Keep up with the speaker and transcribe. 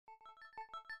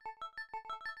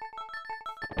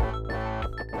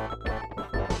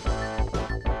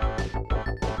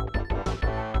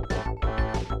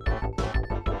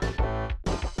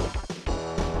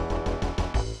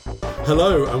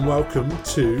Hello and welcome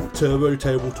to Turbo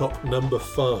Tabletop number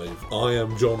 5. I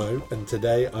am Jono and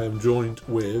today I am joined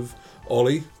with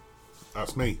Ollie.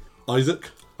 That's me. Isaac.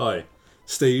 Hi.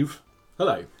 Steve.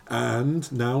 Hello.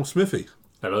 And now Smithy.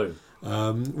 Hello.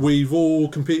 We've all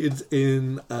competed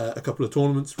in a couple of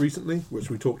tournaments recently,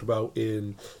 which we talked about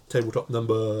in Tabletop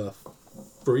number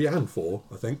 3 and 4,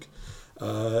 I think.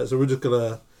 So we're just going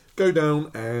to go down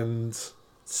and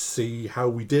see how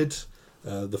we did.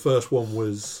 The first one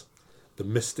was the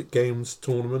Mystic Games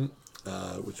tournament,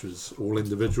 which was all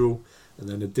individual, and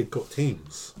then it did got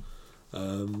teams.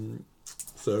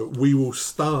 So we will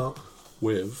start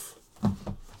with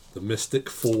the Mystic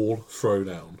Fall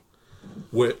Throwdown,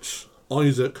 which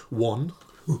Isaac won.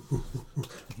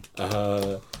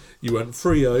 You went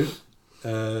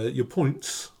 3-0. Your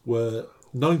points were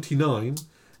 99,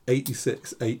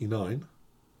 86, 89.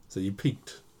 So you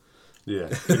peaked. Yeah,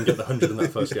 didn't get the 100 in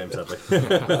that first game, sadly.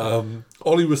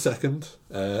 Ollie was second.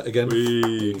 Again,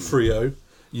 3-0.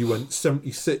 You went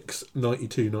 76,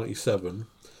 92, 97.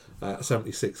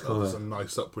 76 That was a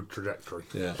nice upward trajectory.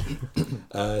 Yeah.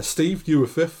 Steve, you were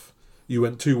fifth. You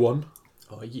went 2-1.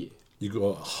 Oh, yeah. You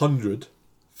got 100,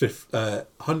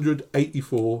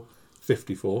 184,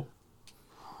 54.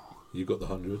 You got the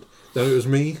 100. Then it was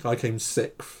me. I came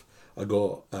sixth. I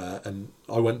got, and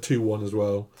I went 2-1 as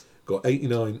well. Got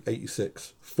 89,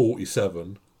 86,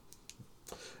 47.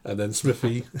 And then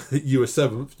Smithy, you were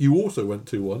seventh. You also went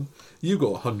 2-1. You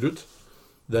got 100,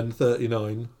 then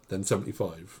 39, then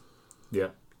 75. Yeah.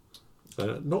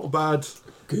 Not a bad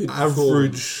Good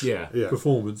average performance.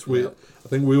 performance. Yeah. I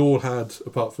think we all had,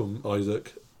 apart from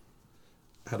Isaac,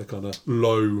 had a kind of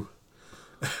low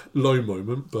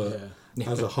moment, but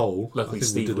as a whole, Luckily, I think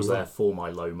Steve we did was well. there for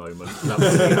my low moment. That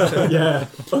was yeah.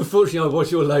 Unfortunately, I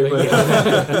was your low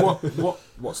moment.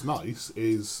 What's nice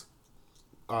is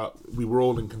we were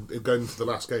all going into the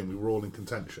last game. We were all in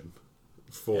contention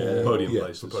for Podium for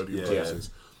places. podium places,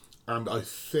 and I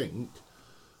think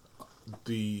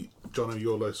Jono,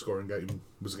 your low scoring game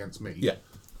was against me. Yeah.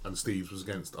 And Steve's was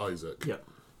against Isaac. Yeah.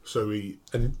 So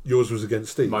And yours was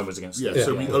against Steve. Mine was against we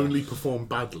Steve. we only performed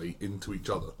badly into each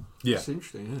other, Yeah. That's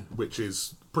interesting, which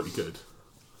is pretty good.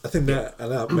 I think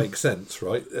that makes sense,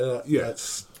 right? Yeah.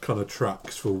 That's kind of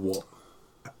tracks for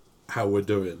how we're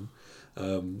doing.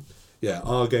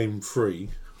 Our game 3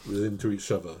 was into each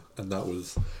other, and that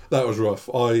was rough.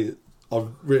 I've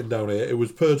written down here, it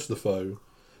was Purge the Foe.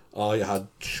 I had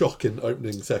shocking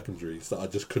opening secondaries that I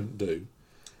just couldn't do,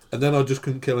 and then I just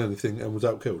couldn't kill anything and was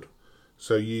outkilled.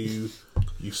 So you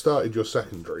started your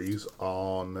secondaries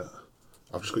on.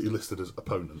 I've just got you listed as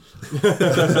opponent.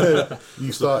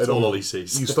 You started all on Ollie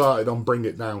sees. You started on bring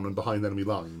it down and behind enemy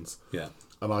lines. Yeah.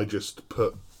 And I just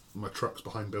put my trucks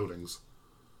behind buildings.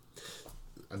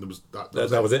 And there was that.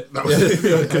 That was it. That was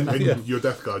it. And your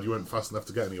death guard, you weren't fast enough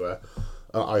to get anywhere.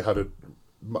 I had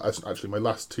actually my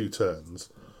last 2 turns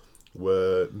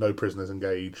were no prisoners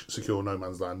engage, secure no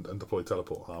man's land, and deploy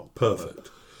teleport out. Perfect.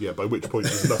 By which point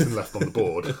there's nothing left on the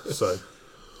board. So.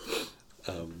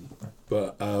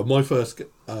 But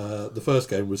the first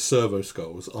game was Servo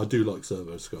Skulls. I do like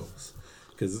Servo Skulls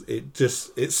because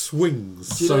it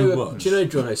swings so much. Do you know,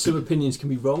 Jono, some opinions can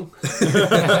be wrong.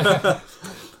 But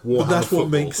that's what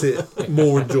makes it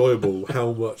more enjoyable,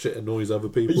 how much it annoys other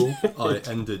people. I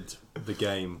ended the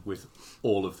game with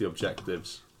all of the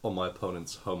objectives on my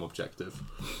opponent's home objective.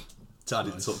 To add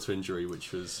insult to injury,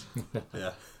 which was,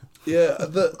 Yeah,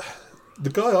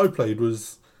 the guy I played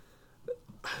was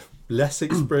less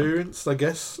experienced, I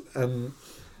guess, and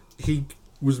he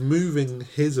was moving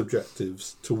his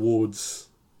objectives towards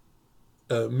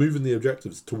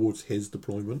his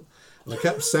deployment. And I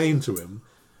kept saying to him,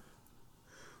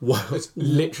 "Well, It's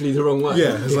literally the wrong way."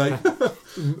 yeah, it's like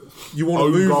you want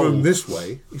to move them this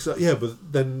way." He's like, "Yeah,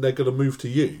 but then they're going to move to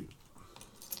you."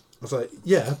 I was like,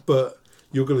 "Yeah, but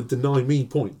you're going to deny me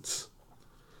points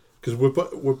because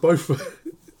we're both."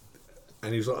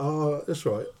 And he's like, "Oh, that's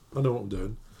right. I know what I'm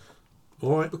doing."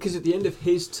 All right. Because at the end of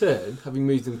his turn, having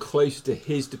moved them closer to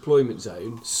his deployment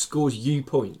zone, scores you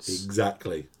points.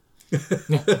 Exactly.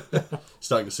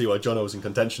 starting to see why Jono was in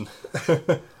contention.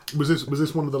 Was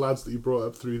this one of the lads that you brought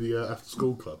up through the after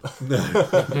school club? No.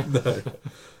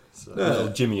 Little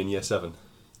Jimmy in year 7.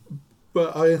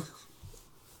 But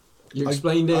You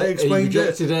explained it, I explained you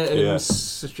rejected it, and Yeah.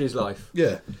 such is life.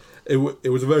 yeah, it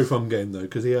was a very fun game though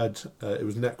because he had it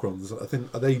was Necrons. I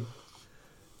think, are they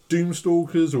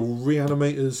Doomstalkers or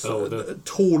Reanimators?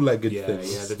 Tall-legged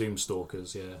things. Yeah, the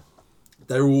Doomstalkers, yeah.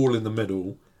 They're all in the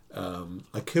middle. I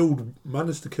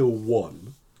managed to kill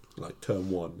one, like turn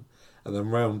 1, and then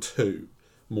round 2,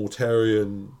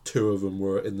 Mortarion, 2 of them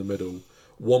were in the middle.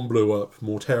 One blew up,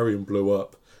 Mortarion blew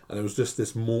up, and it was just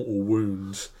this mortal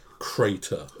wound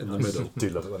crater in the middle. I do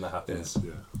love it when that happens.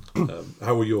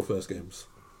 How were your first games?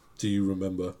 Do you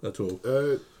remember at all?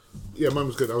 Mine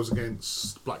was good. I was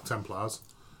against Black Templars,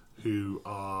 who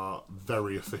are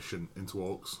very efficient into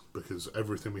orcs because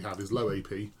everything we have is low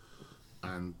AP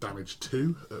and damage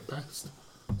 2 at best.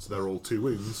 So they're all 2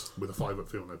 wounds with a 5 up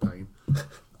feel no pain.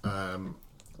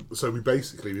 So we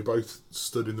both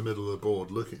stood in the middle of the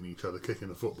board looking at each other, kicking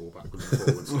a football backwards and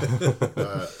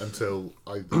forwards until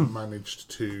I managed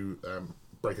to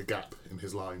break a gap in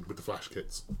his line with the flash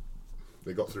kits.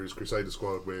 They got through his Crusader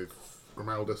squad with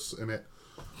Grimaldus in it,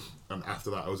 and after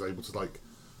that I was able to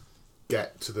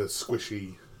get to the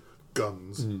squishy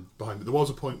guns behind it. There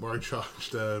was a point where I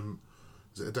charged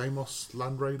is it a Deimos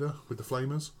Land Raider with the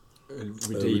flamers?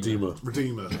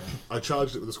 Redeemer. I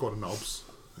charged it with a squad of knobs.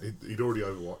 He'd already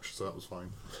overwatched, so that was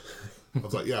fine. I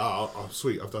was like,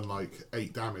 sweet, I've done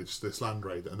 8 damage to this Land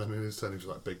Raider, and then in his turn he was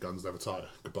like, big guns never tire,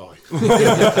 goodbye. And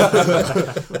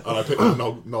I picked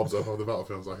the knobs up on the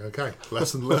battlefield, I was like, okay,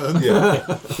 lesson learned.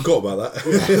 Forgot about that.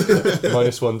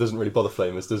 -1 doesn't really bother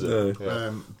flamers, does it? No.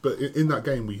 Yeah. But in that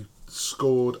game we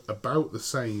scored about the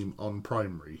same on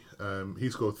primary. He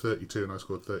scored 32 and I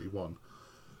scored 31.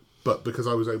 But because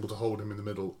I was able to hold him in the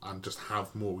middle and just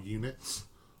have more units,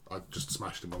 I just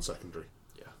smashed him on secondary.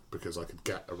 Yeah. Because I could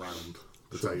get around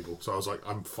the table. So I was like,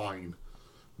 I'm fine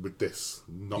with this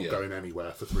not going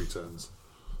anywhere for 3 turns.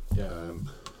 Yeah.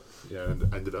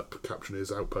 And ended up capturing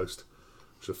his outpost,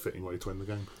 which is a fitting way to end the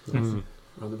game.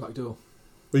 Around the back door.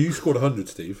 Well, you scored 100,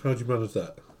 Steve. How did you manage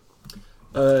that?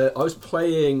 I was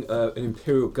playing an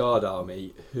Imperial Guard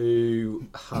army who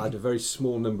had a very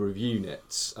small number of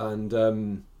units, and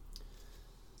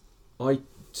I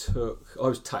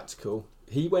was tactical.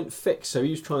 He went fixed, so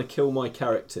he was trying to kill my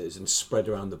characters and spread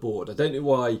around the board. I don't know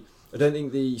why. I don't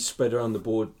think the spread around the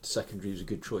board secondary was a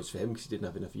good choice for him because he didn't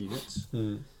have enough units.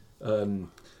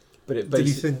 But it did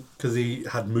he think because he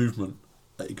had movement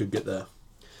that he could get there?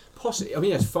 Possibly. I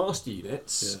mean, he has fast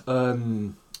units,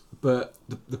 but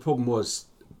the problem was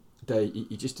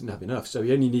he just didn't have enough. So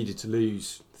he only needed to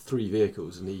lose 3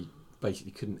 vehicles, and he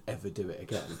basically couldn't ever do it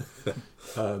again.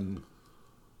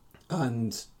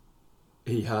 And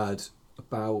he had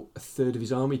about a third of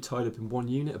his army tied up in 1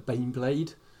 unit, a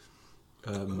Baneblade.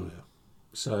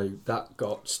 So that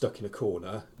got stuck in a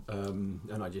corner,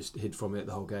 and I just hid from it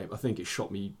the whole game. I think it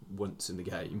shot me once in the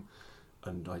game,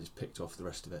 and I just picked off the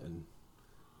rest of it and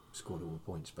scored all the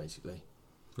points basically.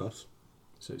 Nice.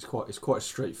 So it's quite a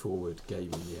straightforward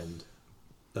game in the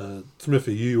end.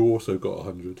 Smithy, you also got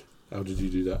 100. How did you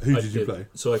do that? Who did you play?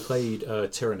 So I played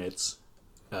Tyranids.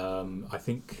 I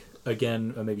think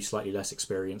again a maybe slightly less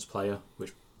experienced player,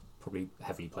 which probably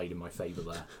heavily played in my favour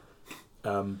there.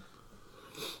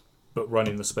 But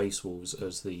running the Space Wolves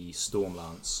as the Storm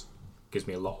Lance gives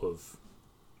me a lot of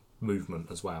movement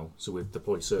as well. So with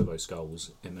deploy servo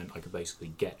skulls, it meant I could basically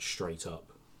get straight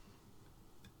up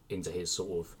into his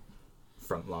sort of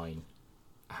front line,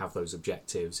 have those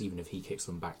objectives. Even if he kicks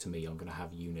them back to me, I'm going to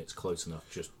have units close enough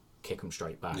to just kick them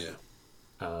straight back.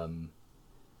 And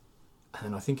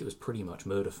then I think it was pretty much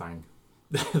Murderfang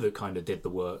that kind of did the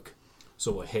work.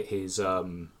 Sort of hit his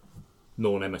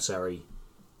Norn Emissary,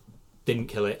 didn't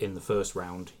kill it in the first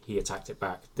round. He attacked it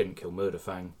back, didn't kill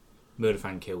Murderfang.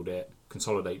 Murderfang killed it,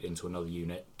 consolidated into another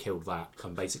unit, killed that,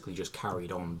 and basically just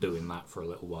carried on doing that for a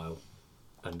little while,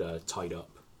 and tied up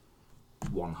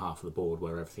one half of the board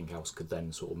where everything else could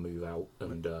then sort of move out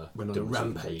and Went on a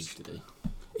rampage, did he?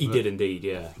 He did indeed,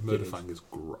 yeah. Murderfang is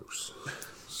gross.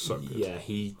 So good. Yeah,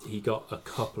 he got a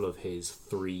couple of his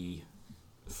three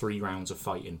rounds of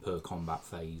fighting per combat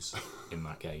phase in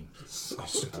that game.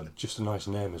 Just a nice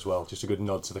name as well. Just a good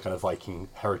nod to the kind of Viking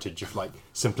heritage of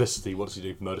simplicity. What does he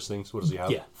do? Murders things. What does he have?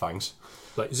 Yeah. Fangs.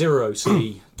 Like 0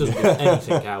 OC, doesn't do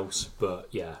anything else, but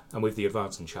yeah. And with the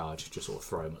advance and charge, just sort of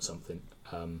throw him at something.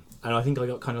 And I think I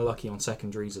got kind of lucky on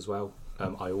secondaries as well.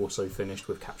 I also finished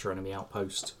with capture enemy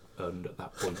outpost, and at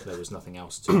that point there was nothing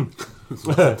else to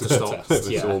stop. It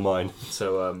was all mine.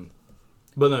 So,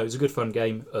 but no, it was a good fun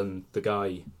game, and the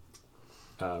guy,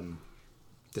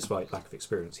 despite lack of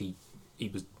experience, he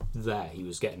was there. He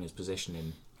was getting his position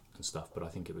in and stuff. But I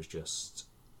think it was just,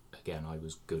 again, I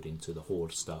was good into the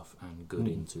horde stuff and good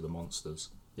into the monsters.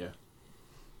 Yeah.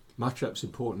 Matchup's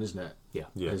important, isn't it? Yeah.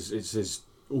 It's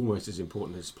almost as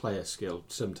important as player skill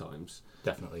sometimes.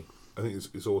 Definitely. I think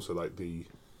it's also like the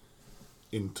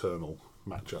internal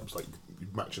matchups, like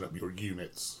matching up your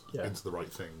units into the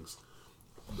right things.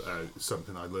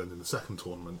 Something I learned in the second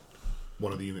tournament.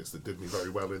 One of the units that did me very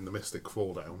well in the Mystic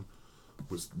Falldown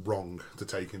was wrong to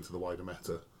take into the wider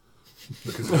meta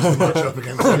because it was the match up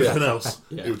against everything else.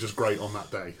 Yeah. It was just great on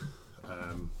that day.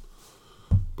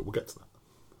 but we'll get to that.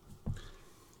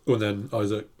 Well, then,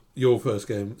 Isaac, your first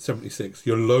game, 76,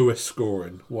 your lowest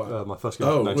scoring. What? My first game,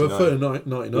 Oh, 99. well,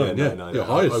 99, yeah. 99, Your yeah.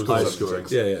 highest I was scoring. highest scoring.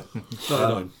 Yeah.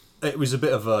 99. It was a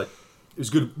bit of a... It was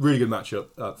a good, really good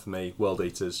matchup for me. World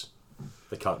Eaters,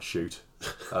 they can't shoot.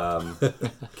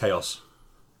 Chaos,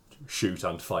 shoot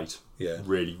and fight. Yeah.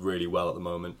 Really, really well at the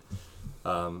moment.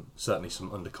 Certainly some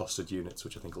undercosted units,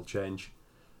 which I think will change.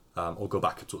 Or go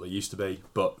back to what they used to be.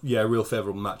 But yeah, real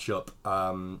favourable matchup.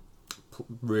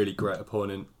 Really great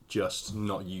opponent, just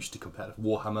not used to competitive.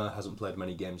 Warhammer, hasn't played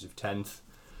many games of 10th.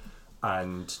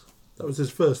 And That was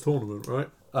his first tournament, right?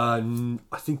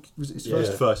 I think it was his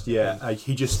first.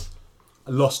 He just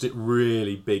lost it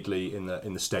really bigly in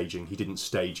the staging. He didn't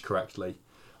stage correctly.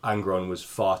 Angron was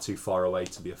far too far away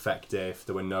to be effective.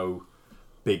 There were no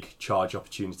big charge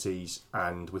opportunities,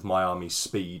 and with my army's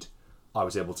speed, I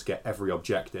was able to get every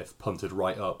objective punted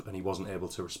right up, and he wasn't able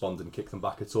to respond and kick them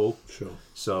back at all. Sure.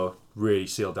 So really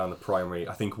sealed down the primary.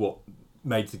 I think what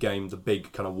made the game the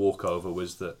big kind of walkover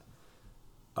was that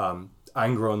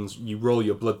Angrons, you roll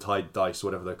your blood tide dice,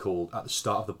 whatever they're called, at the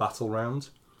start of the battle round,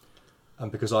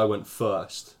 and because I went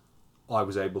first, I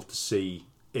was able to see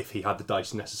if he had the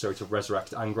dice necessary to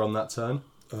resurrect Angron that turn.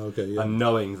 Okay, yeah. And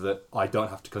knowing that I don't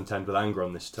have to contend with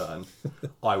Angron this turn,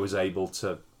 I was able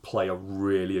to play a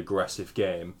really aggressive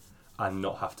game and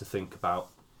not have to think about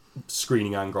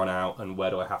screening Angron out and where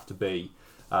do I have to be.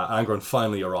 Angron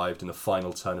finally arrived in the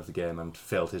final turn of the game and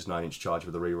failed his 9-inch charge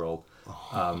with a reroll,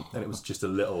 and it was just a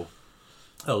little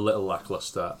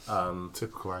lackluster.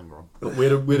 Typical Angron. But we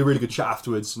had a really good chat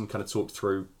afterwards and kind of talked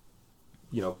through,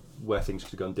 where things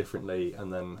could have gone differently,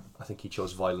 and then I think he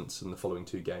chose violence in the following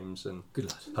 2 games and Good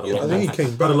lad. had a Yeah, lot I think he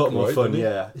came back, had a lot more right, fun. didn't he?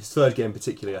 Yeah, his third game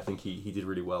particularly, I think he did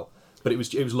really well. But it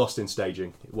was lost in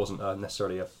staging. It wasn't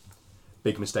necessarily a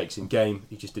big mistakes in game.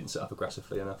 He just didn't set up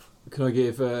aggressively enough. Can I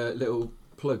give a little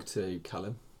plug to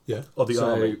Callum? Yeah. Or the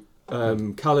army.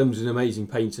 Callum's an amazing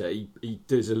painter. He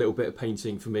does a little bit of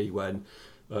painting for me when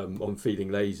I'm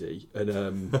feeling lazy.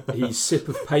 And he's Sip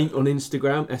of Paint on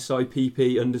Instagram,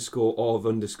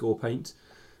 SIPP_of_paint.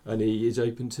 And he is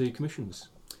open to commissions.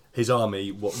 His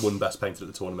army won best painted at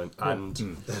the tournament,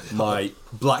 and my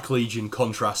Black Legion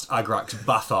contrast Agrax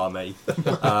Bath army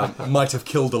might have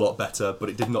killed a lot better, but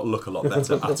it did not look a lot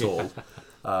better at all.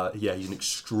 He's an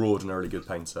extraordinarily good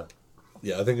painter.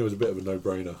 Yeah, I think it was a bit of a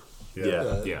no-brainer.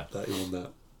 Yeah. That he won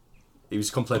that. He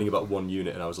was complaining about one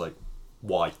unit, and I was like,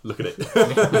 "Why? Look at it!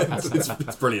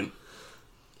 it's brilliant."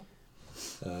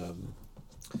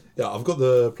 I've got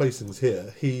the placings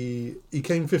here. He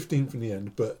came 15th in the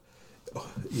end, but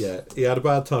he had a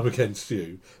bad time against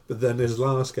you. But then his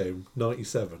last game,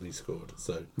 97, he scored.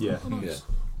 So Yeah.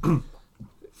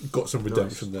 got some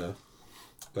redemption there.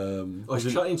 I was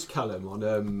chatting to Callum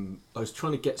on. I was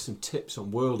trying to get some tips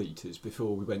on World Eaters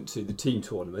before we went to the team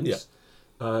tournaments.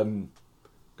 Yeah. And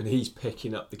he's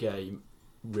picking up the game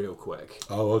real quick.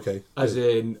 Oh, okay. As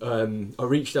in, I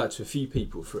reached out to a few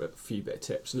people for a few bit of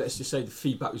tips. Let's just say the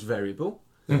feedback was variable.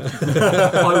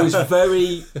 I was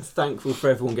very thankful for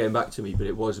everyone getting back to me, but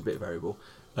it was a bit variable.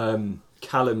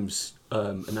 Callum's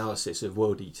analysis of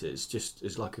World Eaters just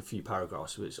is like a few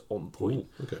paragraphs, so it's on point.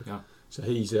 Ooh, okay. Yeah. So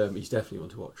he's definitely one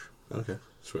to watch. Okay.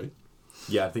 Sweet.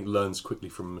 Yeah, I think learns quickly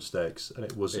from mistakes, and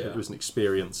it was an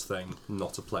experience thing,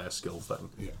 not a player skill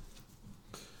thing. Yeah.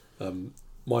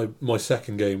 My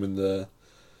second game in the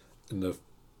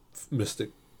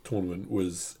Mystic tournament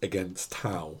was against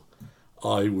Tau.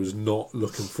 I was not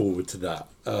looking forward to that,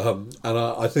 and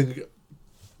I think,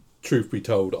 truth be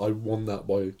told, I won that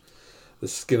by the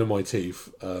skin of my teeth.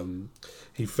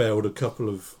 He failed a couple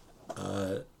of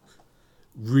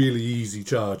really easy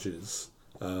charges.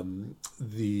 Who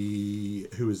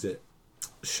is it?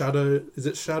 Shadow? Is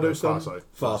it Shadow? No, Sun?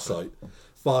 Farsight.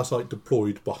 Farsight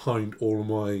deployed behind all of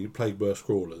my Plague Burst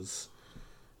crawlers,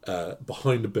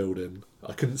 behind the building.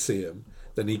 I couldn't see him.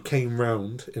 Then he came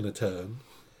round in a turn,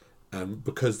 and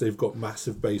because they've got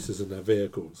massive bases in their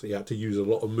vehicles, he had to use a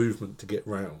lot of movement to get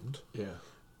round. Yeah.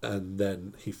 And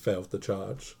then he failed the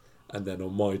charge. And then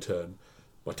on my turn,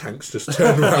 my tanks just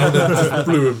turned around and just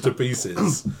blew him to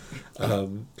pieces.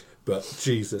 But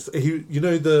Jesus,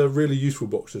 the really useful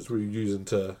boxes we were using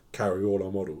to carry all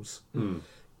our models.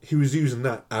 He was using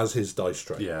that as his dice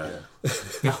tray. Yeah.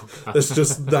 There's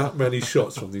just that many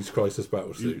shots from these Crisis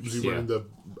battle suits. Was he running the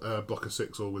block of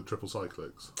 6 or with triple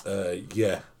cyclics?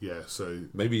 Yeah, Yeah, so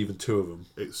maybe even 2 of them.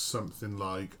 it's something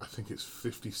like, I think it's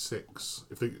 56.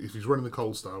 If he's running the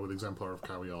Cold Star with Exemplar of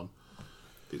Carry On,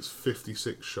 it's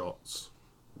 56 shots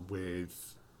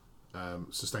with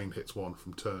sustained hits 1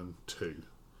 from turn 2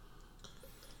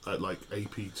 at like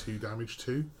AP 2 damage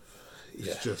 2.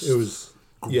 Yeah, It's just it was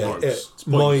Yeah, gross. It's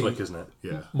point and click, isn't it?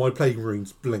 Yeah. my plague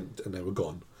runes blinked and they were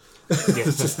gone. Yeah.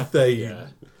 It's just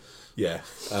yeah.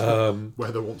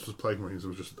 Where there once was Plague Marines, there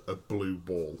was just a blue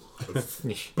ball of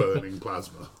burning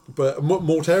plasma. But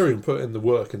Mortarion put in the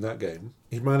work in that game.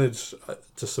 He managed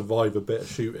to survive a bit of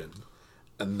shooting,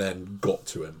 and then got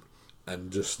to him,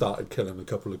 and just started killing a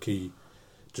couple of key,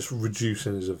 just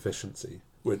reducing his efficiency.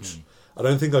 Which I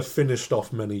don't think I finished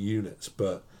off many units,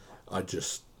 but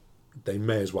they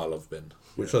may as well have been.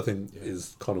 Which I think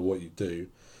is kind of what you do.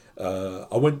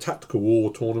 I went tactical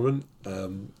war tournament.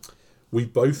 We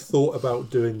both thought about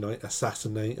doing like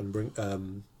assassinate and bring.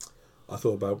 I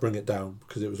thought about bring it down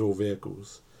because it was all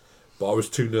vehicles, but I was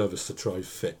too nervous to try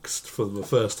fixed for the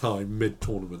first time mid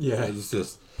tournament. Yeah, it's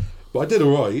just. But I did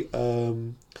all right.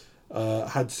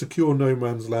 Had secure no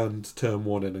man's land turn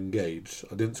 1 and engage.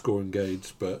 I didn't score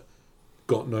engage, but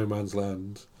got no man's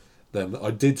land. Then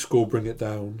I did score bring it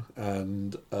down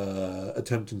and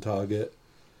attempting target.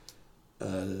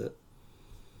 Then.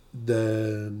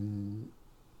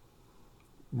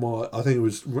 I think it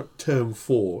was turn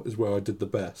 4 is where I did the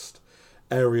best.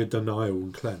 Area denial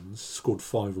and cleanse, scored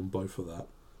 5 on both of that.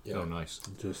 Yeah. Oh, nice.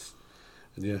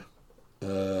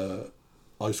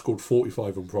 I scored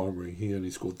 45 on primary. He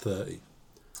only scored 30.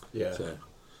 Yeah, so.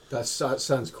 that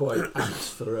sounds quite apt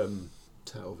for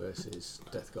Tau versus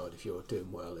Death Guard if you're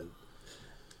doing well. And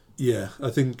yeah, I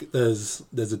think there's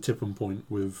a tipping point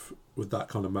with that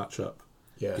kind of matchup.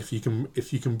 Yeah, if you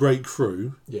can break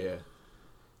through. Yeah.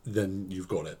 Then you've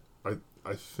got it.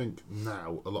 I think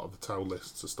now a lot of the Tau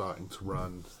lists are starting to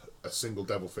run a single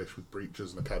Devilfish with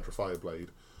Breaches and a Cadra Fireblade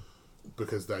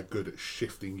because they're good at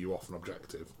shifting you off an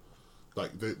objective.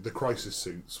 Like, the Crisis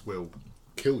suits will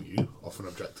kill you off an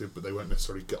objective, but they won't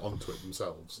necessarily get onto it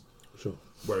themselves. Sure.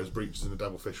 Whereas Breaches and the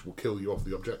Devilfish will kill you off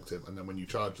the objective, and then when you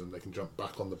charge them, they can jump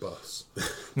back on the bus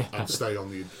and stay on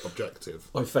the objective.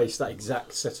 I faced that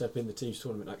exact setup in the Teams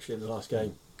tournament, actually, in the last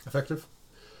game. Effective?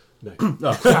 No.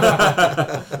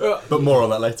 But more on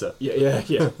that later. Yeah.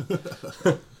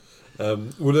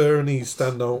 Were there any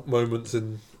standout moments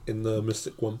in the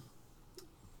Mystic one?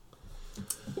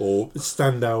 Or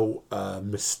standout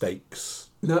mistakes?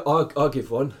 No, I'll give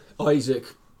one. Isaac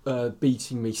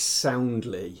beating me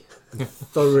soundly,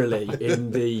 thoroughly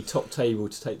in the top table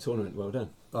to take the tournament. Well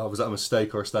done. Oh, was that a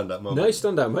mistake or a standout moment? No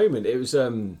standout moment. It was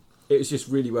just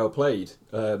really well played.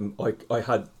 I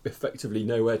had effectively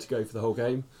nowhere to go for the whole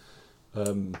game.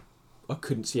 I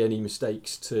couldn't see any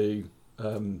mistakes to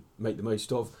make the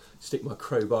most of. Stick my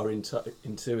crowbar into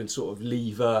and sort of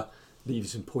leave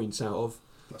some points out of.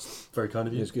 That's very kind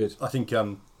of you. It was good. I think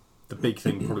the big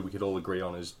thing probably we could all agree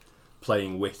on is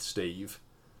playing with Steve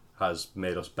has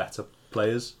made us better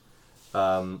players.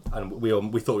 And we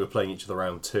thought we were playing each other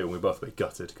round 2, and we were both a bit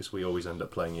gutted because we always end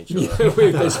up playing each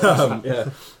other. Yeah.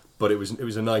 But it was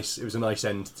a nice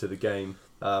end to the game.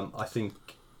 I think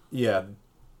and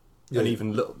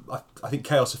even I think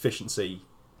Chaos Efficiency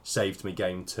saved me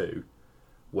game 2,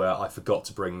 where I forgot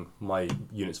to bring my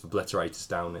units of obliterators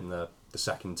down in the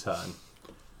second turn,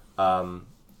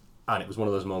 and it was one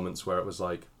of those moments where it was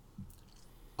like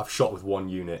I've shot with one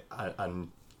unit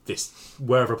and this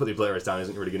wherever I put the obliterators down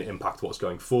isn't really going to impact what's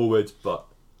going forward, but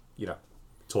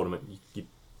tournament you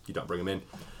don't bring them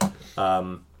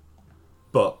in.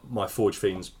 But my Forge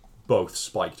Fiends both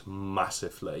spiked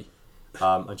massively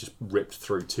and just ripped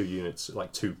through 2 units,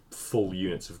 like 2 full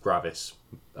units of Gravis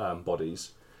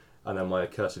bodies. And then my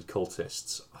Accursed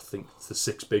Cultists, I think the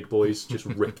 6 big boys, just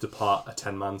ripped apart a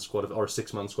 10-man squad or a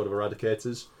 6-man squad of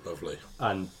Eradicators. Lovely.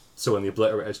 And so when the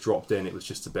Obliterators dropped in, it was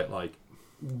just a bit like,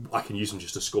 I can use them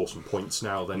just to score some points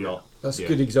now. They're not. That's a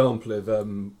good example of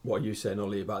what you were saying,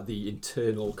 Ollie, about the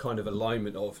internal kind of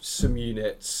alignment of some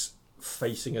units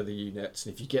facing other units,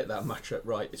 and if you get that matchup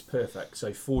right, it's perfect.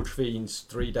 So Forge Fiends,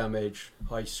 3 damage,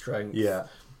 high strength. Yeah,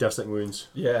 devastating wounds.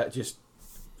 Yeah, just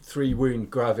 3 wound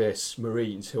Gravis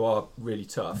Marines who are really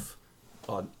tough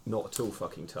are not at all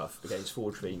fucking tough against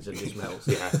Forge Fiends and Dismels.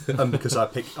 Yeah, and because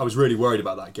I was really worried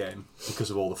about that game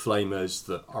because of all the Flamers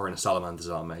that are in a Salamander's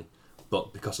army,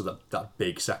 but because of that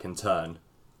big second turn,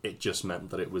 it just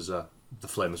meant that it was the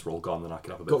Flamers were all gone, and I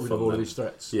could have a bit of fun. Got rid of all these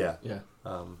threats. Yeah.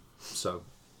 So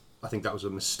I think that was a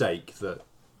mistake that,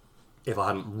 if I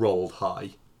hadn't rolled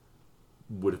high,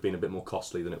 would have been a bit more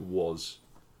costly than it was.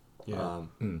 Yeah.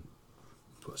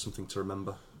 Something to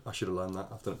remember. I should have learned that.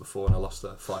 I've done it before, and I lost a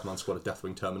 5-man squad of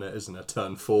Deathwing Terminators in a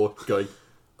turn 4, going,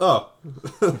 oh,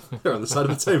 they're on the side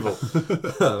of the table.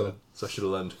 So I should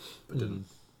have learned, but didn't.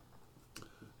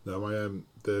 No,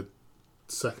 the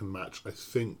second match I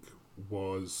think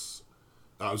was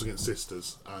I was against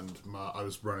Sisters, and I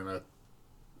was running a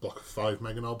block of 5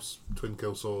 Meganobs, twin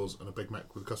kill saws, and a big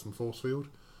mech with a custom force field.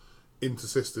 Into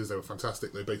Sisters, they were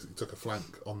fantastic. They basically took a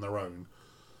flank on their own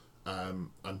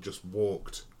and just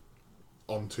walked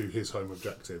onto his home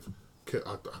objective.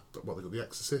 What they got, the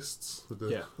Exorcists with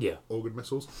the organ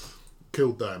missiles,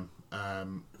 killed them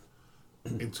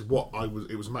into what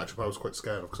it was a matchup I was quite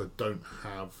scared of, because I don't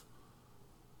have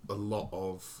a lot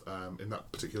of in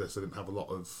that particular list I didn't have a lot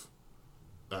of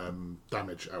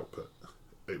damage output.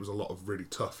 It was a lot of really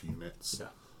tough units,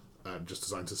 just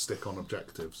designed to stick on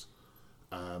objectives,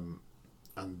 and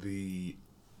the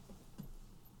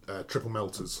triple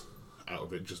melters out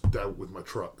of it just dealt with my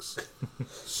trucks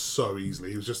so easily.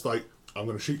 He was just like, I'm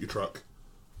going to shoot your truck,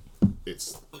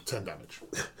 it's 10 damage.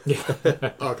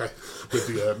 Okay, with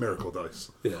the miracle dice.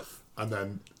 And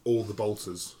then all the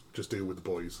bolters just deal with the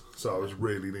boys. So I was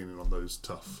really leaning on those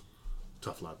tough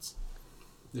lads.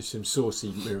 There's some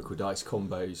saucy miracle dice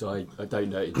combos. I don't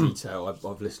know in detail.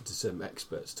 I've listened to some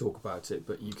experts talk about it,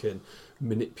 but you can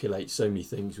manipulate so many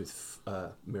things with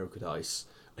miracle dice,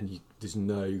 and there's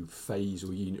no phase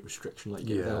or unit restriction like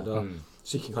you get with Eldar.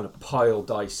 So you can kind of pile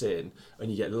dice in, and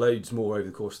you get loads more over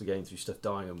the course of the game through stuff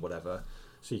dying and whatever.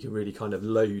 So you can really kind of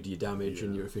load your damage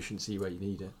and your efficiency where you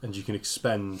need it. And you can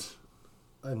expend,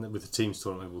 and with the teams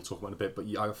tournament we'll talk about in a bit, but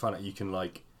I found out you can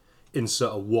like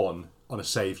insert a 1 on a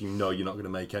save you're not going to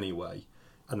make anyway,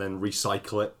 and then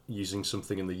recycle it using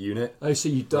something in the unit. Oh, so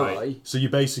you die. Right. So you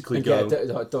basically and go... get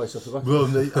a dice off the back. Well,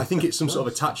 I think it's some sort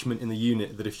of attachment in the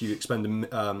unit that if you expend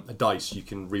a dice, you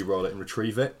can re-roll it and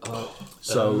retrieve it.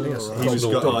 So he was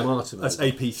got like... That's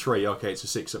AP3, okay, it's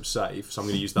a 6-up save, so I'm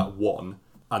going to use that 1,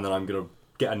 and then I'm going to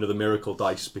get another miracle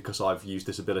dice because I've used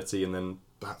this ability, and then...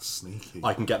 That's sneaky.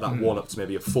 I can get that 1 up to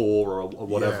maybe a 4 or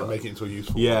whatever. Yeah, make it into a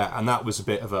useful one. And that was a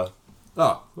bit of a...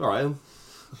 Oh, alright then.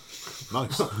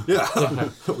 Nice. Yeah.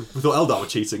 We thought Eldar were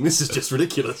cheating. This is just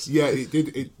ridiculous. Yeah, it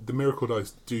did. The miracle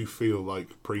dice do feel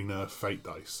like pre-nerf fate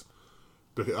dice.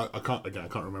 Because I can't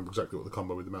remember exactly what the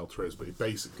combo with the melter is, but it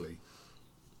basically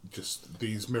just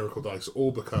these miracle dice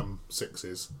all become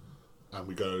 6s, and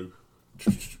we go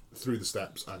through the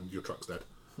steps, and your truck's dead.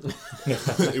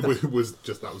 It was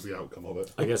just that was the outcome of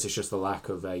it. I guess it's just the lack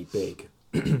of a big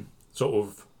sort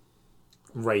of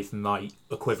Wraith Knight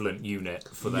equivalent unit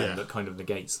for them that kind of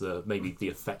negates the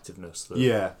effectiveness that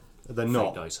they're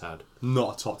Fate dice had.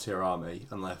 Not a top tier army,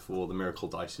 and therefore the miracle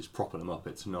dice is propping them up.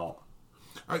 It's not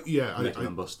making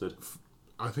them busted.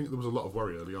 I think there was a lot of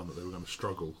worry early on that they were going to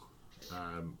struggle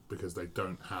because they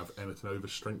don't have anything over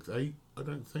strength 8. I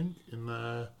don't think in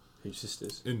their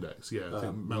Sisters index. Yeah, I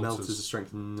think Melters are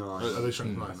strength 9. Are they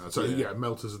strength 9 now? So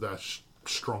Melters are their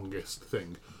strongest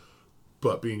thing.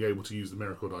 But being able to use the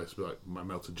miracle dice, be like, my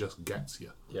melter just gets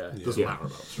you. It doesn't matter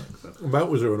about strength then.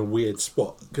 Melters are in a weird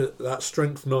spot, because that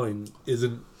strength 9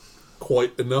 isn't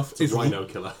quite enough. It's a rhino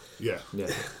killer. Yeah.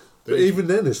 But even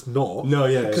then it's not. No,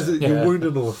 because you're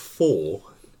wounded on a 4.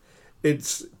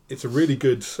 It's a really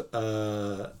good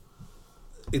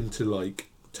into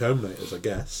like Terminators, I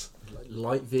guess. Like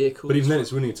light vehicles. But even then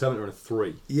it's winning a Terminator on a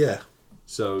 3. Yeah.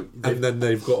 So and then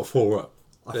they've got a 4 up.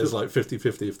 There's like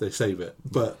 50-50 if they save it.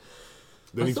 But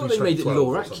I thought they made it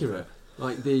lore accurate.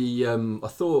 Like the I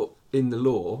thought in the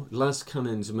lore, las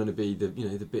cannons are going to be the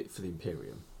bit for the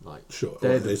Imperium. Like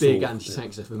they're the big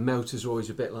anti-tank stuff. And melters are always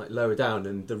a bit like lower down,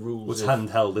 and the rules. Well,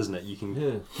 it's handheld, isn't it? You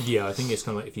can. Yeah, I think it's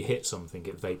kind of like if you hit something,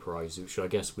 it vaporizes. Which I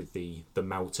guess with the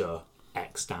melter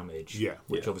X damage,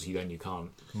 which obviously then you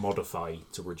can't modify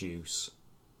to reduce.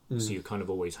 So you're kind of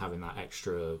always having that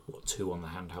extra 2 on the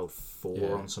handheld,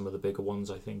 4 on some of the bigger ones,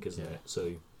 I think, isn't it?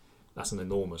 So that's an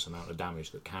enormous amount of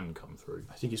damage that can come through.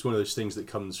 I think it's one of those things that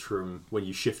comes from when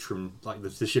you shift from like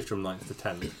the shift from 9th to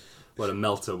 10th, where the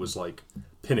melter was like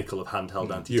pinnacle of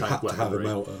handheld anti-tank weaponry. You had to have a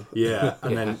melter. Yeah,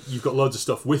 and then you've got loads of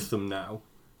stuff with them now.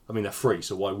 I mean, they're free,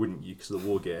 so why wouldn't you? Because of the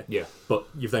war gear. Yeah. But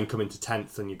you've then come into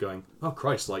 10th, and you're going, oh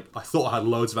Christ! Like I thought I had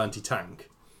loads of anti-tank,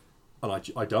 and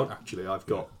I don't actually. I've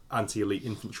got anti-elite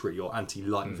infantry or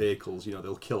anti-light vehicles.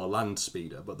 They'll kill a land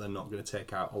speeder, but they're not going to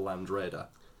take out a land raider.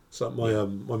 So my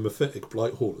my Mephitic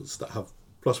Blight Haulers that have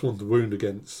 +1 to wound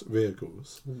against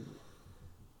vehicles,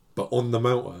 but on the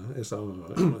melter it's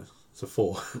it's a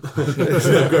 4. It's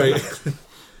not great.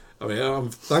 I mean, I'm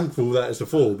thankful that it's a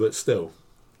 4, but still.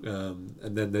 And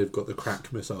then they've got the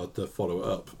crack missile to follow it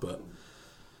up, but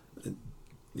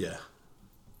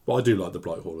But I do like the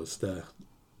Blight Haulers. They're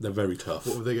very tough.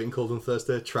 What were they getting called on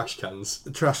Thursday? Trash cans.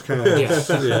 The trash cans.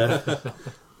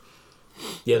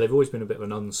 Yeah, they've always been a bit of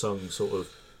an unsung sort of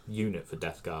unit for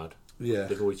Death Guard. Yeah.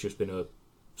 They've always just been a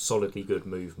solidly good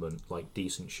movement, like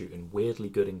decent shooting, weirdly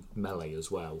good in melee as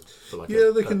well. For like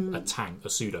they can a tank, a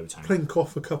pseudo tank. clink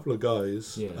off a couple of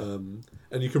guys. Yeah.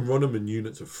 And you can run them in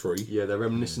units of 3. Yeah, they're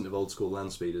reminiscent of old school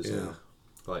land speeders. Yeah. And,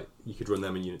 like you could run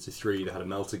them in units of 3. They had a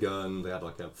melter gun. They had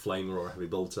like a flamer or a heavy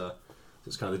bolter. So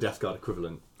it's kind of the Death Guard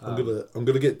equivalent. I'm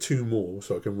gonna get 2 more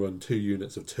so I can run 2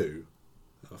 units of 2.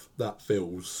 That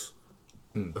feels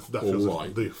That feels All like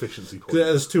right. the efficiency point.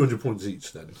 there's 200 points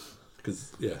each then.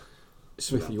 Because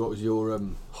Smithy, what was your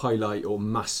highlight or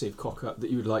massive cock up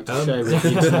that you would like to share with the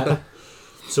internet?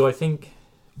 So I think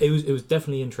it was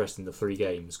definitely interesting, the 3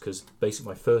 games, because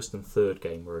basically my first and third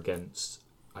game were against,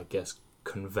 I guess,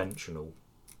 conventional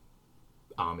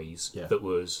armies. Yeah. That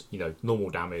was, normal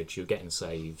damage, you're getting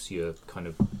saves, you're kind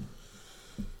of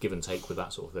give and take with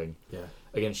that sort of thing. Yeah.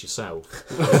 Against yourself.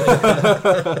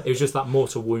 It was just that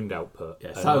mortal wound output. Yeah,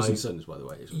 And 1,000 Suns, by the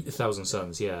way. Isn't it? 1,000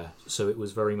 Suns, yeah. So it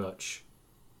was very much,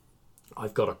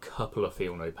 I've got a couple of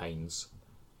feel no pains,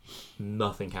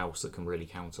 nothing else that can really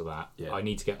counter that. Yeah. I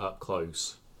need to get up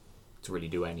close to really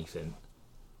do anything.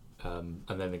 And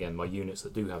then again, my units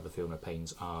that do have the feel no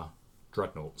pains are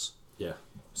dreadnoughts. Yeah.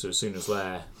 So as soon as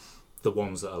they're the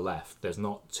ones that are left, there's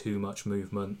not too much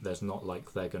movement. There's not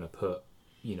like they're going to put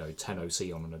 10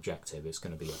 OC on an objective. It's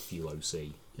going to be a few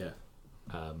OC. Yeah.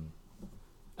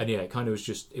 And yeah, it kind of was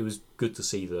just, it was good to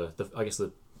see the I guess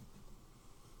the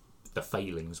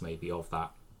failings maybe of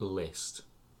that list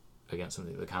against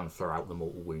something that can throw out the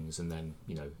mortal wounds, and then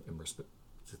in respect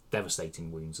to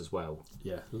devastating wounds as well.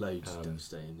 Yeah, loads of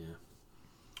devastating, yeah.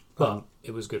 But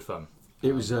it was good fun.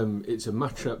 It was it's a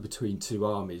matchup between 2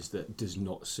 armies that does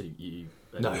not suit you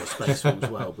and No. your Space Wolves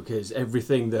well, because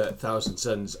everything that 1,000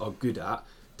 Suns are good at,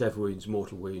 Dev Wounds,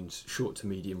 Mortal Wounds, short to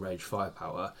medium range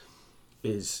firepower,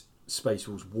 is Space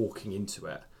Wolves walking into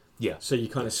it. Yeah. So you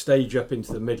kind of stage up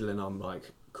into the middle, and I'm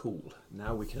like, cool,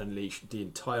 now we can unleash the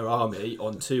entire army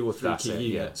on 2 or 3 That's key it,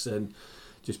 yeah. units and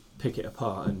just pick it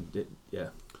apart. And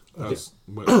As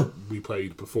when we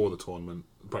played before the tournament,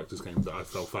 practice game, that I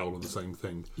fell foul on the same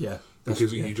thing. yeah,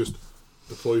 Because you just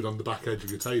deployed on the back edge of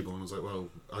your table, and I was like, well,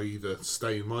 I either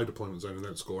stay in my deployment zone and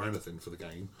don't score anything for the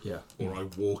game, yeah, or I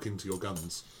walk into your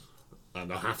guns.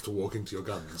 And I have to walk into your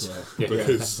guns, Yeah.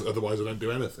 because otherwise I don't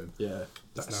do anything. yeah.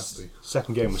 It's nasty.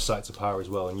 Second game was Sights of Power as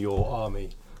well, and your army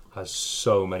has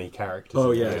so many characters.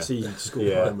 Oh in yeah, it. it's easy to score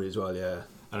Yeah. primary as well. Yeah,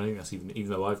 And I think that's even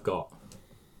though I've got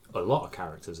a lot of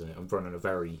characters in it, I'm running a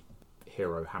very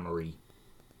hero hammery,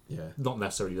 yeah. not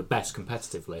necessarily the best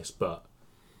competitive list, but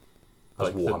as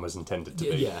like Warhammer's intended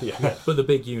to be. yeah. But the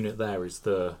big unit there is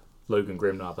the Logan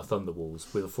Grimnar, the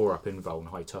Thunderwalls, with a 4-up invul and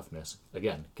high toughness.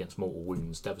 Again, against mortal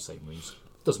wounds, devastating wounds.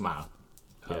 Doesn't matter.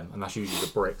 And that's usually the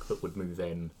brick that would move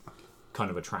in, kind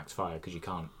of attract fire, because you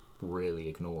can't really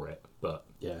ignore it. But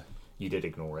Yeah. you did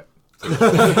ignore it.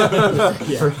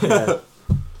 Yeah.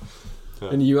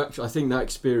 And you actually, I think that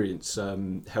experience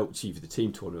helped you for the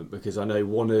team tournament, because I know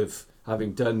one of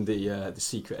having done the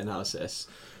secret analysis,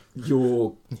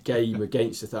 your game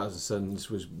against 1,000 Suns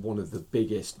was one of the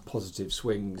biggest positive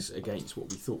swings against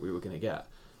what we thought we were going to get,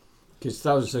 because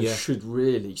 1,000 Suns should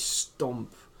really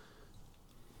stomp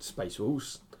Space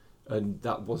Wolves, and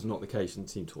that was not the case in the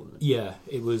team tournament. Yeah,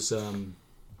 it was.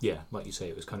 Like you say,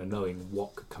 it was kind of knowing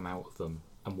what could come out of them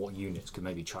and what units could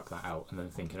maybe chuck that out, and then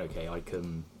thinking, okay, I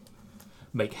can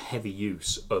make heavy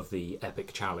use of the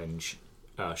epic challenge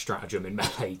stratagem in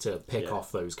melee to pick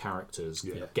off those characters,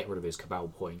 get rid of his cabal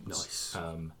points. Nice.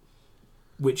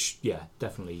 Which,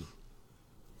 definitely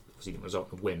obviously didn't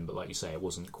result in a win, but like you say, it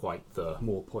wasn't quite the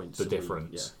More points. the than we-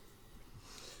 difference.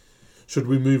 should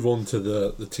we move on to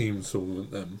the team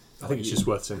tournament then? I think it's just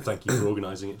worth saying thank you for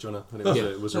organising it, Jonah. And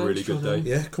it was a really good day.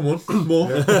 Yeah, come on, more.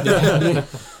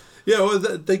 Yeah, well,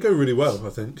 they go really well,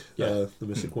 I think. Yeah. The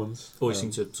Mystic ones. Always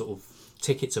seem to sort of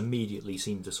tickets immediately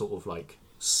seem to sort of like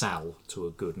sell to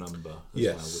a good number as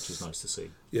well, which is nice to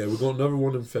see. Yeah, we've got another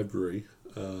one in February,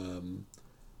 and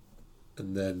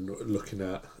then looking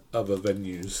at other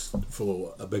venues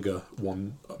for a bigger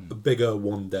one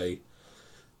day,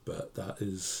 but that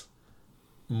is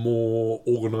more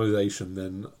organisation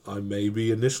than I maybe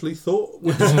initially thought.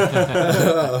 But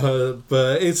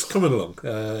it's coming along.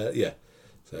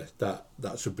 So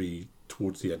that should be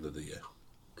towards the end of the year.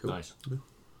 Cool. Nice.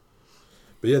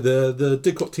 But yeah, the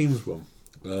Didcot teams one.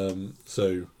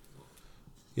 So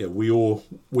yeah, we all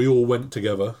went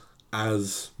together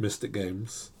as Mystic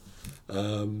Games,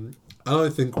 and I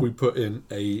think we put in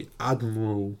a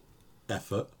admirable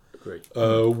effort. Great.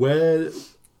 Where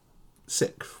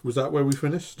 6th, was that where we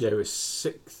finished? Yeah, it was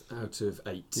 6th out of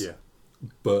 8. Yeah.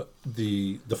 But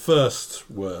the first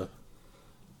were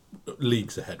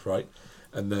leagues ahead, right?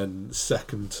 And then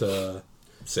second to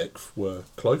 6th were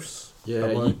close.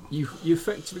 Yeah, you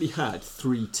effectively had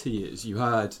 3 tiers. You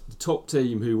had the top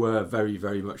team, who were very,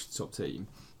 very much the top team,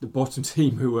 the bottom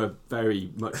team, who were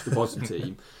very much the bottom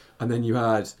team, and then you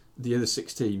had the other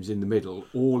 6 teams in the middle,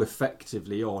 all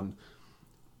effectively on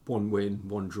 1 win,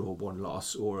 1 draw, 1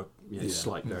 loss, or a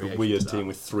slight variation. A weird team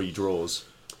with 3 draws.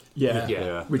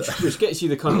 Yeah. Which gets you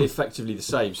the kind of effectively the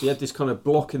same. So you had this kind of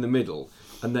block in the middle,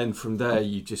 and then from there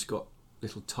you just got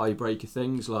little tiebreaker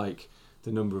things like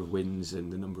the number of wins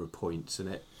and the number of points,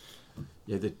 and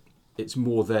it's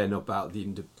more then about the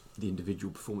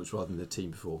individual performance rather than the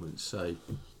team performance. So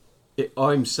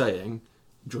I'm saying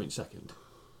joint second.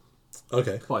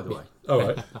 Okay. By the way. All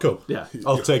right. Cool. Yeah.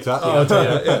 I'll take that. I'll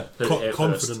take that. Yeah.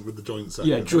 Confident with the joint second.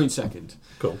 Yeah, joint second.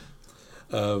 Cool.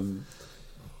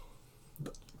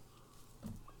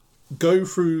 Go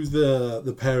through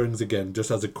the pairings again,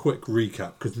 just as a quick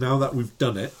recap, because now that we've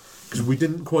done it, because we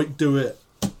didn't quite do it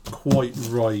quite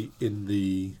right in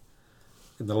the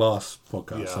last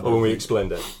podcast. Yeah. Or when we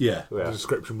explained it. Yeah. The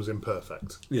description was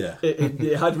imperfect. Yeah.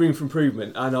 It had room for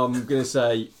improvement, and I'm going to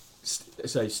say,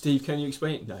 Steve, can you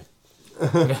explain it? No.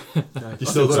 No. You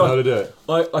still don't know how to do it?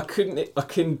 I couldn't. I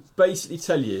can basically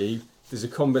tell you there's a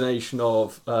combination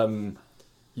of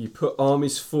you put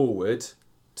armies forward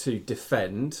to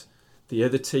defend, the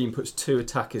other team puts 2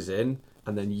 attackers in,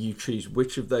 and then you choose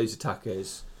which of those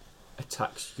attackers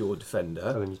attacks your defender.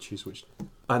 And then you choose which.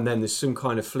 And then there's some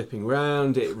kind of flipping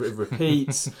round, it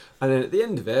repeats, and then at the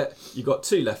end of it, you've got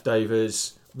 2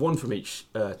 leftovers, 1 from each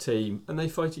team, and they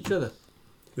fight each other.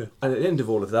 Yeah. And at the end of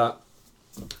all of that,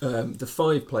 the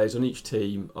 5 players on each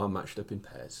team are matched up in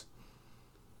pairs.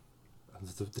 And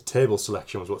the table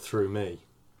selection was what threw me.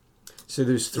 So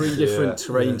there's 3 different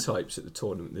terrain types at the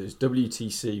tournament. There's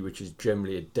WTC, which is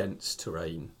generally a dense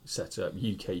terrain setup,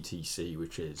 UKTC,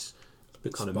 which is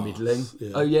kind of middling.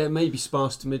 Yeah. Oh yeah, maybe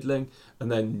sparse to middling,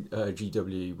 and then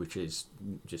GW, which is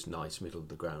just nice middle of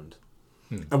the ground.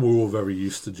 And we're all very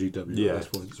used to GW at this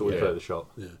point. So we play at the shop.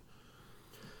 Yeah.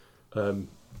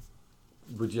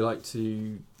 Would you like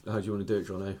to? How do you want to do it,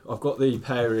 Jono? I've got the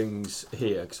pairings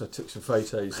here because I took some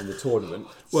photos in the tournament.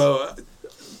 Well,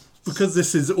 because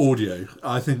this is audio,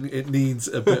 I think it needs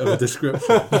a bit of a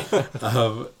description.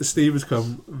 Steve has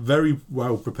come very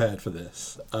well prepared for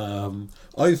this.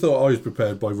 I thought I was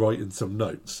prepared by writing some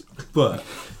notes, but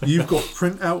you've got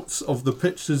printouts of the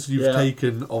pictures you've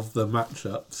taken of the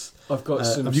matchups. I've got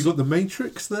some. Have you got the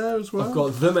Matrix there as well? I've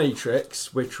got the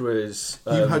Matrix, which was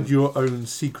you had your own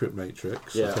secret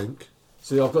Matrix, I think.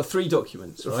 So I've got 3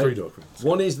 documents, right? 3 documents.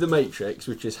 One is the Matrix,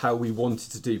 which is how we wanted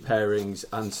to do pairings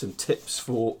and some tips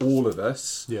for all of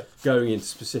us going into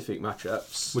specific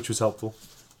matchups. Which was helpful.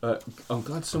 I'm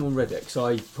glad someone read it, because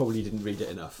I probably didn't read it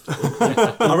enough.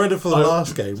 I read it for the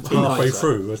last game, halfway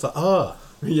through. I was like,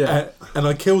 yeah. And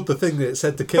I killed the thing that it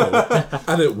said to kill,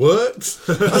 and it worked.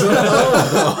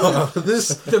 I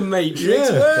was like, The Matrix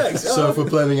works! So if we're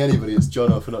blaming anybody, it's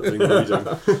John for not doing the reading.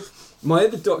 My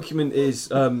other document is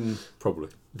probably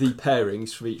the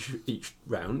pairings for each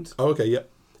round. Oh, okay, yeah.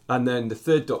 And then the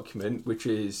third document, which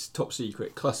is top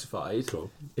secret classified,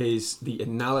 is the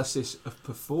analysis of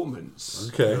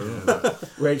performance. Okay.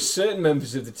 Which certain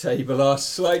members of the table are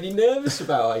slightly nervous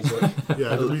about, Isaac.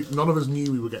 Yeah, none of us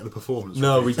knew we were getting a performance.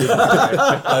 No, we didn't.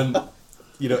 And,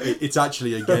 it's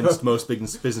actually against most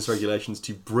business regulations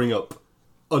to bring up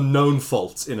unknown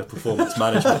faults in a performance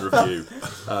management review.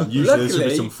 Usually there's going to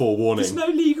be some forewarning. There's no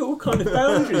legal kind of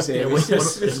boundaries here.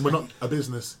 We're not a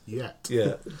business yet.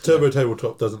 Yeah, Turbo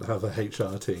Tabletop doesn't have a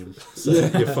HR team, so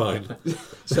you're fine.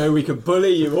 So we can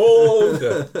bully you all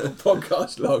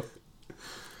podcast long.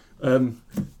 I'm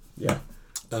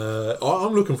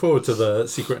looking forward to the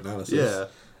secret analysis.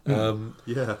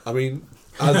 Yeah. I mean,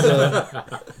 as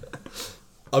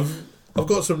I've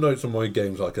got some notes on my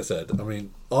games, like I said. I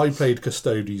mean, I played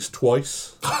Custodes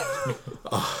twice.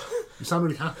 You sound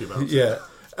really happy about it. Yeah,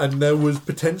 and there was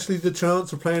potentially the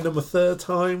chance of playing them a 3rd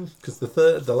time, because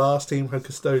the last team had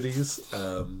Custodes,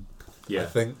 I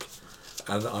think.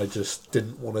 And I just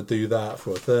didn't want to do that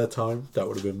for a 3rd time. That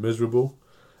would have been miserable.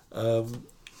 I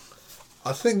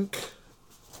think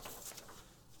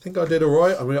I did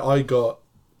alright. I mean, I got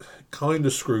kind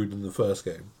of screwed in the first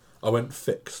game. I went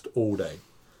fixed all day.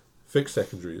 Fixed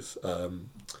secondaries,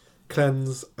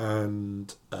 cleanse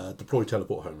and deploy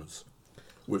teleport homers,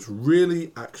 which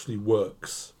really actually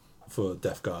works for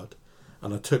Death Guard.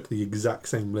 And I took the exact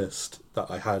same list that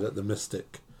I had at the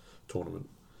Mystic tournament.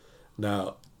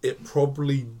 Now, it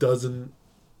probably isn't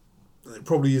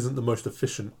the most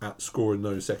efficient at scoring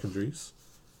those secondaries,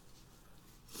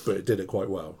 but it did it quite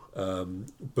well.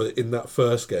 But in that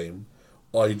first game,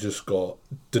 I just got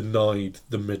denied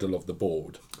the middle of the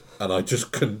board. and I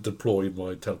just couldn't deploy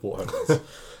my teleport homers.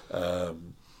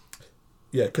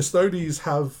 Custodes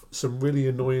have some really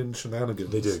annoying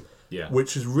shenanigans. They do. Yeah.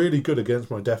 Which is really good against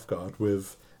my Death Guard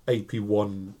with AP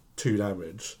 1, 2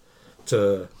 damage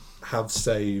to have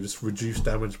saves, reduce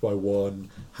damage by 1,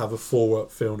 have a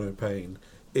 4-up, feel no pain.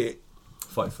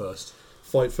 Fight first.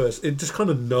 It just kind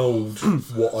of knolled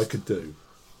what I could do.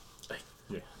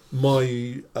 Yeah.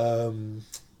 My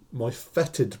my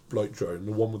fetid bloke drone,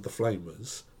 the one with the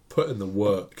flamers, put in the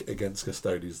work against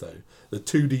Custodes though. The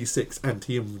 2d6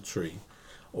 anti-infantry.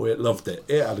 Oh, it loved it.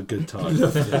 It had a good time.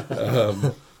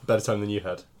 Better time than you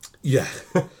had. Yeah.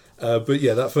 But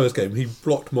yeah, that first game, he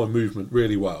blocked my movement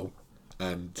really well.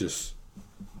 And just...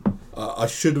 I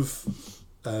should have...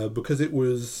 because it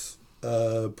was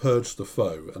Purge the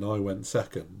Foe, and I went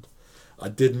second, I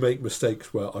did make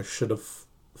mistakes where I should have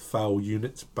foul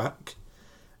units back.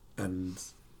 And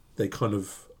they kind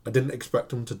of... I didn't expect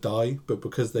them to die, but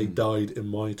because they died in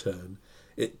my turn,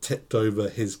 it tipped over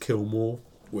his kill more,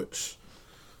 which...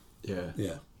 Yeah.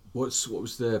 What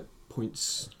was the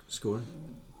points scoring?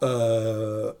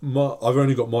 I've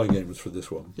only got my games for this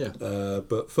one. Yeah.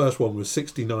 But first one was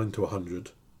 69 to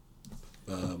 100.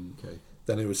 Okay.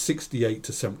 Then it was 68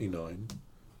 to 79.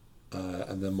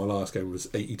 And then my last game was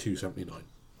 82-79.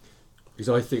 Because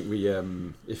I think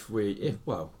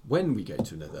when we go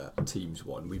to another teams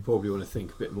one, we probably want to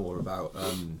think a bit more about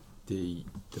the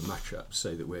matchups,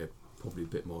 so that we're probably a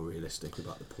bit more realistic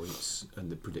about the points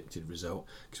and the predicted result.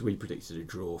 Because we predicted a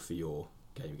draw for your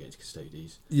game against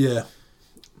Custodes. Yeah.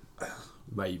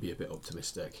 Maybe a bit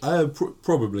optimistic.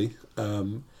 Probably.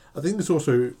 I think there's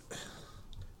also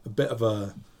a bit of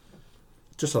a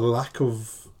lack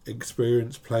of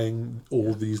experience playing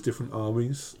all these different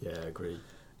armies. Yeah, I agree.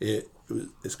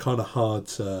 It's kind of hard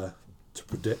to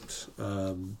predict.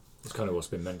 It's kind of what's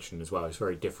been mentioned as well. It's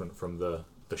very different from the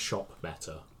shop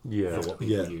meta Yeah. for what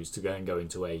people use to go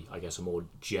into a more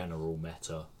general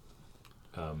meta.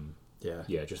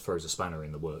 Just throws a spanner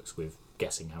in the works with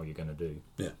guessing how you're going to do.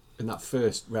 Yeah. In that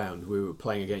first round, we were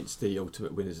playing against the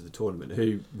ultimate winners of the tournament,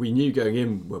 who we knew going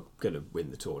in were going to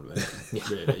win the tournament,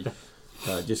 really.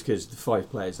 Just because the 5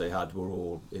 players they had were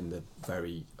all in the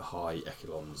very high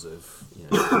echelons of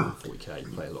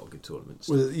 40k, play a lot of good tournaments.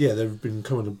 Well, yeah, they've been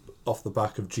coming off the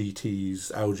back of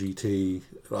GTs, LGT,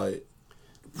 like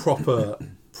proper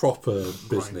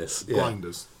business.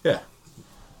 Grinders. Yeah.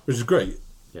 Which is great.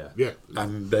 Yeah. Yeah.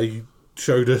 And they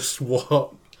showed us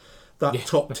what that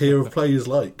top tier of play is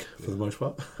like, for the most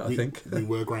part, I think. We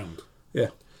were ground. Yeah.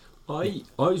 I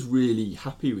was really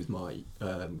happy with my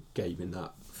game in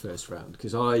that first round,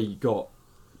 because I got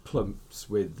plumps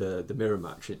with the mirror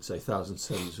match at, say, Thousand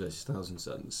Suns versus Thousand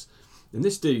Suns. And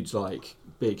this dude's like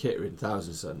big hitter in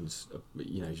Thousand Suns,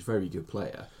 he's a very good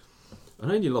player.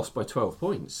 And I only lost by 12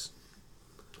 points.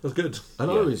 That's good.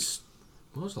 And I was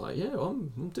like,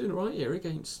 I'm doing all right here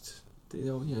against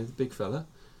the big fella.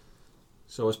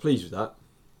 So I was pleased with that.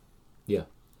 Yeah.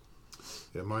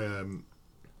 Yeah,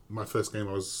 my first game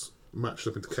I was matched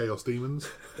up into Chaos Demons,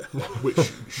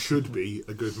 which should be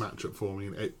a good matchup for me.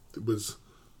 And it was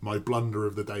my blunder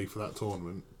of the day for that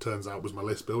tournament. Turns out was my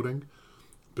list building,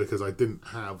 because I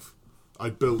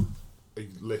built a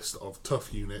list of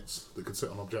tough units that could sit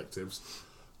on objectives,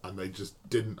 and they just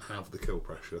didn't have the kill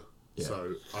pressure. Yeah.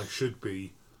 So it should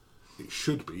be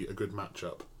a good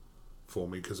matchup for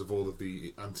me because of all of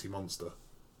the anti-monster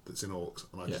that's in Orcs,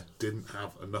 and I just didn't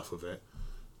have enough of it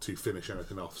to finish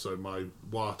anything off. So my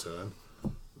war turn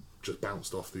just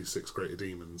bounced off these 6 greater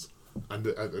demons, and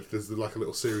there's like a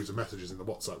little series of messages in the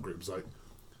WhatsApp groups like,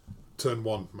 turn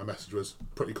 1, my message was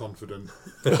pretty confident.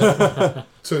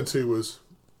 Turn 2 was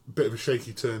a bit of a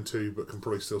shaky turn 2, but can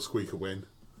probably still squeak a win.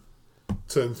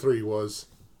 Turn 3 was,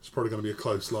 it's probably going to be a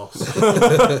close loss.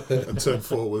 And turn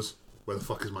 4 was, where the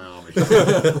fuck is my army?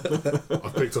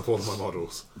 I've picked up all of my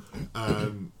models.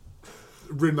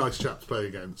 Really nice chap to play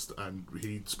against, and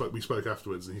we spoke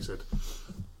afterwards, and he said,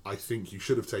 I think you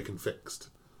should have taken Fixed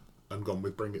and gone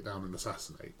with Bring It Down and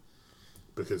Assassinate,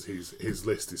 because his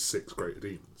list is 6 greater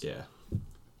demons. Yeah.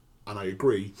 And I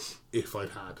agree, if I'd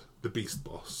had the Beast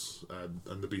Boss and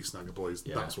the Beast Snagger Boys,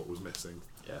 that's what was missing.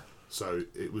 Yeah. So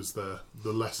it was the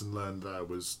lesson learned there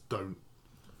was don't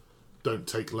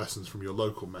take lessons from your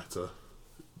local meta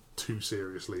too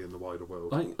seriously in the wider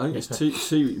world. I think there's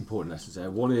two important lessons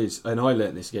there. One is, and I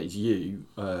learnt this against you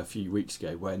a few weeks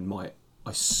ago when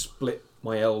I split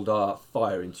my Eldar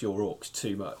fire into your Orcs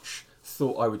too much.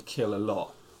 Thought I would kill a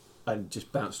lot and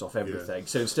just bounced off everything. Yeah.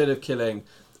 So instead of killing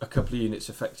a couple of units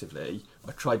effectively,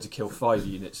 I tried to kill 5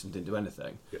 units and didn't do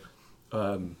anything.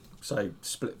 Yeah. So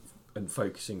split and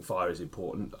focusing fire is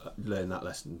important. I learn that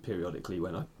lesson periodically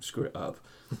when I screw it up.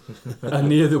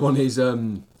 And the other one is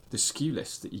the skew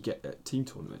list that you get at team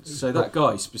tournaments. So that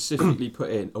guy specifically put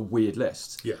in a weird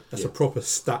list. Yeah. That's a proper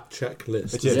stat check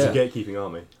list. It's a gatekeeping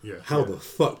army. Yeah. How the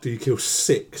fuck do you kill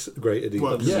 6 greater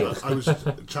demons? Well, I was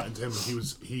chatting to him,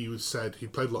 and he said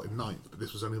he'd played a lot in 9th, but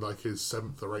this was only like his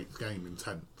 7th or 8th game in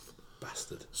 10th.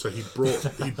 Bastard. So he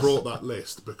brought that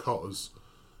list because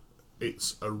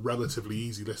it's a relatively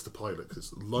easy list to pilot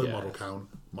because it's low model count.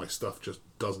 My stuff just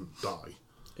doesn't die.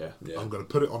 Yeah. I'm going to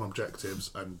put it on objectives,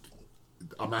 and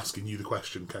I'm asking you the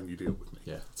question: can you deal with me?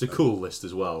 Yeah. It's a cool list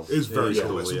as well. It's very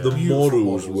cool. List. Yeah. The Beautiful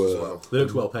models as were- well. They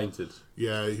looked well painted.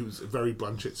 Yeah, he was very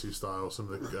Blanchitsu style.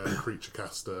 Some of the creature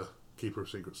caster, keeper of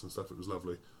secrets and stuff. It was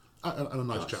lovely, and a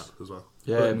nice chap as well.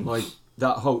 Yeah,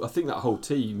 I think that whole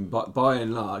team, by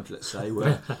and large, let's say,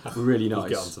 were really nice. We'll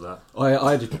get onto that.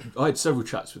 I had several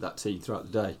chats with that team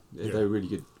throughout the day. They were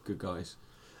really good guys.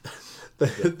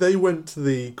 They went to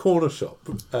the corner shop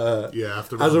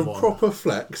After as a round 1. proper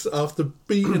flex after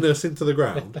beating us into the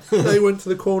ground. They went to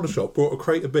the corner shop, brought a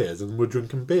crate of beers, and were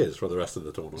drinking beers for the rest of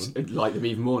the tournament. I'd like them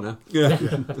even more now.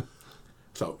 Yeah.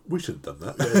 So we should have done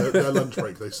that. Yeah, their lunch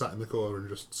break, they sat in the corner and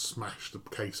just smashed a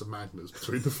case of Magners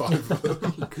between the 5 of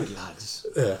them. Good lads.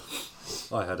 Yeah.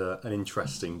 I had an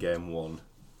interesting game 1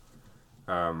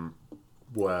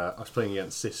 where I was playing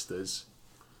against sisters,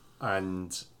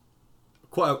 and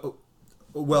quite a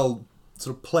well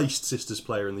sort of placed sisters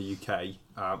player in the UK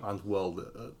and world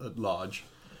at large.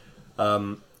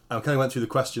 I kind of went through the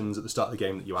questions at the start of the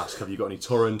game that you ask. Have you got any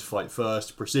torrent, fight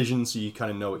first, precision, so you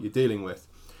kind of know what you're dealing with.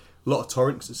 A lot of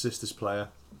torrent because it's a sisters player.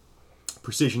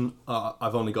 Precision,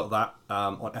 I've only got that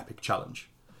on Epic Challenge.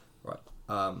 Right.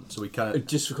 So we kind of...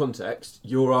 Just for context,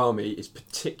 your army is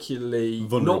particularly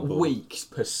Vulnerable. not weak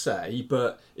per se,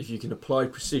 but if you can apply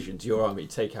precision to your army,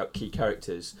 take out key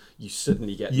characters, you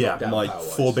suddenly get knocked down my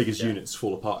power-wise. 4 biggest Yeah. units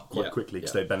fall apart quite quickly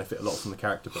because yeah. they benefit a lot from the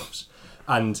character buffs.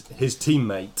 And his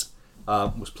teammate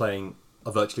was playing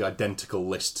a virtually identical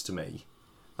list to me.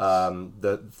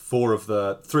 Three of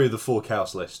the 4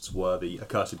 chaos lists were the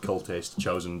accursed cultist,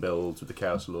 chosen builds with the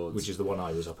chaos lords, Which is the one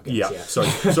I was up against. yeah.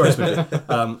 Sorry, Smithy.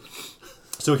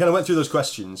 So we kind of went through those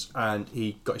questions, and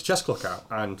he got his chess clock out.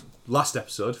 And last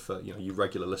episode, for you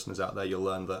regular listeners out there, you'll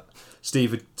learn that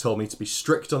Steve had told me to be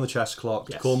strict on the chess clock,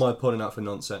 to Yes. call my opponent out for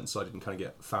nonsense, so I didn't kind of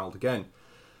get fouled again.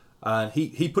 And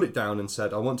he put it down and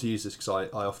said, I want to use this because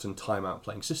I often time out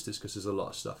playing sisters because there's a lot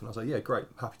of stuff. And I was like, yeah, great,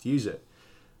 happy to use it.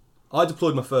 I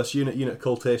deployed my first unit of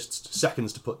cultists,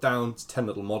 seconds to put down, it's 10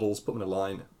 little models, put them in a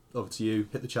line, over to you,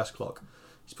 hit the chess clock.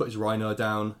 He's put his rhino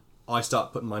down, I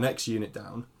start putting my next unit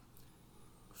down,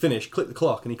 finish, click the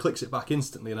clock, and he clicks it back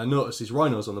instantly, and I noticed his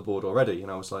rhino's on the board already,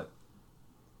 and I was like,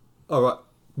 alright,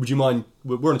 would you mind,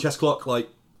 we're on a chess clock, like,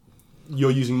 you're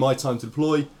using my time to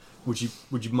deploy, would you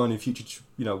mind in future,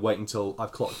 wait until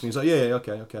I've clocked? And he's like, yeah,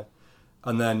 okay.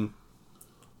 And then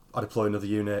I deploy another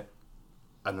unit,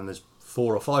 and then there's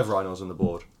 4 or 5 rhinos on the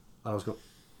board, and I was going,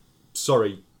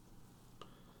 sorry,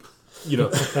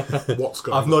 What's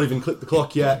going on? I've not even clicked the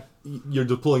clock yet, you're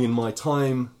deploying in my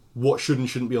time, what should and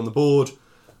shouldn't be on the board,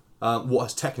 what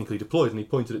has technically deployed, and he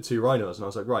pointed at 2 rhinos, and I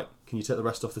was like, right, can you take the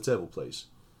rest off the table, please?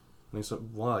 And he's like,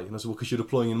 why? And I said, well, because you're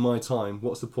deploying in my time,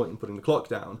 what's the point in putting the clock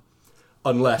down?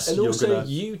 Unless And you're also, gonna...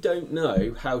 you don't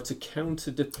know how to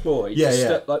counter deploy.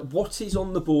 Yeah. Like what is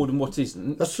on the board and what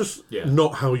isn't. That's just Yeah.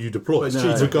 not how you deploy. It's No.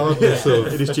 cheating. Regardless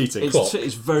of... It is cheating.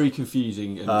 It's very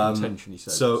confusing and intentionally so.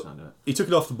 So by the sound of it. he took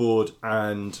it off the board,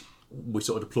 and we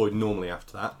sort of deployed normally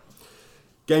after that.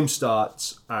 Game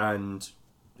starts, and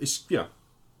it's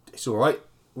it's all right.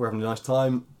 We're having a nice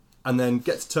time, and then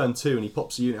get to turn 2, and he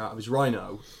pops a unit out of his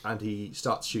rhino, and he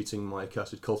starts shooting my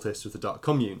accursed cultist with the dark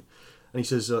commune, and he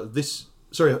says,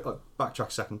 backtrack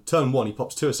a second. Turn 1, he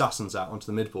pops 2 assassins out onto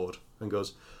the midboard and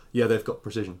goes, yeah, they've got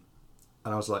precision.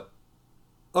 And I was like,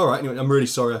 all right, anyway, I'm really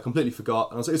sorry, I completely forgot.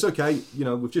 And I was like, it's okay,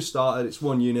 we've just started, it's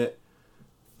 1 unit.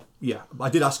 Yeah, I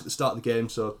did ask at the start of the game,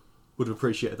 so would have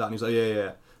appreciated that. And he's like,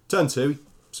 yeah. Turn 2,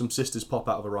 some sisters pop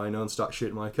out of a rhino and start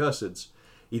shooting my accursids.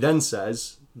 He then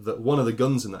says that one of the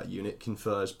guns in that unit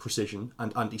confers precision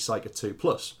and anti-psyker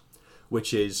 2+,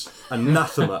 which is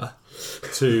anathema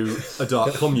to a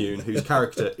dark commune whose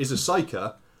character is a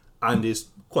psyker and is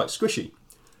quite squishy.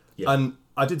 Yeah. And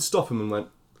I did stop him and went,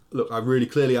 look, I really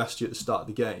clearly asked you at the start of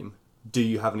the game, do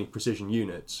you have any precision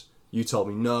units? You told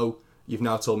me no. You've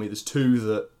now told me there's 2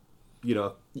 that,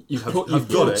 You've have pulled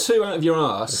got it. 2 out of your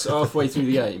arse halfway through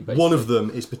the game. Basically. One of them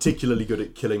is particularly good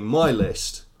at killing my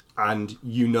list, and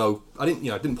I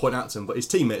didn't point out to him, but his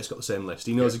teammate's got the same list.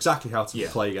 He knows exactly how to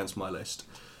play against my list.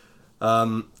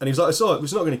 And he was like,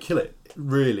 it's not going to kill it,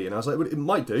 really. And I was like, well, it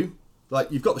might do.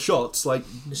 like you've got the shots, like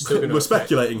It's still gonna we're affect-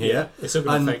 speculating here. It's still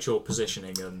going And- to affect your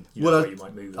positioning and Well, where you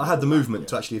might move. I had the movement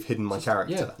to Yeah. actually have hidden my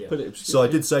character. Yeah, but it was, So I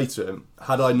did say to him,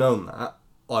 had I known that,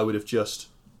 I would have just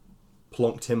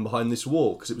plonked him behind this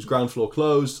wall because it was ground floor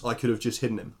closed. I could have just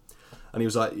hidden him. And he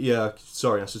was like, yeah,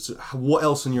 sorry. And I said, so what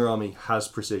else in your army has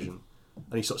precision?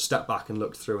 And he sort of stepped back and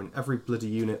looked through, and every bloody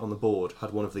unit on the board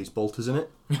had one of these bolters in it.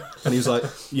 And he was like,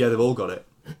 yeah, they've all got it.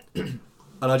 And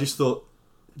I just thought,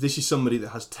 this is somebody that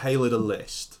has tailored a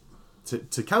list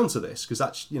to counter this, because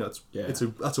that's, you know,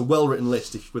 that's a well-written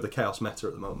list with a chaos meta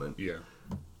at the moment. Yeah.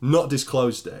 Not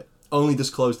disclosed it, only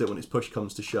disclosed it when its push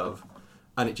comes to shove,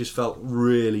 and it just felt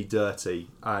really dirty,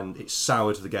 and it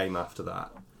soured the game after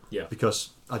that. Yeah.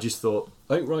 Because I just thought,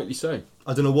 I think rightly so.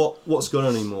 I don't know what's going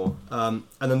on anymore. And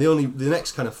then the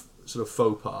next kind of sort of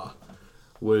faux pas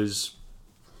was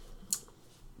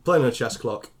playing on a chess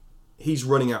clock. He's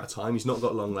running out of time. He's not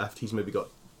got long left. He's maybe got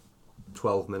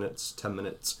 12 minutes, 10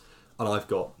 minutes, and I've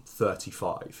got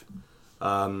 35.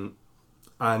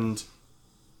 And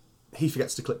he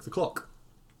forgets to click the clock.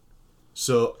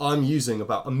 So I'm using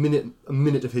about a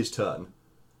minute of his turn,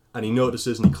 and he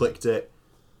notices and he clicked it.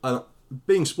 And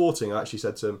being sporting, I actually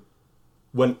said to him,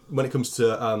 when it comes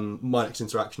to my next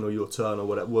interaction or your turn or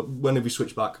whatever, whenever we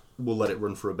switch back, we'll let it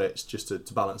run for a bit just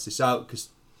to balance this out, because,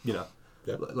 you know,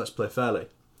 let's play fairly.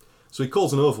 So he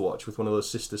calls an Overwatch with one of those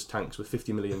sisters tanks with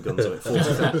 50 million guns on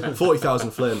it,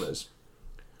 40,000 flamers.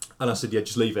 And I said, yeah,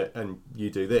 just leave it and you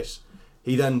do this.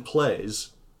 He then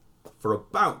plays for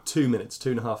about 2 minutes,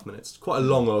 2.5 minutes. Quite a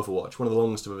long Overwatch, one of the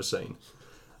longest I've ever seen.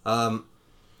 And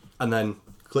then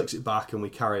clicks it back and we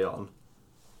carry on.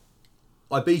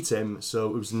 I beat him, so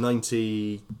it was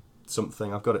 90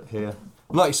 something. I've got it here.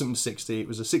 90 something to 60. It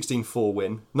was a 16-4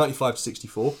 win, 95 to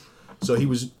 64. So he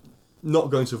was not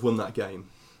going to have won that game.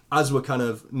 As we're kind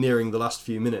of nearing the last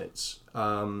few minutes,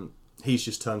 he's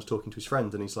just turned talking to his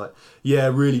friend, and he's like, "Yeah,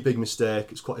 really big mistake.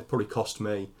 It probably cost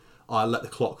me. I let the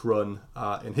clock run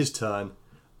in his turn,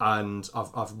 and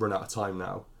I've run out of time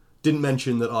now." Didn't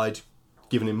mention that I'd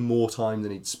given him more time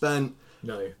than he'd spent.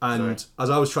 No. And as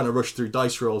I was trying to rush through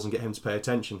dice rolls and get him to pay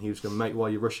attention, he was going, "Mate, while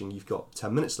you're rushing, you've got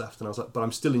 10 minutes left." And I was like, "But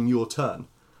I'm still in your turn.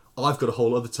 I've got a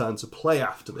whole other turn to play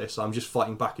after this. I'm just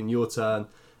fighting back in your turn.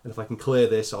 And if I can clear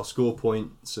this, I'll score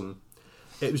points." And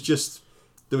it was just,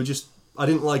 I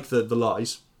didn't like the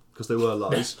lies, because they were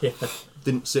lies. Yeah.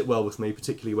 Didn't sit well with me,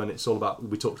 particularly when it's all about,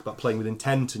 we talked about playing with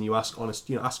intent, and you ask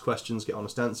questions, get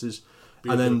honest answers.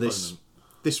 And then this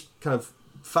kind of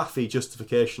faffy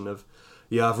justification of,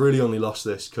 yeah, I've really only lost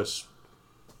this because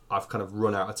I've kind of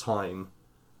run out of time.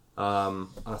 And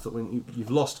I thought, when you've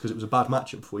lost because it was a bad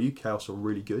matchup for you, Chaos are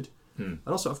really good. And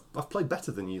also, I've played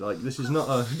better than you. Like, this is not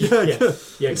a... yeah, kind of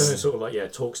sort of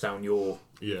like, talks down your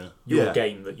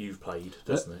game that you've played,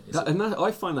 doesn't it?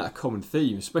 I find that a common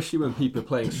theme, especially when people are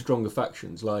playing stronger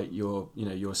factions like your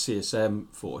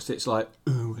CSM force. It's like,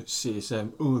 oh, it's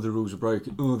CSM. Oh, the rules are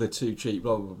broken. Oh, they're too cheap.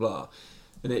 Blah blah blah.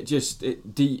 And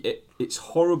it's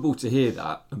horrible to hear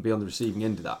that and be on the receiving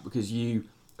end of that, because you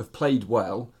have played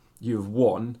well, you have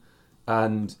won,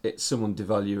 and it's someone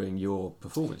devaluing your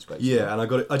performance, basically. Yeah, and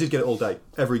I did get it all day,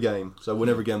 every game. So I won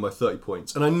every game by 30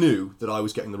 points. And I knew that I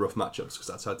was getting the rough matchups, because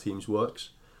that's how teams works.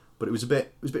 But it was a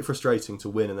bit frustrating to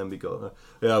win and then be going,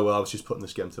 yeah, well, I was just putting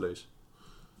this game to lose.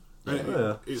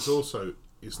 It's also,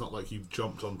 it's not like you've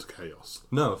jumped onto Chaos.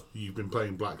 No. You've been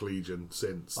playing Black Legion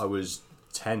since... I was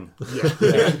 10.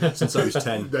 Yeah. Since I was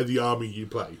 10. They're the army you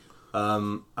play.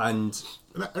 And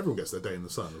everyone gets their day in the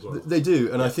sun as well. They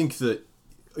do, and I think that,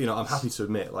 I'm happy to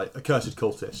admit, like, Accursed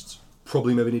Cultists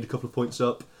probably maybe need a couple of points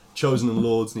up. Chosen and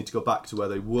Lords need to go back to where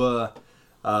they were.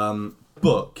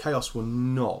 But Chaos were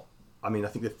not. I mean, I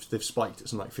think they've spiked at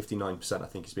something like 59%, I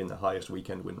think has been the highest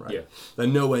weekend win rate. Yeah. They're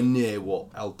nowhere near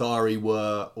what Eldari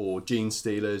were, or Gene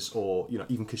Stealers, or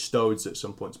even Custodes at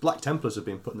some points. Black Templars have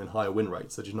been putting in higher win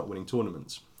rates, they're just not winning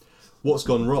tournaments. What's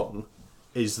gone wrong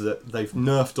is that they've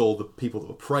nerfed all the people that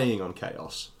were preying on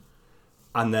Chaos,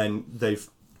 and then they've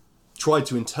tried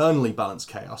to internally balance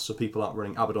Chaos so people aren't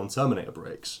running Abaddon Terminator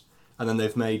breaks, and then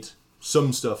they've made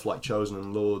some stuff like Chosen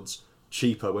and Lords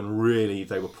cheaper when really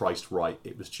they were priced right.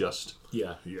 It was just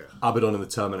Abaddon and the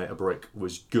Terminator brick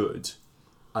was good,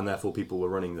 and therefore people were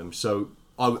running them. So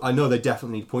I know they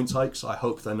definitely need points hikes. I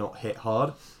hope they're not hit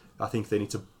hard. I think they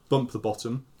need to bump the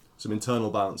bottom, some internal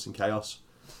balance in Chaos,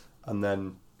 and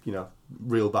then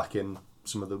reel back in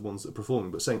some of the ones that are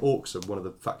performing. But saying Orcs are one of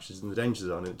the factions in the danger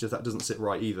zone, that doesn't sit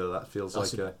right either. That feels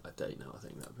That's like a date now, I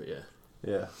think that, but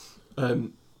yeah.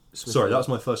 Sorry, that was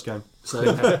my first game.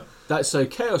 So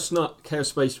Chaos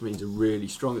Space Marines are really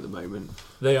strong at the moment.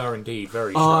 They are indeed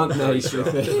very strong. Aren't they?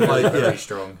 Very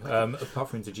strong. Apart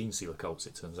from the Gene Sealer cults,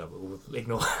 it turns out, but we'll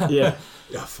ignore that. Yeah.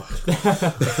 Yeah, fuck.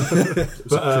 It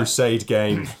was a crusade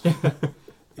game.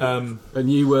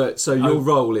 And you were your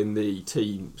role in the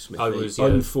team, Smithy, I was, yeah.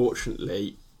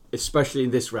 unfortunately, especially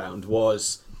in this round,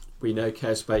 was we know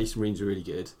Chaos Space Marines are really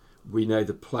good. We know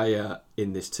the player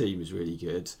in this team is really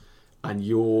good, and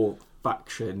your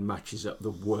faction matches up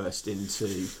the worst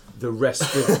into the rest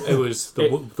of It was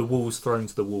the wolves thrown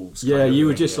to the wolves. Yeah, you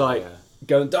were just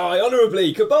go and die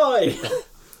honourably, goodbye.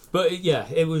 But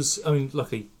it was. I mean,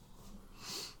 luckily,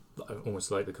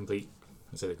 almost like the complete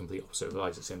opposite of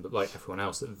Isaac's in, but like everyone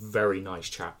else, a very nice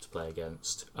chap to play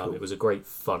against. Cool. It was a great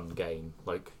fun game,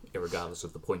 like irregardless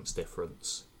of the points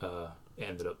difference it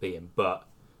ended up being. But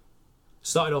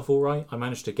started off all right. I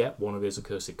managed to get one of his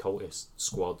accursed cultist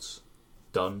squads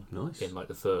done in like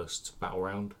the first battle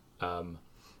round.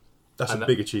 That's a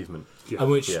big achievement.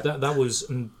 And which that was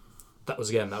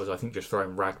I think just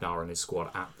throwing Ragnar and his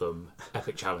squad at them,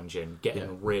 epic challenging,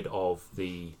 getting rid of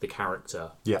the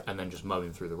character, and then just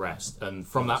mowing through the rest. And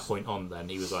from that point on, then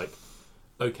he was like,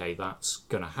 okay, that's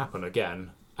gonna happen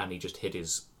again, and he just hid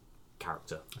his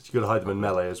character. You've got to hide them in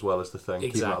melee as well as the thing.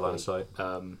 Exactly. Keep them out of line of sight.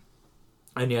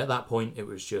 And at that point, it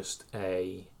was just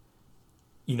a,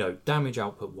 damage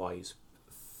output wise,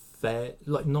 fair,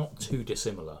 like not too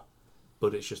dissimilar,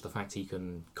 but it's just the fact he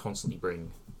can constantly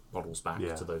bring models back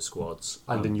to those squads.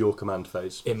 And in your command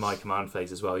phase. In my command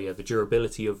phase as well, the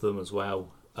durability of them as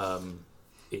well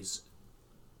is,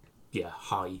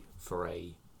 high for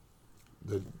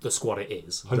the squad it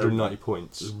is. 190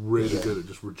 points. It's really good at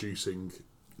just reducing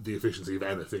the efficiency of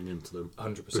anything into them.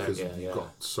 100%, because you've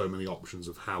got so many options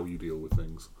of how you deal with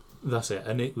things. That's it,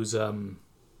 and it was and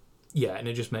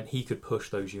it just meant he could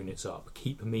push those units up,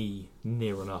 keep me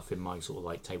near enough in my sort of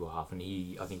like table half, and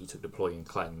I think he took deploy and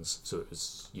cleanse, so it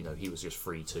was he was just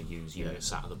free to use units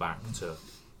sat at the back to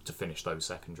finish those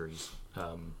secondaries.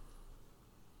 That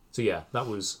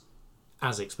was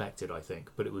as expected, I think,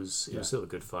 but it was still a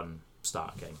good fun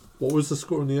start game. What was the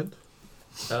score in the end?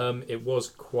 It was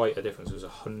quite a difference. It was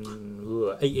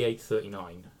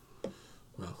 88-39.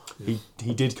 Well, he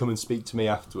did come and speak to me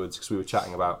afterwards because we were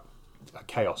chatting about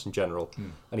chaos in general,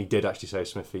 and he did actually say,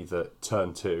 Smithy, that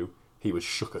turn 2 he was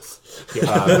shooketh.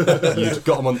 You'd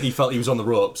got him on. He felt he was on the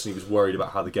ropes, and he was worried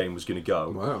about how the game was going to go.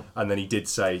 Wow! And then he did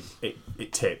say it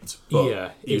tipped.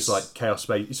 But he was like Chaos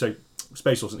Space. So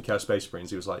Space wasn't the Chaos Space Marines.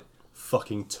 He was like,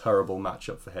 fucking terrible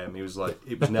matchup for him. He was like,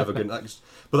 it was never going to...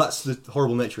 But that's the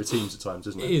horrible nature of teams at times,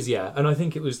 isn't it? It is, yeah. And I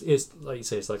think it's like you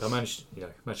say, it's like I managed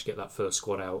to get that first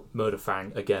squad out. Murder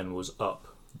Fang, again, was up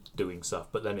doing stuff,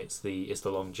 but then it's the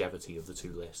longevity of the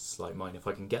two lists. Like mine, if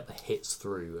I can get the hits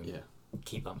through and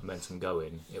keep that momentum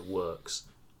going, it works.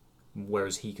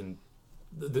 Whereas he can...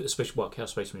 especially,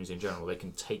 Chaos Space Marines in general, they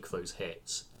can take those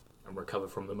hits and recover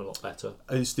from them a lot better.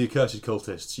 It's the accursed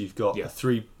cultists. You've got a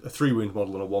three wound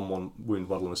model and a 1/1 wound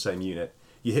model in the same unit.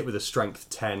 You hit with a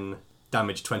strength 10,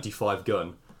 damage 25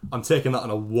 gun. I'm taking that on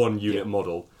a 1 unit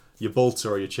model. Your bolter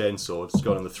or your chainsword is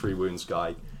going on the 3 wounds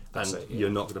guy, and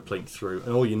you're not going to plink through.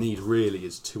 And all you need really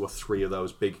is 2 or 3 of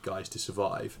those big guys to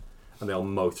survive, and they'll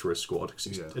mow through a squad. Cause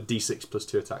it's a D6 plus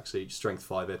 2 attacks each, strength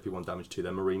 5, AP 1 damage 2.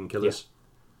 They're marine killers,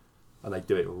 and they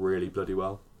do it really bloody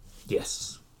well.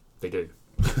 Yes, they do.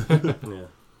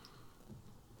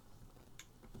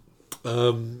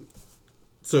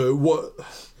 So what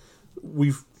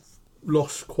we've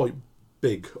lost quite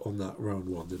big on that round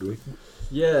 1, did we?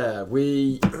 Yeah,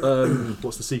 we.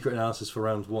 What's the secret analysis for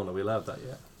round 1? Are we allowed that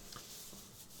yet?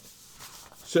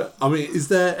 So, I mean, is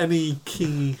there any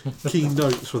key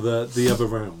notes for the other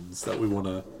rounds that we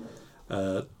want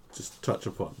to just touch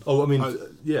upon? Oh, I mean, I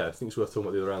think it's worth talking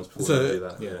about the other rounds before we do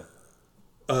that. Yeah.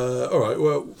 All right.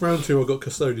 Well, round 2, I got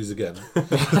Custodies again.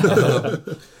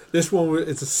 This one,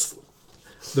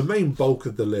 the main bulk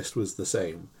of the list was the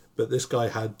same, but this guy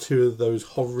had 2 of those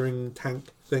hovering tank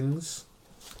things.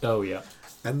 Oh yeah.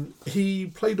 And he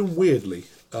played them weirdly,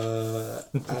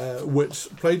 which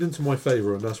played into my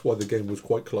favour, and that's why the game was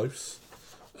quite close.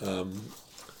 I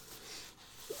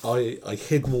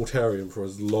hid Mortarion for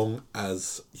as long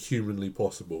as humanly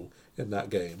possible in that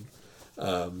game.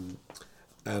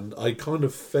 And I kind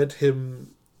of fed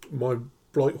him. My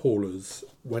Blight Haulers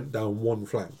went down one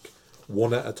flank,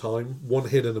 one at a time. One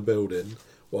hid in a building,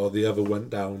 while the other went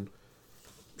down,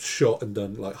 shot and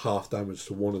done like half damage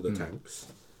to one of the tanks.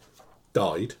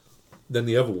 Died. Then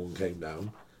the other one came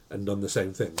down and done the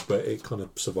same thing, but it kind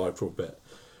of survived for a bit.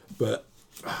 But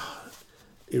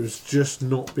it was just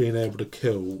not being able to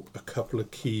kill a couple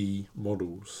of key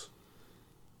models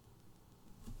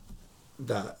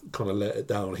that kind of let it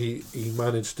down. He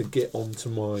managed to get onto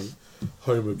my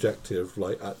home objective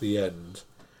like at the end,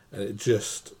 and it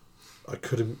just I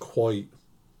couldn't quite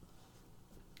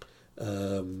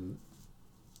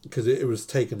because it was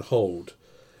taking hold.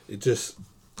 It just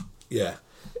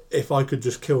if I could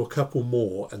just kill a couple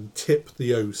more and tip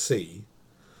the OC,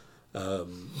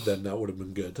 then that would have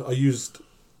been good. I used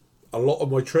a lot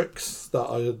of my tricks that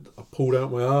I pulled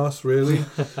out my arse, really.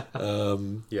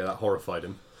 That horrified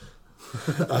him.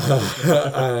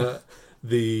 I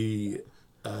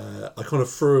kind of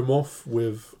threw him off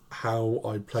with how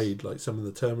I played like some of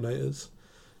the Terminators,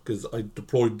 because I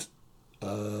deployed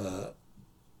I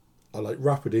like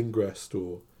rapid ingress,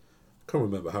 or I can't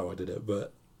remember how I did it,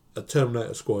 but a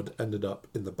Terminator squad ended up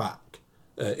in the back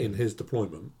in his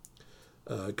deployment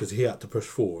because he had to push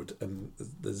forward, and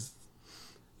he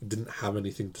didn't have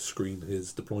anything to screen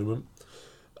his deployment,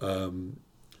 and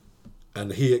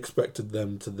he expected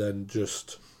them to then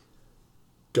just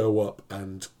go up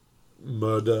and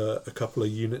murder a couple of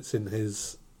units in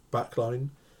his backline,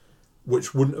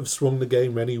 which wouldn't have swung the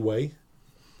game anyway.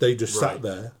 They just sat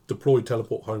there, deployed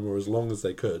Teleport Homer as long as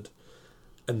they could,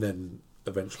 and then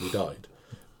eventually died.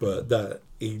 But that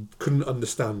he couldn't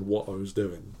understand what I was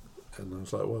doing, and I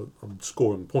was like, "Well, I'm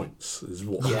scoring points. Is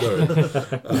what I'm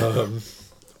doing."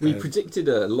 We predicted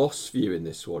a loss for you in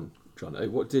this one, Jono.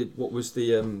 What was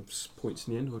the points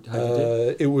in the end? How did you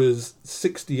do? It was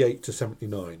 68 to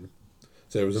 79.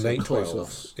 So it was an 8-12 close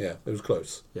loss. Yeah, it was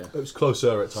close. Yeah, It was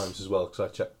closer at times as well,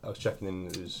 because I was checking in.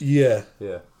 It was, Yeah,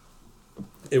 yeah.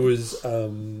 it was.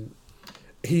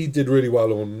 He did really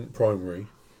well on primary.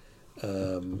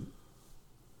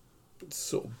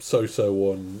 Sort of so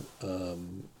on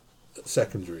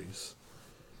secondaries.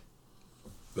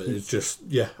 But it's just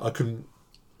I couldn't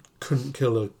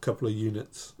kill a couple of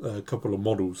units, a couple of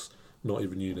models, not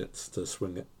even units, to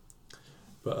swing it.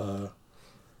 But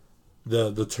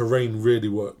the terrain really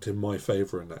worked in my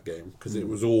favour in that game, because it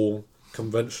was all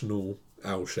conventional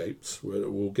owl shapes.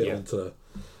 We'll get onto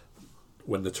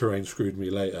when the terrain screwed me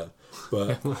later,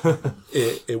 but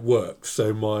it worked.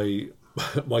 So my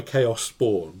Chaos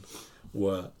Spawn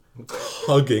were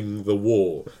hugging the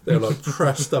wall. They were like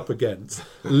pressed up against,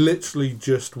 literally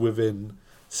just within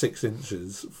 6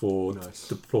 inches for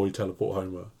deploy Teleport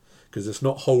Homer, because it's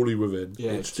not wholly within,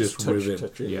 it's just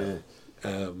within.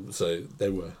 So they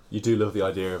were. You do love the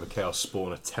idea of a Chaos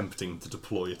Spawn attempting to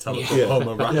deploy a Teleport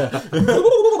Homer.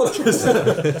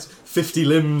 Just 50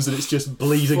 limbs and it's just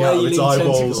bleeding out of its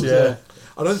eyeballs.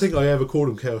 I don't think I ever called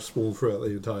them Chaos Spawn throughout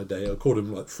the entire day. I called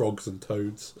them like frogs and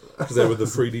toads, because they were the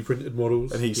 3D printed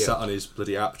models. And he sat on his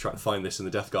bloody app trying to find this in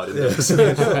the Death Guide.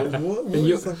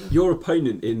 What your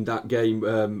opponent in that game,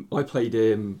 I played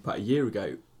him about a year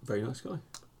ago. Very nice guy.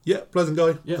 Yeah, pleasant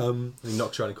guy. Yeah. He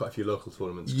knocked around in quite a few local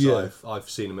tournaments. I've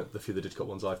seen him at the few of the Didcot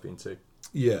ones I've been to.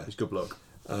 Yeah. He's a good bloke.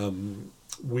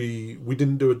 We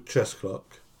didn't do a chess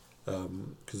clock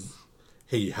because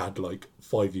he had like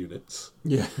 5 units.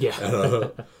 Yeah.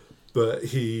 But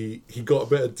he got a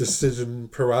bit of decision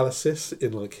paralysis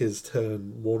in like his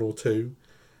turn 1 or 2,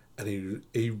 and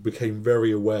he became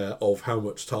very aware of how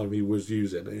much time he was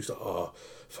using, and he's like, "Oh,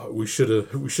 fuck, we should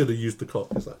have used the clock."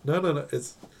 It's like, no,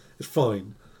 it's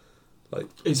fine. Like,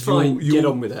 it's fine. Get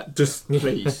on with it. Just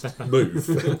please move,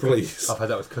 please. I've had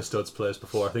that with Custodes players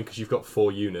before. I think because you've got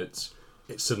 4 units,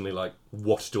 it's suddenly like,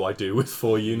 what do I do with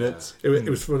 4 units? It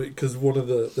was funny because one of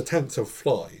the tanks will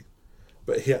fly,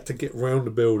 but he had to get round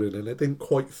the building and it didn't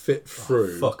quite fit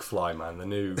through. Fuck Fly, man, the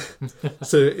new.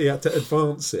 So he had to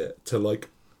advance it to like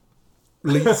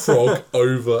leapfrog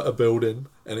over a building,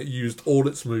 and it used all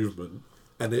its movement,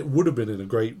 and it would have been in a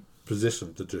great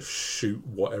position to just shoot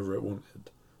whatever it wanted,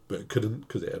 but it couldn't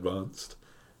because it advanced.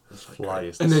 Fly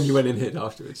is and then you went in hit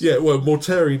afterwards. Yeah, well,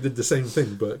 Mortari did the same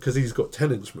thing, but because he's got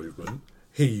 10-inch movement,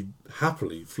 he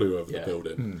happily flew over the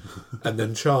building and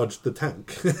then charged the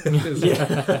tank.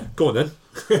 Go on then.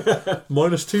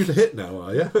 -2 to hit now,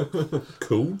 are you?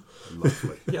 Cool.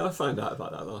 Lovely. Yeah, I found out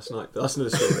about that last night, but that's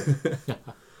another story.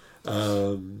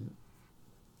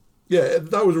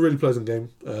 That was a really pleasant game.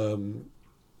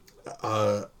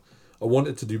 I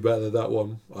wanted to do better that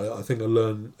one. I think I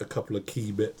learned a couple of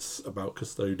key bits about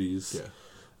Custodes.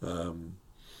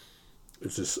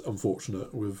 It's just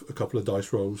unfortunate with a couple of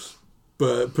dice rolls,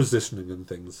 but positioning and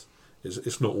things,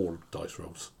 it's not all dice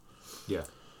rolls. Yeah,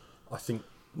 I think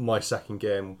my second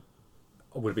game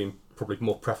would have been probably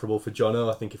more preferable for Jono.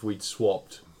 I think if we'd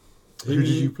swapped. Who did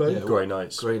you play? Grey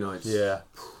Knights. Grey Knights. Yeah,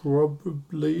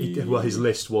 probably. Well, his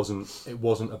list wasn't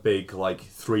a big like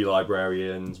 3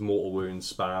 librarians, mortal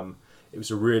wounds, spam. It was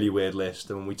a really weird list,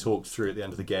 and when we talked through at the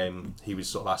end of the game, he was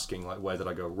sort of asking like, where did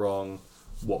I go wrong?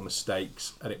 what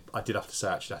mistakes, and I did have to say,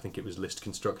 actually, I think it was list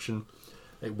construction.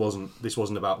 This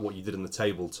wasn't about what you did in the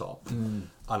tabletop, and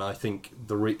I think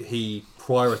he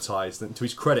prioritised, and to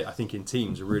his credit, I think in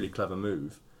teams a really clever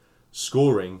move,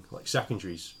 scoring like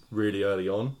secondaries really early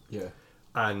on. Yeah.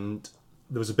 And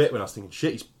there was a bit when I was thinking,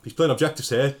 shit, he's playing objectives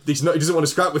here. He doesn't want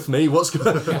to scrap with me. What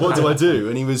do I do?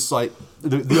 And he was like,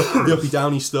 the uppy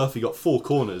downy stuff. He got 4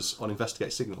 corners on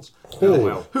investigate signals. Oh.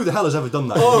 Wow. Who the hell has ever done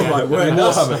that? Oh my word!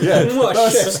 Warhammer, yeah. What a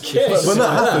chef's kiss! When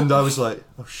that happened, I was like,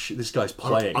 oh shit, this guy's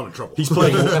playing. I'm in trouble. He's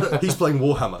playing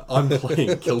Warhammer. I'm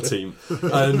playing Kill Team,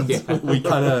 and we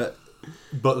kind of.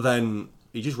 But then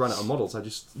he just ran out of models.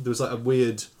 There was like a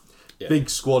weird, big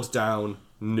squad down,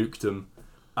 nuked him,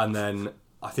 and then.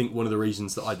 I think one of the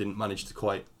reasons that I didn't manage to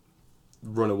quite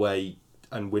run away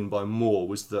and win by more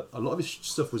was that a lot of his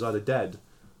stuff was either dead,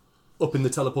 up in the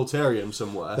teleportarium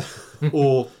somewhere,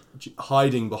 or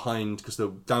hiding behind because the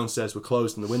downstairs were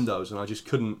closed and the windows, and I just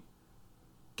couldn't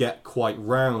get quite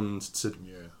round to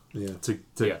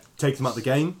take them out the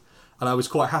game. And I was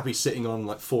quite happy sitting on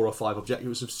like 4 or 5 objectives. It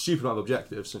was a stupid amount of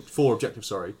objectives, 4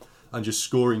 objectives, and just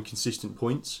scoring consistent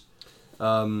points.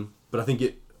 But I think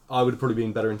I would have probably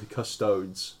been better into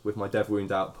custodes with my dev wound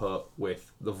output,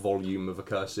 with the volume of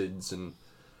accursids, and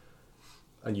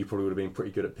you probably would have been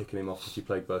pretty good at picking him off if you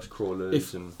played burst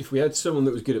crawlers. If we had someone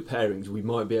that was good at pairings, we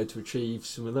might be able to achieve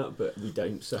some of that, but we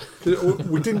don't. So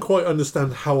we didn't quite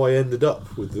understand how I ended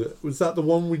up with it. Was that the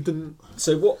one we didn't?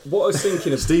 So what I was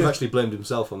thinking of, Steve actually blamed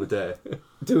himself on the day.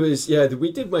 There was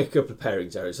we did make a couple of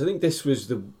pairings errors. I think this was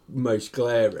the most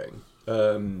glaring.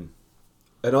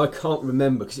 And I can't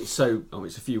remember because it's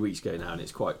it's a few weeks ago now and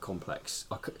it's quite complex.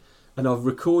 And I've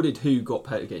recorded who got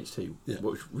paired against who,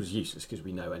 which was useless because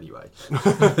we know anyway.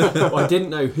 I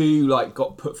didn't know who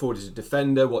got put forward as a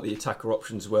defender, what the attacker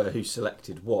options were, who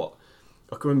selected what.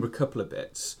 I can remember a couple of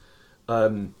bits.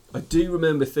 I do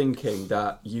remember thinking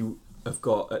that you have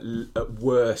got at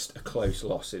worst a close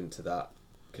loss into that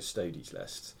Custodes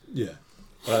list. Yeah.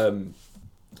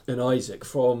 And Isaac,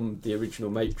 from the original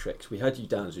Matrix, we had you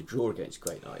down as a draw against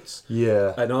Grey Knights.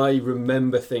 Yeah. And I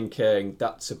remember thinking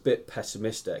that's a bit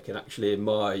pessimistic. And actually, in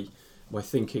my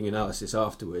thinking analysis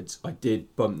afterwards, I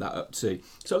did bump that up too.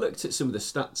 So I looked at some of the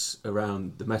stats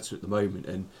around the meta at the moment,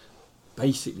 and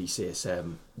basically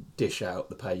CSM dish out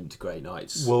the pain to Grey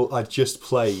Knights. Well, I just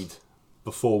played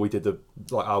before we did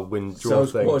our win draw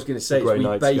thing. What I was going to say is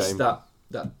we based that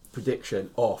prediction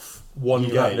off one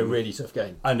game, having a really tough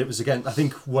game, and it was again. I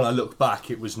think when I look back,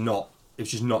 it was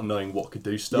just not knowing what could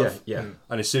do stuff. Yeah.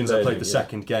 And as soon as I played the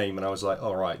second game, and I was like,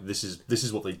 all right, this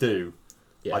is what they do.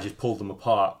 Yeah. I just pulled them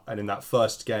apart, and in that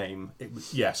first game, it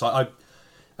was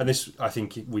and this, I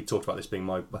think we talked about this being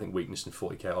my weakness in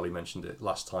 40k. Ollie mentioned it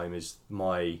last time. Is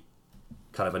my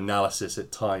kind of analysis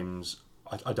at times.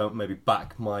 I don't maybe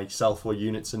back myself or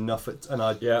units enough,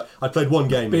 I played one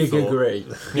game. Big agree.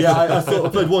 Yeah, I thought I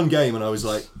played one game and I was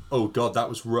like, oh god, that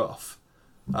was rough.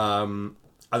 And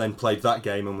then played that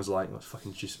game and was like, I was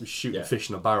fucking just shooting fish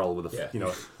in a barrel with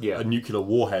a nuclear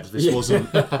warhead. This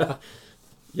wasn't. That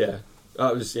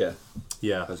was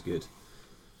that was good.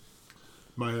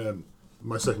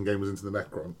 My second game was into the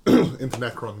into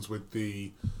Necrons with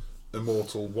the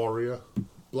Immortal Warrior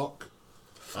block.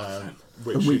 And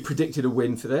we predicted a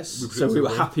win for this, so we were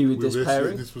happy with this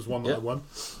pairing. This was one that I won.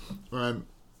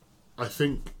 I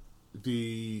think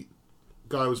the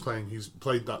guy I was playing, he's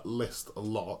played that list a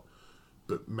lot,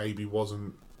 but maybe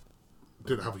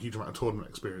didn't have a huge amount of tournament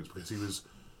experience because he was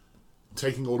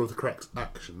taking all of the correct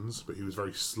actions, but he was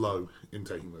very slow in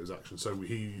taking those actions. So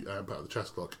he put out the chess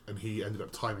clock, and he ended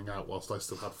up timing out whilst I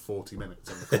still had 40 minutes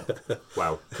on the clock.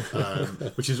 Wow.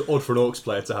 Which is odd for an Orcs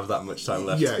player to have that much time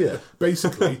left. Yeah.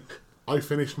 Basically, I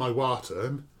finished my war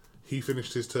turn, he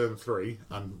finished his turn 3,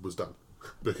 and was done.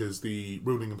 Because the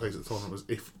ruling in place at the tournament was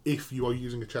if you are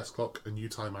using a chess clock and you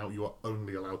time out, you are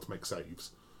only allowed to make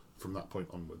saves from that point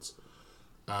onwards.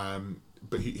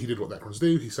 But he did what Necrons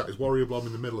do. He sat his warrior blob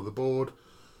in the middle of the board,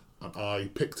 and I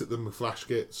picked at them with flash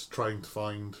kits, trying to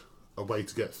find a way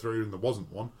to get through, and there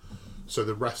wasn't one. So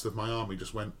the rest of my army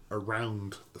just went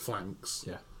around the flanks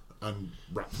and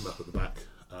wrapped them up at the back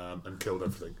and killed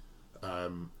everything.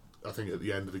 I think at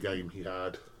the end of the game he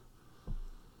had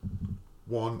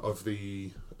one of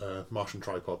the Martian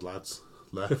tripod lads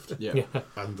left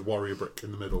and the warrior brick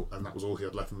in the middle, and that was all he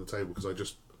had left on the table because I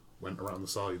just went around the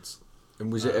sides.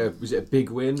 And was it a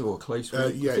big win or a close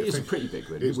win? Yeah, I think it's a pretty big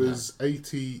win. It was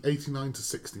 89 to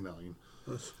 69.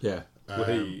 Yeah.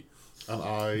 And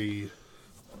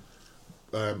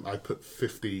I put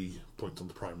 50 points on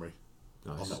the primary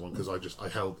on that one because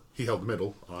he held the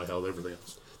middle and I held everything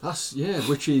else.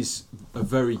 which is a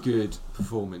very good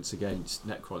performance against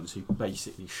Necrons, who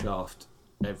basically shaft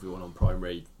everyone on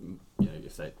primary.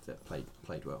 If they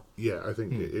played well. Yeah, I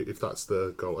think if that's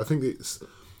the goal, I think it's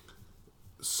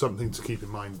something to keep in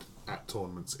mind at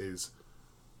tournaments is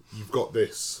you've got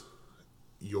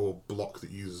your block that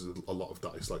uses a lot of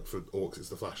dice. Like for Orcs, it's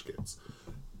the flash kits.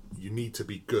 You need to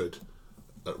be good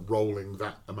at rolling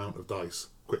that amount of dice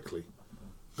quickly,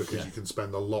 because you can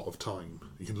spend a lot of time.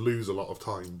 You can lose a lot of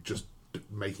time just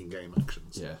making game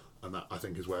actions. Yeah. And that, I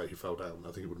think, is where he fell down.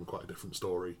 I think it would have been quite a different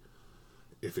story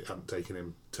if it hadn't taken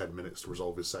him 10 minutes to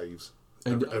resolve his saves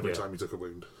every time he took a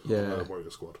wound on a warrior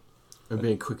squad. And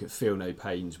being quick at feel no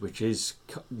pains, which is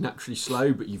naturally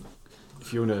slow, but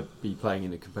if you want to be playing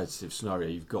in a competitive scenario,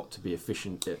 you've got to be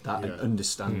efficient at that and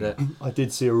understand it. I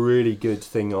did see a really good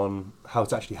thing on how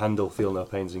to actually handle feel no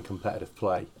pains in competitive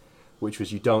play, which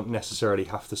was you don't necessarily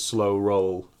have to slow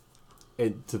roll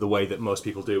into the way that most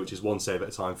people do, which is one save at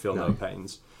a time, feel no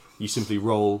pains. You simply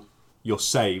roll your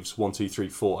saves 1, 2, 3,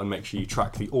 4, and make sure you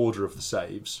track the order of the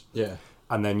saves. Yeah.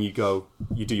 And then you do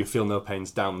your feel no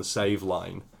pains down the save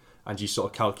line, and you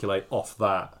sort of calculate off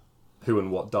that who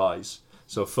and what dies.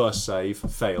 So first save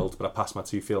failed, but I passed my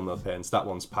 2 feel no pains. That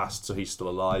one's passed, so he's still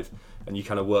alive, and you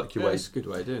kind of work your way. It's a good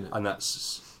way of doing it. And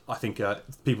that's, I think,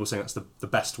 people are saying that's the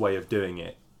best way of doing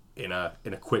it in a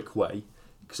quick way,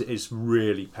 because it is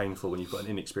really painful when you've got an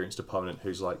inexperienced opponent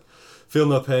who's like, feel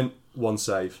no pain, 1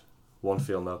 save, 1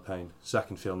 feel no pain,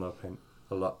 second feel no pain,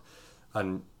 a lot,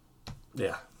 and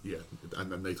yeah,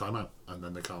 and then they time out, and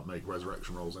then they can't make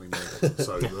resurrection rolls anymore.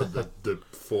 So the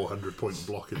 400-point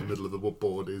block in the middle of the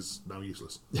board is now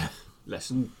useless.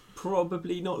 Lesson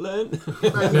probably not learned.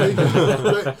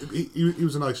 He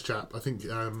was a nice chap. I think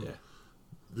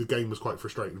the game was quite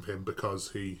frustrating for him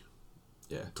because he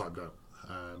timed out.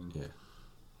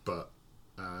 But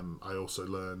I also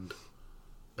learned,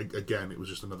 again, it was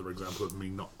just another example of me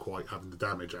not quite having the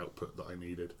damage output that I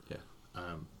needed.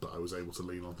 But I was able to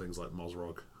lean on things like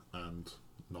Mozrog and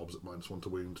knobs at -1 to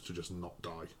wound to just not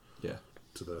die.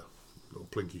 To the little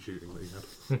plinky shooting that he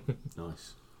had.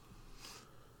 Nice.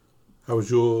 How was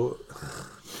your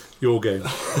game?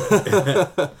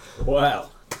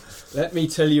 Well, let me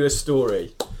tell you a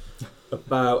story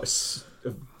about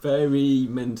a very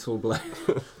mental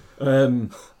bloke.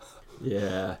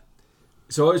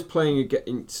 So I was playing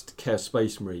against Chaos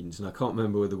Space Marines, and I can't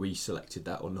remember whether we selected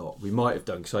that or not. We might have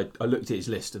done, because I looked at his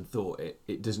list and thought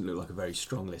it doesn't look like a very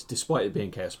strong list, despite it being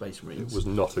Chaos Space Marines. it was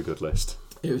not a good list.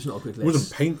 It was not a good It list.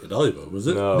 wasn't painted either, was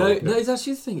it? No. No, that's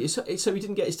the thing. So he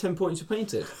didn't get his 10 points for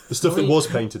painted. The stuff that was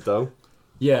painted, though,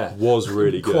 was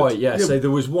really good. Quite, yeah. So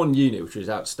there was one unit which was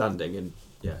outstanding, and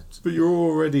But you're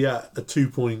already at a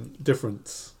 2-point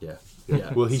difference. yeah.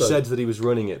 Well, he said that he was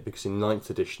running it because in 9th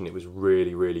edition it was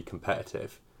really, really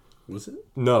competitive. Was it?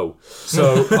 No.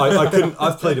 So I couldn't.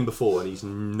 I've played him before, and he's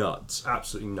nuts,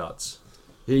 absolutely nuts.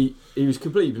 He was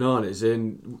completely bananas,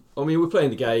 and I mean, we're playing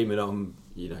the game, and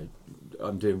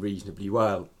I'm doing reasonably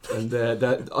well, and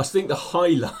I think the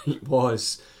highlight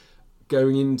was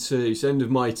going into it's the end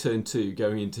of my turn 2,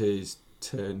 going into his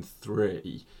turn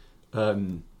 3.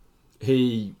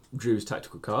 He drew his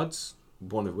tactical cards,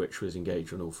 one of which was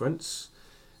engaged on all fronts,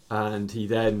 and he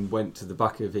then went to the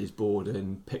back of his board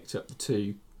and picked up the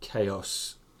 2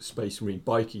 Chaos Space Marine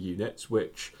biker units,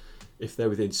 which, if they're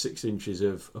within 6 inches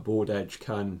of a board edge,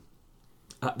 can,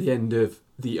 at the end of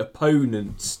the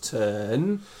opponent's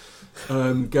turn,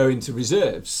 go into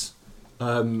reserves.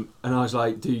 And I was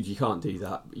like, dude, you can't do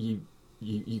that. You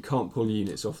can't pull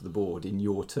units off the board in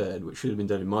your turn, which should have been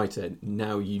done in my turn.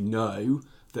 Now you know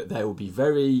that they will be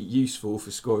very useful for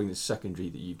scoring the secondary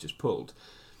that you've just pulled.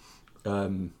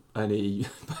 And he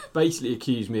basically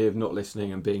accused me of not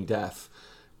listening and being deaf.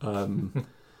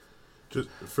 Just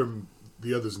from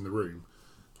the others in the room,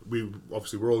 we're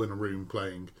all in a room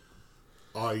playing.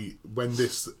 When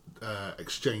this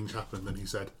exchange happened and he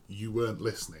said, "You weren't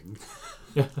listening,"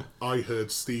 I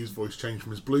heard Steve's voice change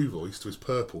from his blue voice to his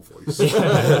purple voice.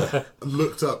 And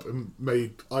looked up and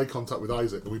made eye contact with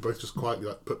Isaac, and we both just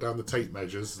quietly put down the tape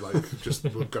measures, just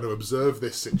we're going to observe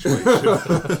this situation.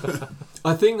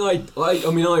 I think I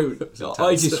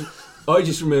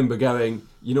just remember going,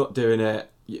 "You're not doing it.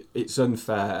 It's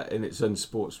unfair and it's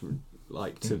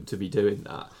unsportsmanlike to be doing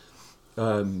that."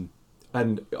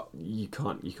 And you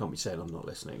can't be saying I'm not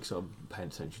listening, so I'm paying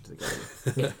attention to the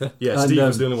game. Yeah, Steve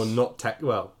was the only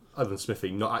one other than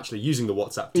Smithy, not actually using the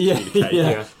WhatsApp to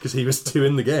communicate, because he was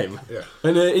doing the game. Yeah.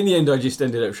 And in the end, I just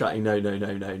ended up shouting no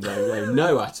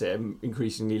at him,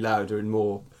 increasingly louder and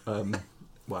more,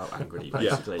 angrily,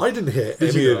 basically. I didn't hear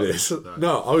any of this.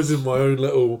 No, I was in my own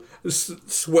little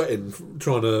sweating,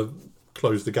 trying to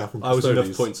close the gap on I was custodies.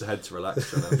 enough points ahead to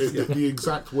relax. The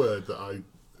exact word that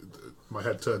my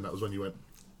head turned, that was when you went,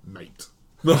 mate.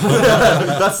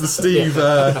 That's the Steve.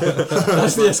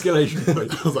 That's the escalation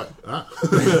point. I was like,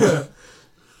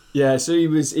 Yeah, so he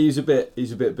was a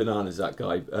bit bananas, that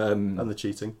guy. And the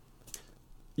cheating.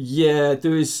 Yeah,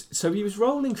 there was. So he was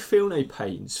rolling feel no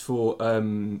pains for a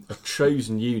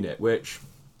chosen unit,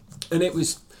 and it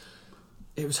was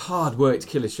hard work to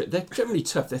kill his shit. They're generally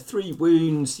tough. They're 3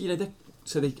 wounds,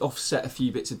 so they offset a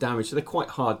few bits of damage, so they're quite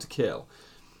hard to kill.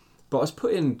 But I was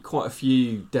putting quite a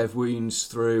few dev wounds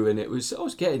through, and I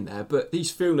was getting there. But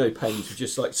these feel no pains were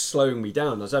just like slowing me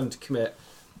down. I was having to commit.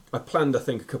 I planned, I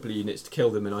think, a couple of units to kill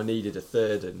them, and I needed a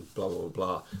third, and blah blah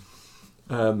blah.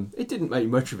 It didn't make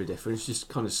much of a difference, just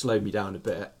kind of slowed me down a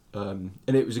bit. And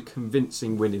it was a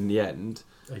convincing win in the end.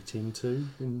 18-2?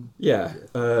 Yeah.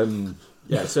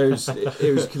 So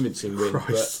it was a convincing win.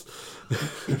 Christ.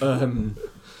 But,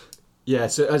 yeah,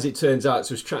 so as it turns out,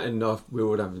 so I was chatting, we were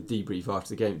all having a debrief after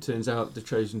the game. It turns out the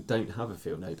Trojan don't have a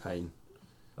feel no pain.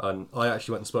 And I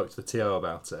actually went and spoke to the TO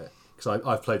about it, because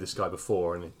I've played this guy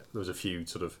before, and there was a few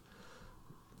sort of...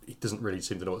 He doesn't really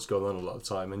seem to know what's going on a lot of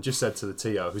the time, and just said to the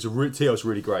TO, TO's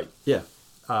really great. Yeah.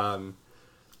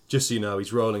 Just so you know,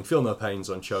 he's rolling feel no pains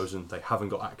on Chosen. They haven't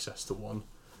got access to one.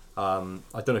 I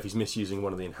don't know if he's misusing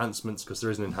one of the enhancements, because there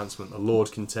is an enhancement a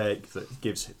Lord can take that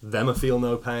gives them a feel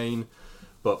no pain,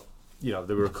 but they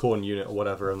were a corn unit or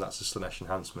whatever, and that's a Slanesh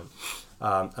enhancement.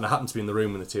 And I happened to be in the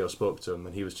room when the TO spoke to him,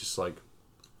 and he was just like,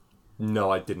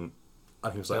 "No, I didn't."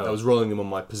 And he was like, "I was rolling them on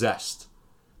my possessed,"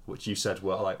 which you said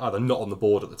were like either not on the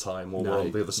board at the time or were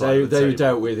on the other side of the they table. were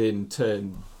dealt with in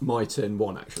my turn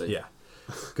 1, actually. Yeah.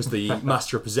 Because the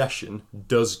Master of Possession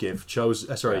does give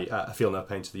a feel no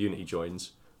pain to the unit he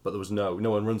joins, but there was no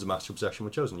one runs a Master of Possession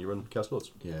with Chosen. You run Chaos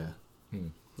Lords. Yeah.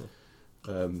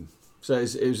 So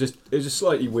it was a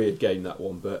slightly weird game, that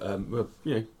one, but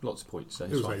lots of points. So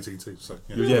it was 18-2, so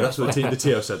yeah, that's what the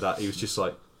TO said. That he was just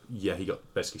like, yeah, he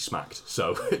got basically smacked,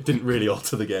 so it didn't really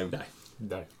alter the game.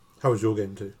 No. How was your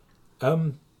game too?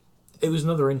 It was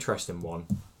another interesting one.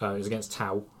 It was against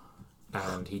Tau,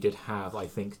 and he did have, I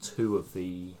think, 2 of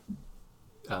the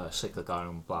Cyclic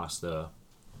Iron Blaster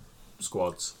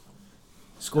squads.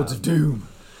 Squads of Doom.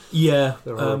 Yeah,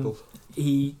 They're horrible.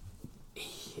 He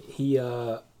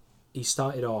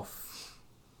started off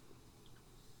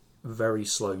very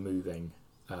slow moving,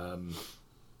 and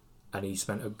he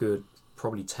spent a good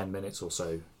probably 10 minutes or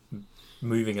so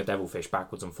moving a devilfish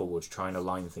backwards and forwards, trying to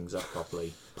line things up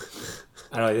properly.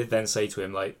 And I did then say to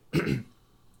him, like,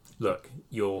 look,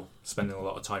 you're spending a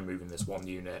lot of time moving this one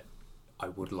unit. I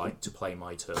would like to play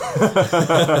my turn.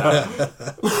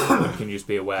 Can you just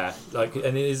be aware? Like,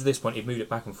 and it is this point, he'd moved it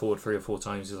back and forward 3 or 4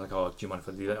 times. He was like, "Oh, do you mind if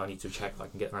I do that? I need to check if I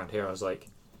can get around here." I was like,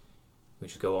 "We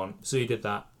should go on." So he did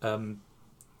that.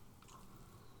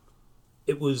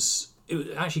 It was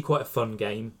actually quite a fun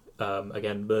game.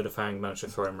 Again, Murderfang managed to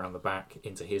throw him around the back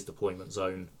into his deployment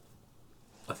zone.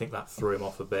 I think that threw him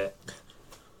off a bit.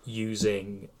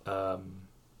 Using Logan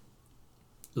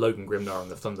Grimnar and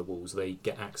the Thunderwalls, they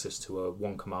get access to a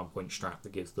 1 command point strat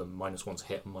that gives them -1 to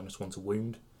hit and -1 to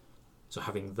wound. So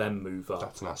having them move up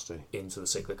That's nasty. into the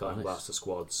Cyclic Iron Blaster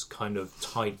squads kind of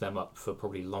tied them up for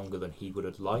probably longer than he would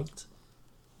have liked.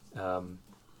 And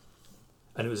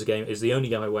it was the only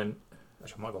game I went...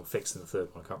 Actually, I might have gone fixed in the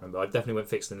third one, I can't remember. I definitely went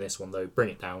fixed in this one, though. Bring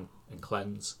it down and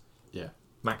cleanse. Yeah.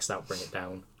 Maxed out, bring it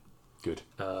down. Good.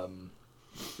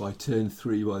 By turn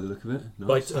 3, by the look of it.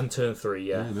 Nice. On turn 3,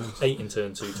 yeah. Nice. 8 in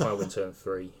turn 2, 12 in turn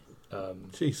 3.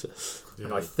 Jesus.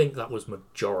 And I think that was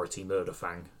majority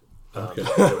Murderfang.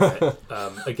 Okay.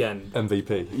 Again,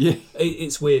 MVP. Yeah.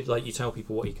 it's weird, like, you tell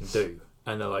people what he can do,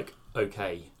 and they're like,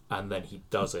 okay, and then he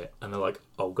does it, and they're like,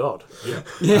 oh god.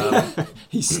 Yeah.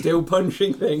 He's still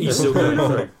punching things. He's still going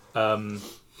through.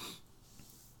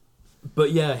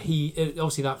 But yeah,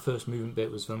 obviously that first movement bit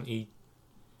was fun. He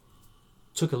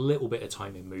took a little bit of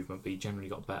time in movement, but he generally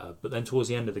got better. But then towards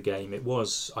the end of the game,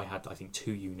 I had, I think,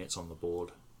 2 units on the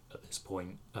board at this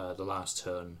point. The last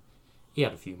turn, he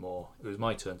had a few more. It was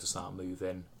my turn to start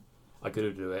moving. I go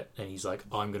to do it, and he's like,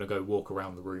 I'm going to go walk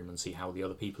around the room and see how the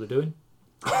other people are doing.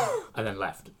 And then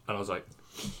left. And I was like,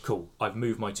 cool, I've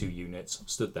moved my 2 units,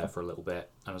 stood there for a little bit,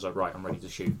 and I was like, right, I'm ready to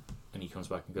shoot. And he comes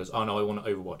back and goes, oh no, I want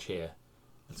to Overwatch here.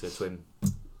 And said to him,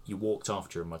 you walked off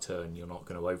during my turn, you're not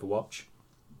going to Overwatch.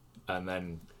 And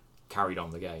then carried on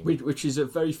the game. Which is a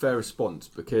very fair response,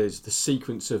 because the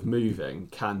sequence of moving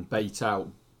can bait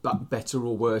out better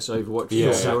or worse Overwatch for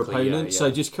your opponent. Yeah.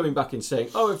 So just coming back and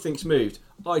saying, oh, everything's moved,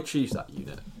 I choose that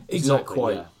unit. It's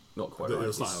Exactly, not quite right.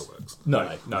 That's not how it works.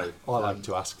 No. I like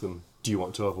to ask them, do you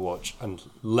want to Overwatch? And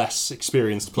less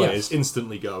experienced players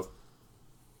instantly go,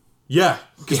 Yeah,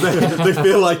 because they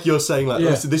feel like you're saying like, Yeah.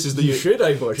 oh, so this is the You should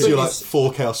Overwatch. So you're like It's-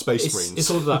 4 Chaos Space Marines. It's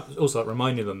all of that. Also, like,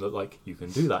 reminding them that like you can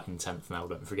do that in 10th now.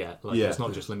 Don't forget. Like Yeah. it's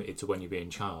not just limited to when you're being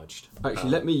charged.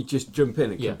 Actually, let me just jump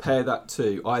in and Yeah. compare that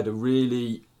to. I had a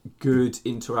really good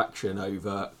interaction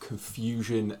over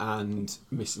confusion and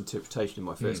misinterpretation in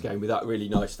my first game with that really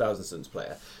nice Thousand Suns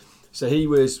player. So it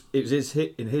was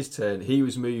in his turn. He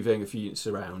was moving a few units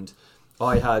around.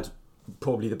 I had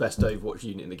probably the best Overwatch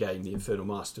unit in the game, the Infernal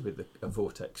Master with a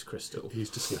Vortex Crystal. He's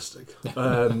disgusting.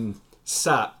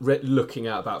 Sat looking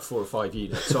at about 4 or 5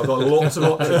 units. So I've got lots of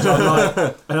options.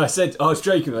 And I was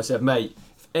joking. I said, mate,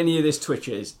 if any of this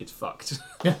twitches, it's fucked.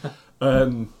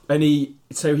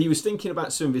 So he was thinking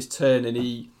about some of his turn, and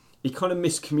he kind of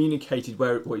miscommunicated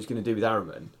what he was going to do with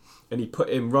Araman, and he put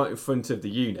him right in front of the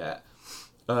unit.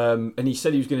 And he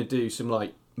said he was going to do some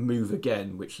like move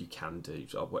again, which you can do,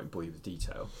 so I won't bore you with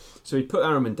detail. So he put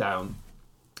Araman down,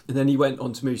 and then he went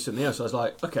on to move something else. I was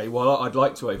like, okay, well, I'd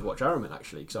like to Overwatch Araman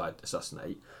actually, because I had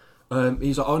Assassinate.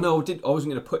 He's like, oh no, I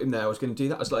wasn't going to put him there, I was going to do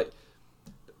that. I was like,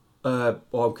 well,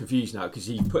 I'm confused now, because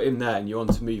he put him there and you're on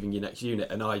to moving your next unit,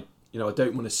 and I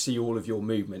don't want to see all of your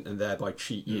movement and thereby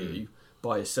cheat you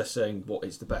by assessing what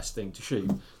is the best thing to shoot.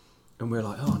 And we're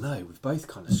like, oh no, we've both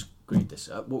kind of screwed this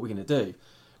up, what are we going to do?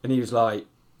 And he was like,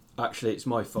 actually, it's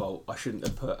my fault. I shouldn't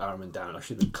have put Araman down. I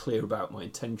should have been clear about my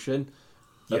intention,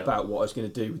 about what I was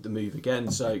going to do with the move again.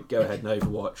 So go ahead and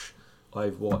Overwatch.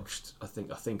 I've watched. I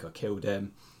think I killed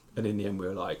him. And in the end, we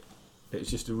were like, it was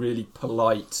just a really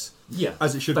polite,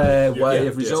 as it should fair be. way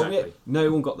of resolving exactly. it.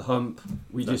 No one got the hump.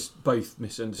 We just both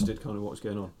misunderstood kind of what was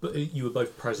going on. But you were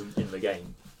both present in the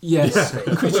game. Yes,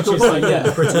 critical Which is point. like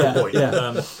the critical point.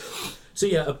 Yeah. So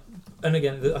yeah, and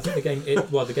again, I think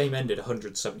the game ended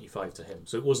 175 to him,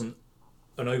 so it wasn't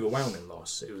an overwhelming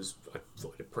loss. It was, I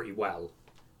thought, it did pretty well,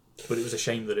 but it was a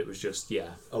shame that it was just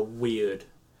a weird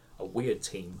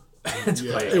team to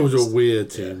play. It was a against. weird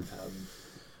team.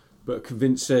 But a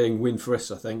convincing win for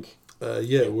us, I think.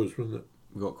 Yeah, it was, wasn't it?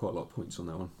 We got quite a lot of points on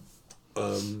that one.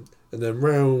 And then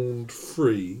round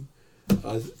 3,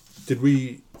 did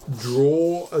we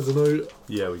draw as an O?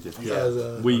 Yeah, we did. As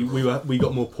a, We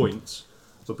got more points,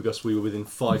 but because we were within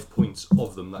 5 points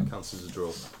of them, that counts as a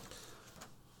draw.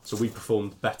 So we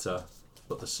performed better,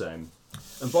 but the same.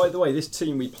 And by the way, this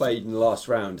team we played in the last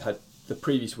round had the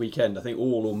previous weekend, I think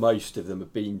all or most of them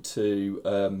have been to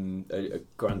a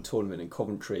grand tournament in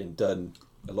Coventry and done.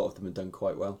 A lot of them have done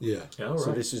quite well. Yeah. All So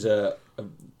right. this is a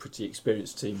pretty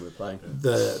experienced team we're playing.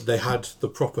 They had the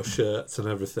proper shirts and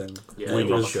everything. Yeah, We the need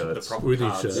proper- shirts. the proper We need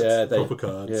cards. shirts. Yeah, proper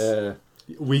cards. Yeah,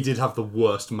 We did have the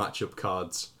worst matchup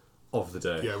cards of the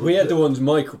day. Yeah, we had the ones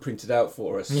Michael printed out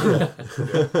for us. we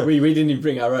didn't even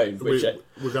bring our own. Which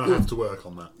we're going to have to work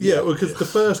on that. Yeah, because the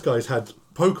first guys had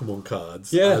Pokemon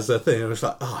cards Yeah. as their thing. And I was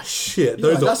like, oh shit,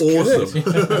 You're those like, are "That's awesome.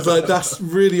 It's like, that's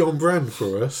really on brand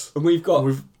for us. and we've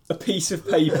got a piece of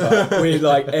paper with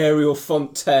like Arial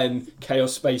font 10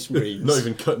 Chaos Space Marines. Not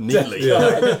even cut neatly.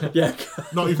 Yeah.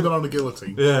 Not even on a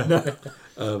guillotine. Yeah.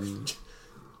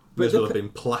 But Those will have been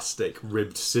plastic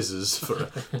ribbed scissors for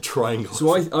a triangle.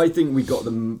 So I think we got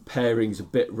the pairings a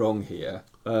bit wrong here.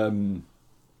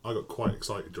 I got quite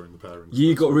excited during the pairings.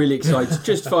 You got really excited,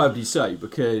 justifiably so,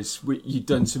 because you'd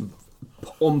done some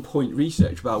on-point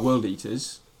research about World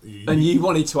Eaters, and you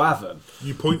wanted to have them.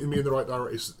 You pointed me in the right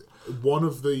direction. One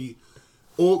of the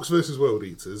Orcs versus World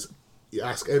Eaters, you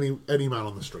ask any man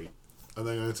on the street, and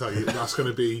they're going to tell you that's going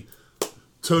to be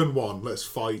turn 1, let's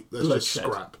fight, let's just Bloodshed.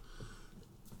 scrap.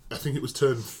 I think it was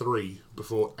turn 3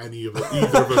 before either of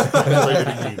us played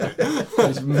a unit.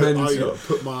 It's mental.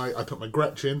 I put my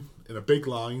Gretchen in a big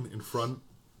line in front.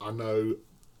 I know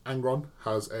Angron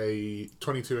has a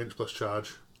 22-inch plus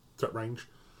charge threat range.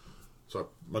 So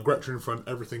my Gretchen in front,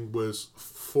 everything was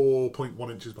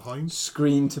 4.1 inches behind.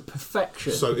 Screen to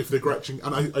perfection. So if the Gretchen,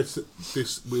 and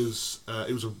this was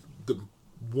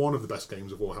one of the best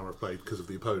games of Warhammer I've played because of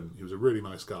the opponent. He was a really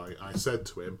nice guy. I said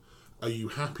to him, "Are you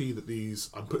happy that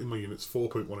I'm putting my units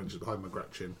 4.1 inches behind my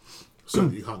Gretchen, so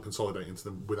that you can't consolidate into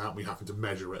them without me having to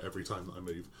measure it every time that I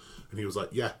move?" And he was like,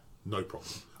 "Yeah, no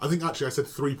problem." I think actually I said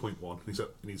 3.1, and he said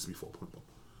it needs to be 4.1.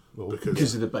 Well,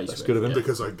 because of the base that's rate. good of him.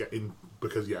 Because I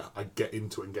get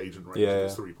into engagement range. Yeah, And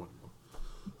it's 3.1.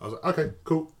 I was like, okay,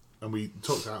 cool. And we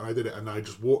talked out, and I did it. And I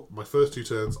just walked my first 2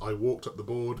 turns. I walked up the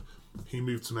board. He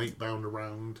moved some 8-bound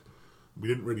around. We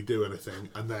didn't really do anything.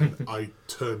 And then I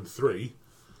turned 3.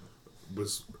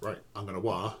 Was right. I'm going to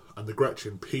war, and the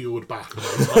Gretchen peeled back, and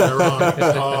my entire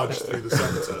army charged through the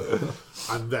centre,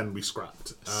 and then we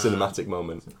scrapped. Cinematic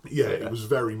moment. Yeah, it was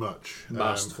very much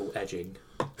Masterful edging.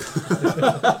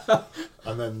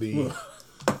 and then the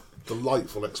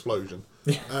delightful explosion.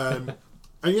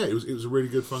 And yeah, it was a really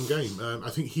good fun game. I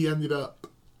think he ended up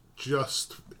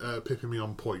just pipping me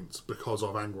on points because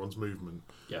of Angron's movement.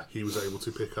 Yeah. He was able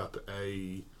to pick up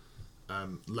a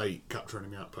late capture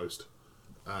enemy outpost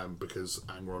because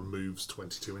Angron moves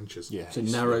 22 inches. Yeah. It's a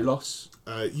narrow loss.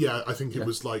 Yeah, I think it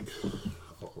was like...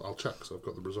 I'll check, so I've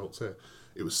got the results here.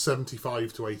 It was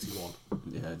 75 to 81.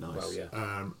 Yeah, nice. Well,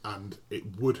 yeah. And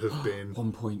it would have been...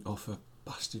 1 point off a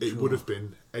bastard It draw. would have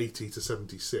been 80 to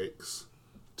 76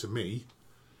 to me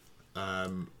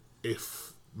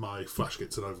if my flash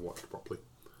kits had overwatched properly.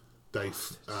 They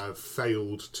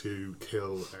failed to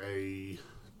kill a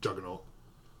Juggernaut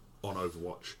on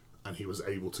Overwatch, and he was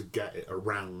able to get it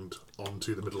around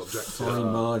onto the middle objective,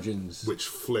 Fine margins. which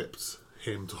flipped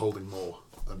him to holding more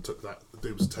and took that.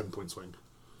 It was a 10-point swing.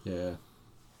 Yeah.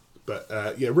 But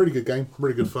yeah, really good game,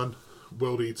 really good fun.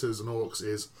 World Eaters and Orcs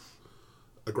is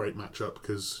a great matchup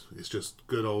because it's just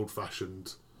good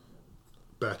old-fashioned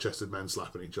bare-chested men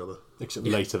slapping each other. Except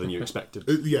later than you expected.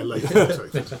 Yeah, later than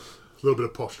expected. A little bit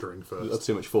of posturing first. That's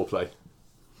too much foreplay.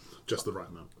 Just the right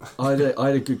amount. I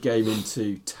had a good game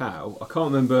into Tau. I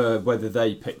can't remember whether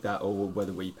they picked that or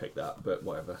whether we picked that, but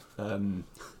whatever.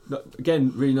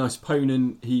 Again, really nice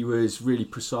opponent. He was really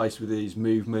precise with his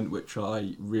movement, which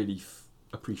I really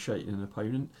appreciate in an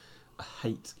opponent. I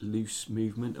hate loose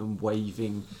movement and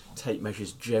waving tape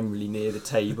measures generally near the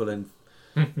table. And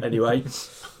anyway,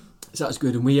 so that's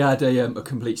good. And we had a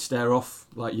complete stare off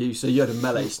like you. So you had a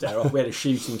melee stare off. We had a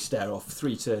shooting stare off.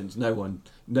 3 turns. No one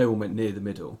went near the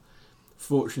middle.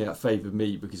 Fortunately, that favoured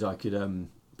me because I could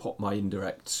pop my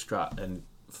indirect strat and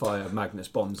fire Magnus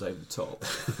bombs over the top.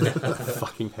 I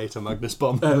fucking hate a Magnus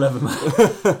bomb. 11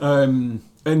 man.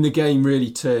 And the game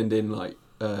really turned in like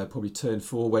probably turn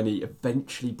 4 when he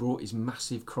eventually brought his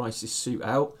massive crisis suit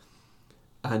out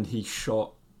and he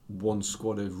shot 1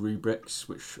 squad of rubrics,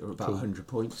 which are about 100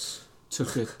 points.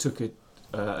 Took an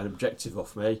objective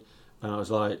off me, and I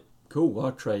was like, cool,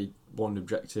 I'll trade 1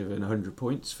 objective and 100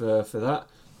 points for that.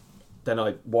 Then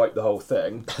I wiped the whole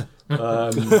thing.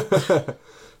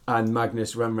 And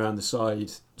Magnus ran around the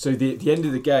side. So the end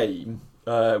of the game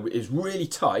is really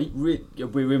tight. We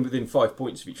were within 5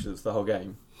 points of each other the whole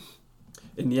game.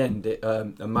 In the end,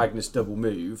 a Magnus double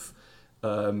move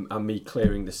and me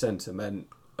clearing the centre meant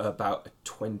about a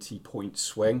 20-point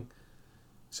swing.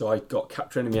 So I got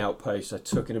capture enemy outpost, I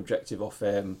took an objective off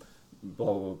him,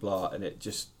 blah, blah, blah, and it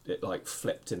like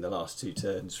flipped in the last 2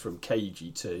 turns from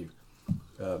cagey to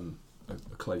a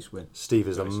close win. Steve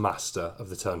is a master of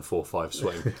the turn 4-5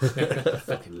 swing. I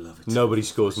fucking love it. Nobody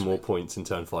scores more points in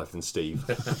turn 5 than Steve.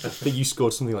 I think you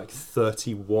scored something like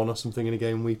 31 or something in a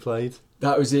game we played.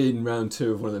 That was in round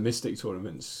 2 of one of the Mystic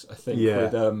tournaments, I think. Yeah.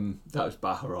 With, that was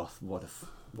Baharoth. What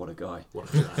a guy.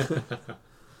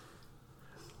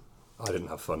 I didn't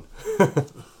have fun.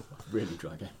 Really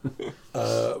dry game.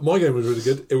 My game was really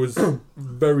good. It was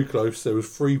very close. There was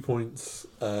 3 points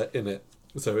in it,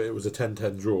 so it was a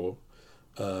 10-10 draw.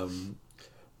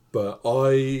 But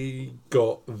I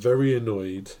got very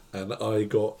annoyed and I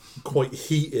got quite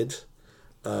heated.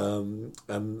 And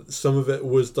some of it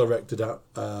was directed at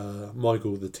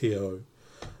Michael, the TO,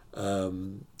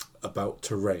 about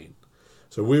terrain.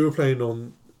 So we were playing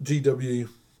on GW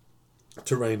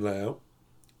terrain layout,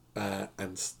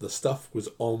 and the stuff was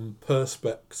on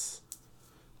Perspex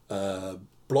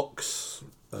blocks,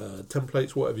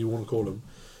 templates, whatever you want to call them.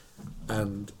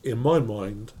 And in my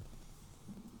mind,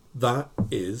 that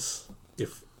is,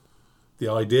 if the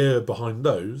idea behind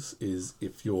those is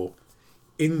if you're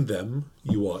in them,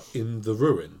 you are in the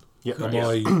ruin. Yep. Am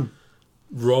I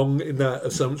wrong in that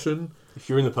assumption? If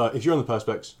you're on the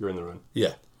perspex, you're in the ruin.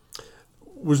 Yeah.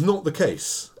 Was not the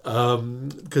case,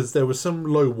 because there were some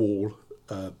low wall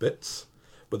bits,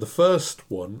 but the first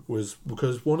one was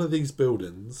because one of these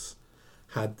buildings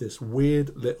had this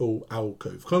weird little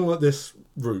alcove, kind of like this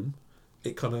room.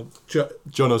 It kind of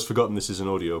John has forgotten this is an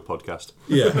audio podcast.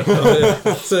 Yeah.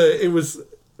 So it was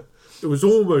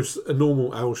almost a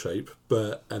normal L shape,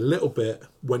 but a little bit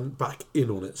went back in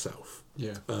on itself.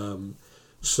 Yeah.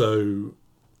 So,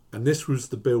 and this was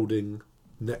the building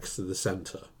next to the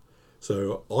centre.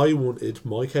 So I wanted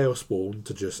my Chaos Spawn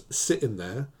to just sit in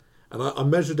there, and I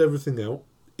measured everything out.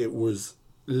 It was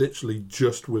literally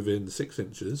just within 6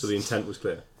 inches. So the intent was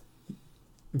clear.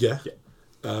 Yeah.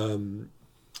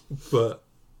 But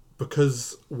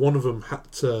because one of them had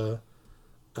to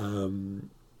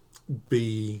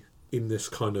be in this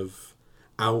kind of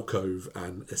alcove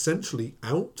and essentially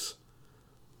out,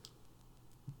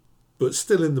 but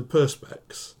still in the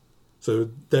perspex, so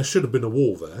there should have been a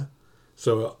wall there.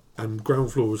 So and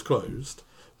ground floor was closed,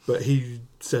 but he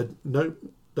said no,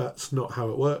 that's not how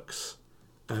it works,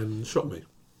 and shot me.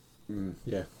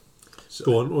 Yeah. So,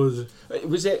 Go on. What was it?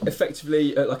 Was it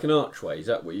effectively like an archway? Is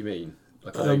that what you mean?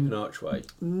 Like an open archway?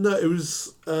 No, it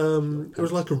was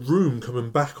like a room coming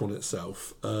back on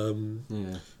itself.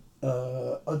 Yeah.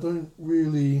 I don't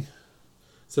really.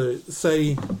 So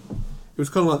say it was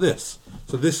kind of like this.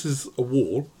 So this is a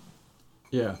wall,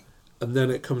 Yeah. and then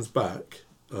it comes back.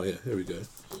 Oh yeah, here we go.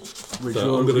 We're I'm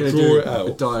gonna going to do draw it a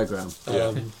out. diagram.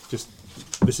 yeah, just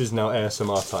this is now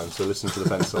ASMR time, so listen to the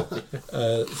pencil.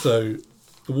 So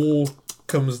the wall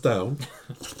comes down,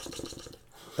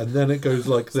 and then it goes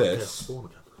like this,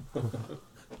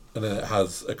 and then it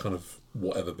has a kind of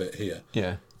whatever bit here,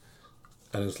 Yeah.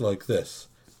 and it's like this.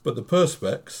 But the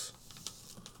perspex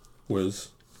was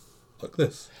like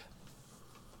this.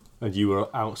 And you were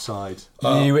outside.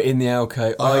 You were in the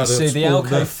alcove. I I had a see. The spawn alcove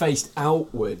there. faced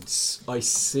outwards. I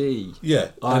see. Yeah,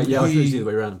 and Yeah, I thought it was he, the other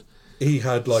way around. he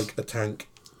had like a tank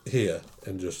here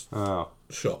and just Oh.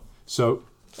 shot, So,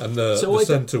 and So the I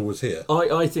centre was here.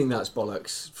 I think that's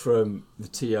bollocks from the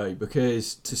TO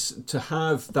because to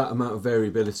have that amount of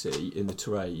variability in the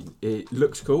terrain, it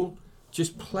looks cool.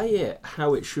 Just play it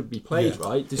how it should be played, Yeah.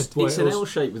 right? It's why It's it an was- L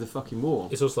shape with a fucking wall.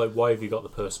 It's also like, why have you got the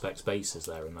perspex bases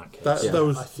there in that case? That, Yeah. that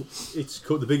was I think it's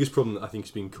the biggest problem that I think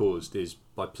has been caused is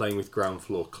by playing with ground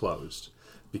floor closed,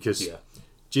 because Yeah.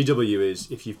 GW is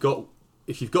if you've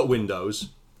got windows,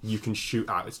 you can shoot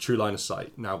out. It's true line of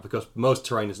sight. Now, because most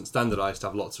terrain isn't standardised to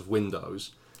have lots of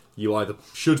windows, you either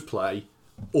should play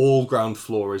all ground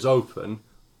floor is open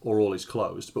or all is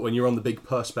closed. But when you're on the big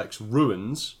perspex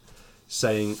ruins,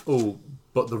 saying, oh,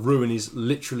 but the ruin is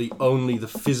literally only the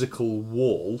physical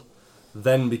wall,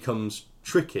 then becomes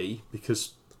tricky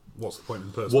because What's the point in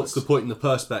perspex? what's the point in the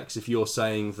perspex if you're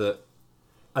saying that?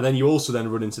 And then you also then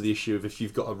run into the issue of if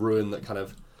you've got a ruin that kind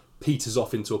of peters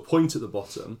off into a point at the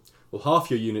bottom, well,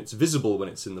 half your unit's visible when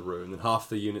it's in the ruin and half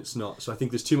the unit's not. So I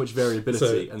think there's too much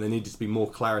variability and there needed to be more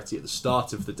clarity at the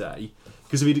start of the day.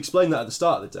 Because if he'd explained that at the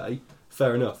start of the day,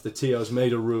 fair enough, the TO's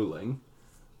made a ruling,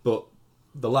 but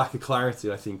the lack of clarity,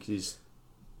 I think, is...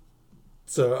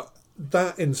 so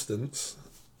that instance.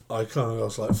 I kind of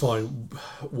was like, fine,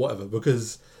 whatever,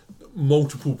 because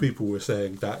multiple people were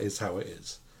saying that is how it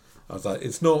is. I was like,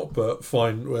 it's not, but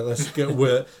fine. Well, let's get.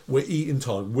 We're eating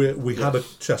time. We had a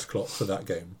chess clock for that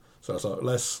game, so I was like,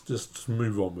 let's just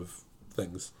move on with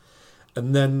things.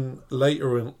 And then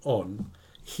later on,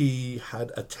 he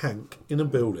had a tank in a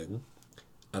building,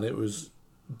 and it was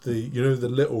the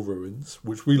little ruins,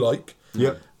 which we like.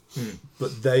 Yep.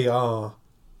 But they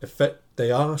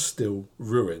are still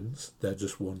ruins. They're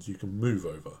just ones you can move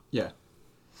over. Yeah.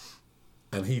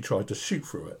 And he tried to shoot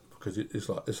through it because it's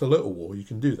like it's a little wall. You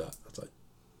can do that. I was like,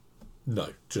 no,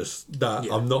 just that.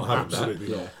 Yeah, I'm not having absolutely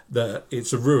that. not. Yeah. That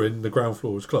it's a ruin. The ground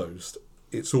floor is closed.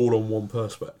 It's all on one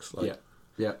perspex. Like, Yeah.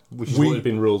 Yeah. Which is We- what had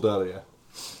been ruled earlier.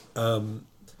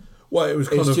 well, it was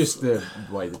kind It's of just the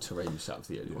way the terrain was set up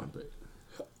for the only one, but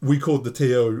we called the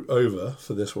TO over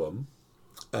for this one,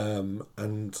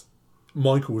 and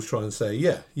Michael was trying to say,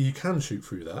 yeah, you can shoot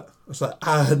through that. I was like,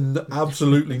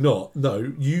 absolutely not.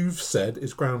 No, you've said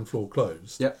it's ground floor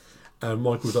closed. yeah. And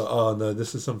Michael was like, oh no,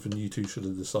 this is something you two should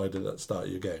have decided at the start of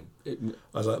your game. It,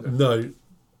 I was like, no,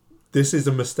 this is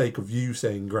a mistake of you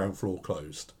saying ground floor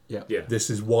closed. yeah. Yeah. This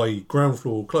is why ground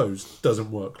floor closed doesn't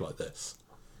work like this.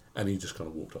 And he just kind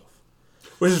of walked off.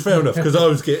 Which is fair enough, because I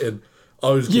was getting...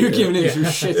 You were giving him some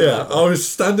shit. Yeah, about I was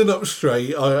standing up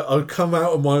straight. I'd come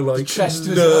out of my, like, chest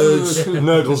was- nerds.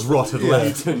 Nurgle's rotted Yeah.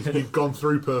 left. You'd gone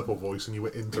through purple voice and you were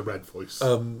into red voice.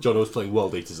 John was playing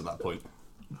World Eaters at that point.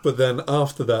 But then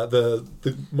after that,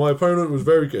 my opponent was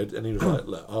very good, and he was like,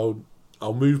 look,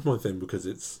 I'll move my thing because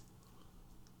it's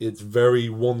very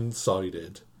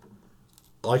one-sided.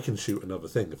 I can shoot another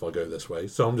thing if I go this way,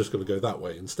 so I'm just going to go that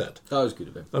way instead. That was good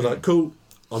of him. I was like, cool,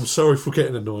 I'm sorry for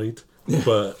getting annoyed,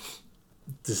 but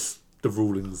the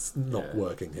ruling's not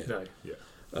working here. No.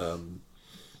 yeah.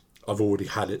 I've already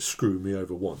had it screw me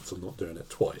over once, I'm not doing it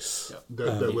twice.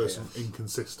 There, there were some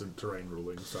inconsistent terrain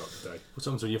rulings throughout the day. What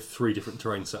happens when you have 3 different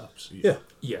terrain setups? Yeah.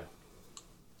 Yeah.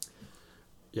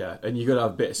 Yeah, and you've got to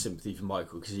have a bit of sympathy for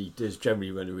Michael because he does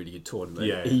generally run a really good tournament.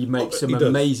 Yeah. He makes some he does.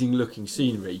 amazing looking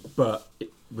scenery, but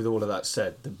with all of that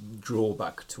said, the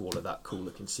drawback to all of that cool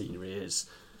looking scenery is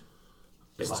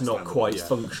it's not not standard, quite yeah.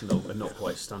 functional and not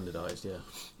quite standardised. Yeah.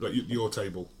 Like your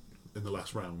table in the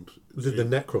last round. Was it the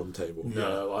Necron table?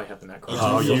 No, I had the Necron.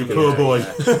 Oh, Yeah, you poor boy.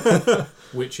 yeah.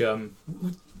 Which, to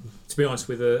be honest,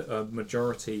 with a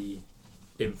majority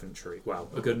infantry, well,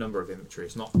 a good number of infantry,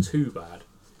 it's not too bad,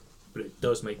 but it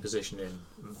does make positioning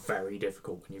very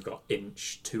difficult when you've got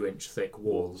 2-inch thick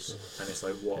walls, and it's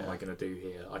like, what am I going to do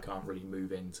here? I can't really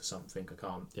move into something. I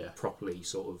can't properly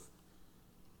sort of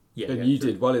And you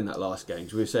did well in that last game.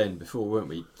 'Cause we were saying before, weren't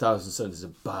we? Thousand Suns is a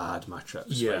bad matchup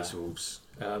for Space Wolves.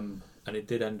 And it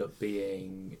did end up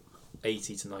being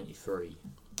 80 to 93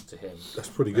 to him. That's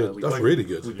pretty good. That's really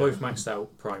good. We both maxed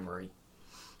out primary.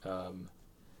 So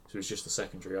it was just the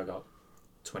secondary. I got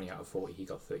 20 out of 40. He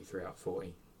got 33 out of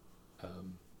 40.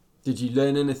 Did you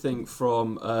learn anything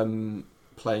from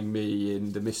playing me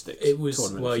in the Mystics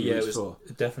tournament? It was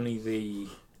definitely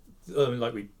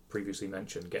like we previously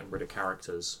mentioned, getting rid of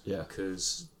characters. Yeah.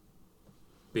 Because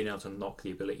being able to unlock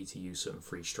the ability to use certain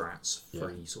free strats,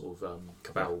 free sort of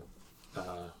Cabal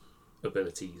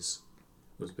abilities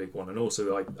was a big one. And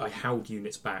also I held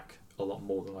units back a lot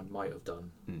more than I might have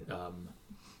done.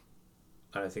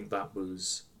 And I think that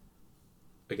was,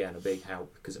 again, a big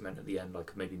help because it meant at the end I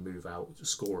could maybe move out,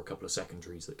 score a couple of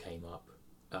secondaries that came up,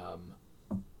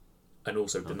 and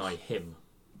also deny him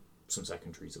some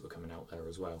secondaries that were coming out there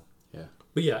as well. Yeah.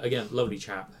 But yeah, again, lovely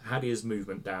chap. Had his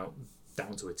movement down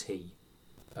to a T.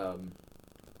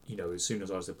 As soon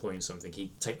as I was deploying something,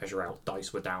 he'd take measure out,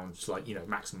 dice were down to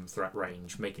maximum threat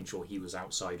range, making sure he was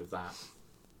outside of that.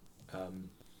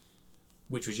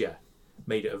 Which was,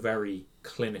 made it a very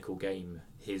clinical game,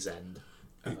 his end.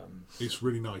 It's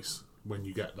really nice when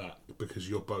you get that because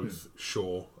you're both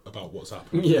sure about what's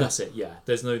happening. Yeah, that's it. Yeah,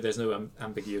 there's no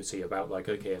ambiguity about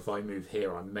okay, if I move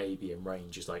here, I may be in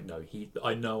range. It's no,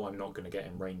 I know I'm not going to get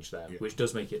in range there, which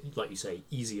does make it, like you say,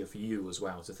 easier for you as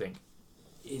well to think: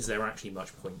 is there actually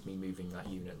much point me moving that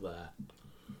unit there?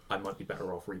 I might be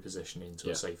better off repositioning to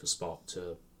a safer spot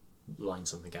to line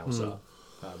something else up.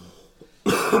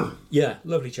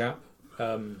 Lovely chap.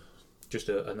 Just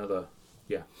another.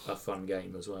 A fun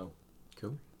game as well.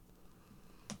 Cool.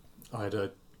 I had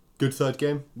a good third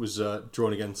game. Was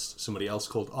drawn against somebody else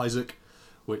called Isaac,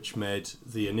 which made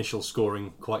the initial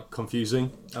scoring quite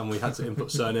confusing, and we had to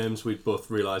input surnames. We both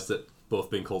realised that both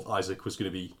being called Isaac was going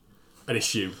to be an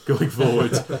issue going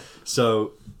forward.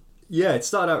 So, it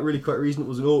started out really quite reasonable. It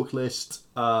was an orc list.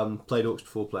 Played orcs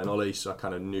before playing Ollie, so I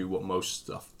kind of knew what most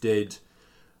stuff did.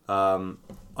 I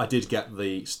did get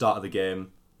the start of the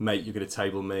game. Mate, you're going to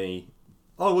table me.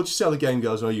 Oh, we'll just see how the game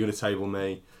goes. Oh, you're going to table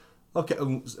me. Okay,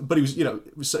 but he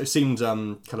was, it seemed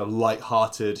kind of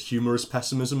light-hearted, humorous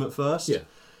pessimism at first. Yeah.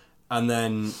 And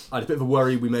then I had a bit of a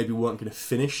worry we maybe weren't going to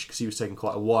finish because he was taking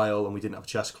quite a while and we didn't have a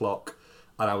chess clock.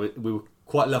 And we were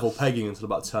quite level pegging until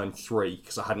about turn 3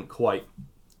 because I hadn't quite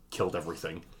killed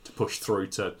everything to push through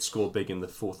to score big in the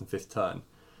 4th and 5th turn.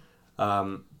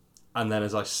 And then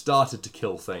as I started to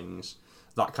kill things,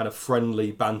 that kind of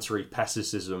friendly, bantery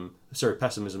pessimism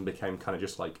became kind of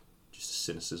just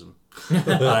cynicism.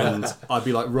 And I'd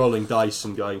be rolling dice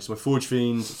and going, so my Forge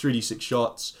Fiend, 3d6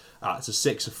 shots, it's a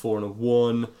 6, a 4 and a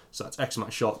 1, so that's X amount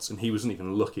of shots, and he wasn't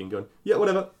even looking, going, yeah,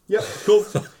 whatever, yeah, cool,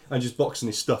 and just boxing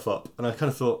his stuff up. And I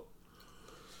kind of thought,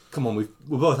 come on, we're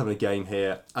both having a game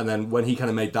here. And then when he kind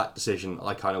of made that decision,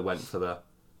 I kind of went for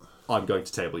I'm going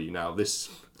to table you now.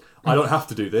 I don't have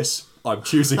to do this. I'm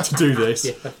choosing to do this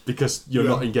because you're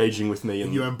not engaging with me.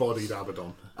 And you embodied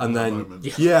Abaddon. And then,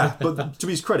 but to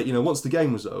his credit, once the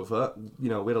game was over, we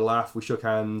had a laugh, we shook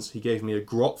hands. He gave me a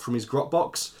grot from his grot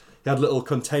box. He had a little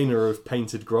container of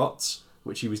painted grots,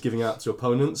 which he was giving out to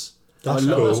opponents. That's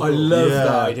cool. I love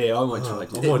that idea. I might try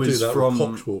that. I might do that from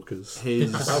Poxwalkers.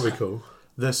 That'd be cool.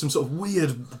 There's some sort of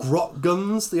weird grot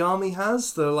guns the army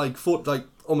has. They're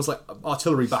almost like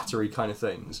artillery battery kind of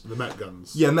things. The Met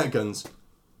guns. Yeah, Met guns.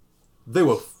 They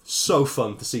were so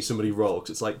fun to see somebody roll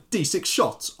because it's like D6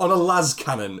 shots on a las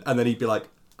cannon, and then he'd be like,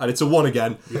 and it's a 1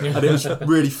 again, and it was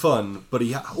really fun. But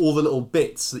he had all the little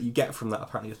bits that you get from that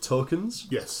apparently are tokens.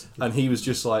 Yes. And he was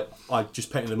just like, I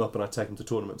just painted them up and I take them to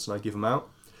tournaments and I give them out.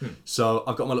 So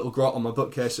I've got my little grot on my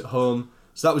bookcase at home.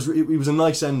 So it was a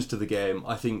nice end to the game.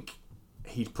 I think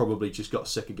he'd probably just got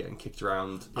sick of getting kicked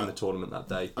around in the tournament that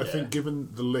day. I think given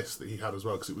the list that he had as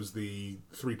well, because it was the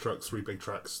 3 trucks, 3 big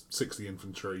tracks, 60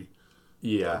 infantry.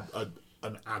 Yeah.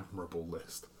 An admirable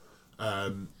list.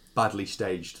 Badly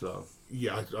staged, though.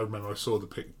 Yeah, I remember I saw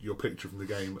your picture from the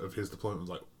game of his deployment. I was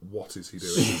like, what is he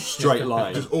doing? Straight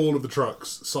line. Just all of the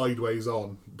trucks sideways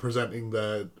on, presenting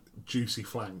their juicy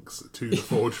flanks to the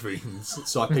Forge Fiends.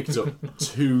 So I picked up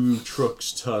 2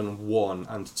 trucks turn 1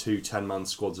 and 2 10-man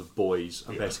squads of boys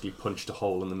and basically punched a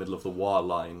hole in the middle of the war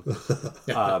line.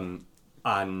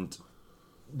 And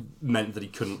meant that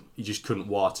he just couldn't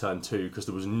war turn 2 because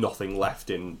there was nothing left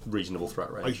in reasonable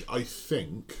threat range. I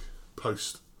think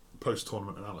post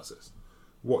tournament analysis,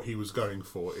 what he was going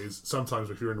for is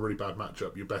sometimes if you're in a really bad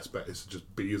matchup, your best bet is to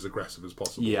just be as aggressive as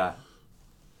possible. Yeah.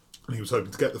 And he was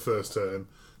hoping to get the first turn,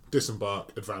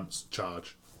 disembark, advance,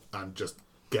 charge, and just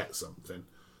get something,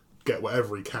 get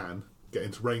whatever he can, get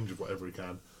into range of whatever he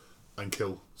can, and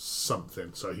kill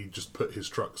something. So he just put his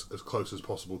trucks as close as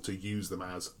possible to use them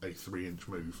as a 3-inch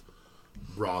move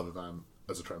rather than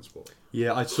as a transport.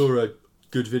 Yeah, I saw a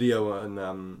good video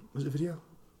on was it a video?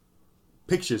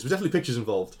 Pictures. There's definitely pictures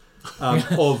involved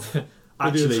of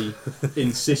actually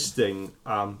insisting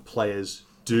players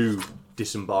do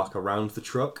disembark around the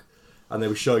truck, and they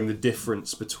were showing the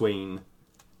difference between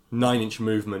 9-inch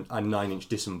movement and 9-inch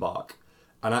disembark.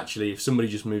 And actually, if somebody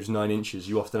just moves 9 inches,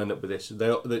 you often end up with this.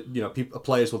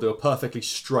 Players will do a perfectly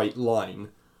straight line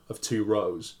of 2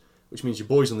 rows, which means your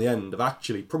boys on the end have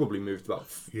actually probably moved about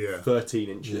 13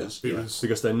 inches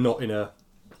because they're not in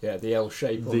the L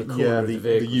shape on the corner of the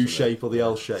vehicle. The U shape or the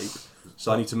L shape.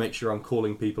 So I need to make sure I'm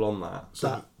calling people on that.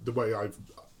 So the way I've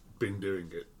been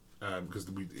doing it, because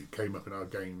it came up in our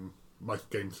game, my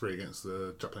game 3 against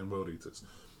the Jack Lane World Eaters,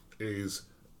 is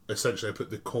essentially I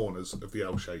put the corners of the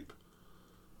L shape.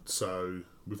 So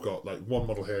we've got like one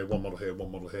model here, one model here,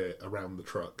 one model here around the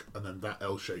truck, and then that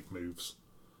L shape moves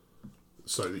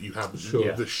so that you have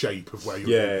the shape of where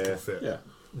your can fit. Yeah.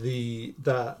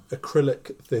 That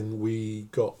acrylic thing we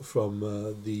got from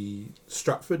the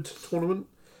Stratford tournament,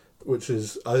 which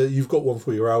is you've got one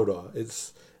for your Audar.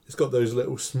 It's got those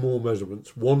little small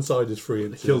measurements. One side is 3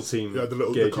 inches. Kill team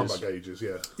the combat gauges.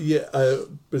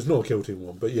 It's not a kill team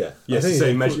one, but yeah. It's the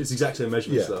same measure. It's exactly the same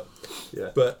measurements though.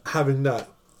 Yeah. But having that,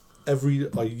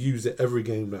 I use it every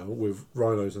game now with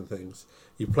rhinos and things.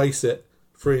 You place it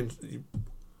 3 inch. You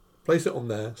place it on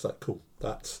there. It's like cool.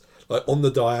 That's like on the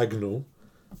diagonal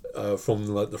from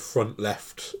like the front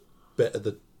left bit of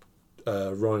the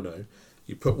rhino.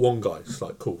 You put one guy. It's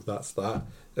like cool. That's that.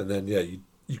 And then you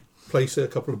place it a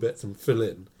couple of bits and fill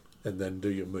in, and then do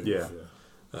your move.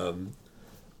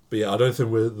 But I don't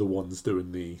think we're the ones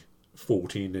doing the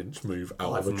 14-inch move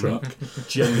out of a truck.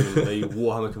 Genuinely,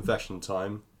 Warhammer Confession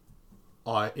time.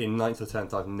 In 9th or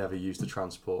 10th, I've never used a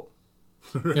transport.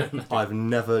 I've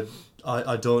never.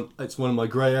 I don't. It's one of my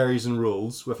grey areas and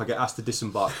rules. Where if I get asked a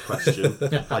disembark question,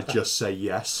 I just say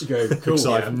yes. You go, cool. Because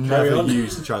I've never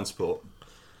used a transport.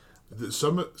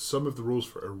 Some of the rules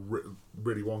for it are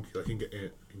really wonky. Like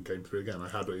in game 3 again, I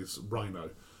had this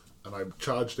Rhino, and I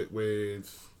charged it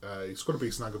with a squad of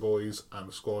Beast Snagger boys and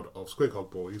a squad of Squighog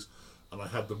boys, and I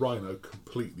had the Rhino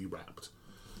completely wrapped.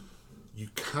 You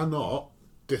cannot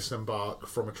disembark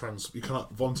from you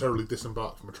cannot voluntarily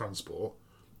disembark from a transport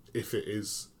if it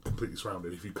is completely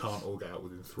surrounded. If you can't all get out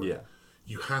within 3,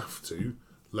 you have to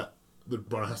let the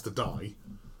Rhino has to die.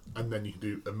 And then you can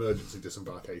do emergency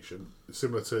disembarkation,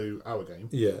 similar to our game,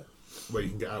 where you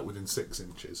can get out within 6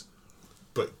 inches.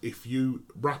 But if you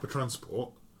wrap a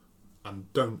transport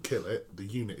and don't kill it, the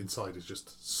unit inside is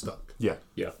just stuck. Yeah.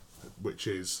 Which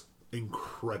is an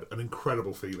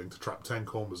incredible feeling to trap 10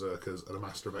 Khorne Berserkers and a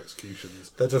Master of Executions.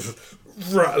 They're just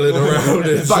rattling around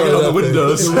and banging on the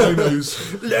windows. The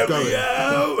rhinos Let me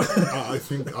out! I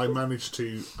think I managed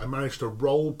to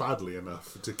roll badly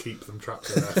enough to keep them trapped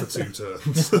in there for 2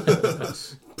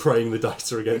 turns. Praying the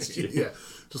dice are against you. Yeah,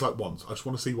 just like once. I just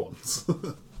want to see once.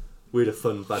 We had a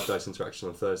fun bad dice interaction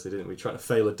on Thursday, didn't we? Trying to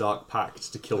fail a dark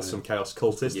pact to kill some chaos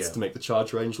cultists to make the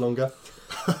charge range longer.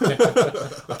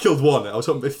 I killed one. I was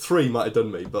hoping if 3 might have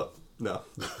done me, but no.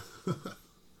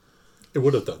 It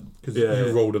would have done because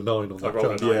you rolled a 9 on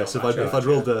that. So if I'd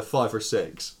rolled a 5 or a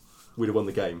 6, we'd have won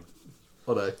the game.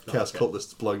 On a chaos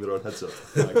cultists blowing their own heads up.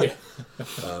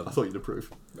 I thought you'd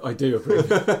approve. I do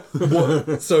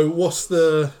approve. So what's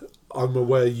the? I'm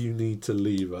aware you need to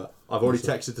leave at. I've already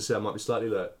texted to say I might be slightly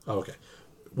late. Oh, okay.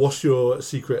 What's your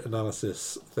secret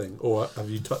analysis thing, or have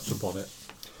you touched upon it?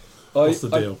 What's the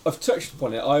deal? I've touched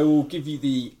upon it. I will give you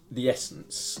the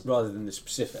essence rather than the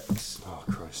specifics. Oh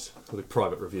Christ! For the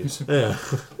private reviews. Yeah.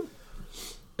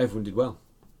 Everyone did well.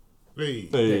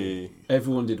 Hey.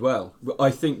 Everyone did well.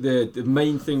 I think the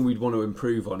main thing we'd want to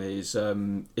improve on is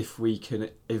if we can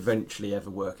eventually ever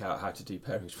work out how to do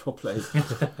pairings properly.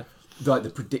 Like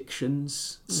the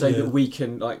predictions, so that we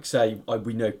can say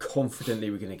we know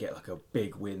confidently we're going to get like a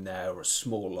big win there or a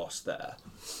small loss there.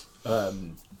 But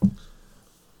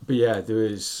yeah, there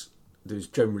was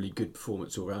generally good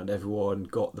performance all around. Everyone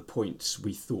got the points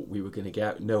we thought we were going to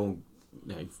get. No one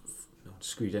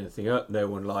screwed anything up. No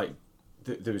one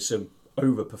there was some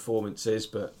over performances,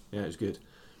 but it was good.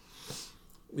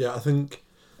 Yeah, I think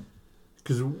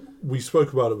because we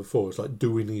spoke about it before. It's like,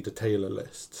 do we need a tailor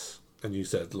lists? And you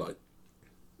said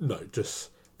no,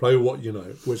 just play what you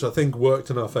know, which I think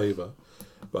worked in our favour.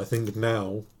 But I think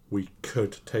now we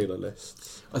could tailor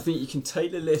lists. I think you can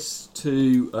tailor lists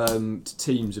to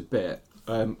teams a bit.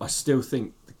 I still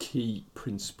think the key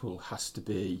principle has to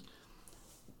be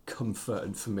comfort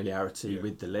and familiarity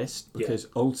with the list, because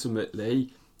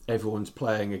ultimately everyone's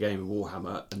playing a game of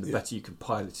Warhammer, and the better you can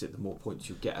pilot it, the more points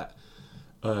you get.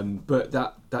 But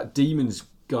that demons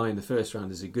guy in the first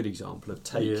round is a good example of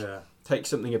take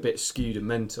something a bit skewed and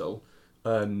mental,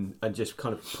 and just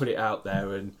kind of put it out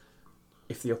there. And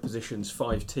if the opposition's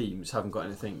 5 teams haven't got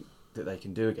anything that they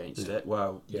can do against it,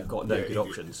 well, you've got no good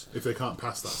options. If they can't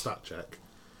pass that stat check,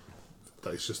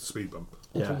 it's just a speed bump.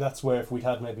 I think that's where if we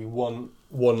had maybe one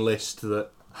list that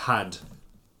had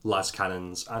las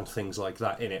cannons and things like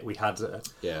that in it, we had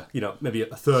maybe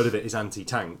a third of it is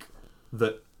anti-tank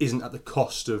that isn't at the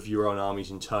cost of your own army's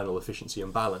internal efficiency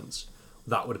and balance.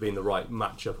 That would have been the right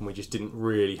matchup, and we just didn't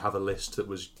really have a list that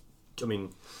was, I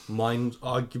mean, mine's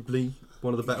arguably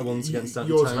one of the better ones against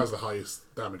anti-tank. Yours has the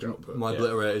highest damage output. My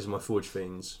Obliterators and my Forge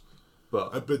Fiends.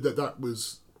 But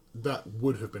that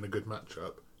would have been a good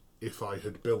matchup if I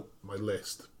had built my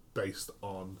list based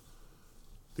on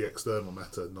the external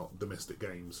meta, not the Mystic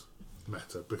Games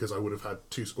meta, because I would have had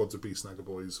 2 squads of Beast Snagger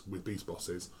Boys with Beast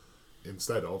Bosses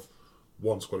instead of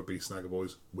 1 squad of Beast Snagger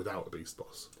Boys without a Beast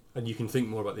Boss. And you can think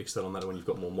more about the external meta when you've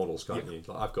got more models, can't you?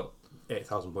 Like, I've got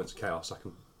 8,000 points of Chaos, I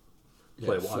can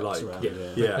play what I like.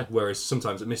 Around, Whereas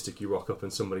sometimes at Mystic you rock up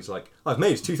and somebody's like, I've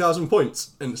made 2,000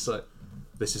 points, and it's like,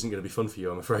 this isn't going to be fun for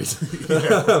you, I'm afraid.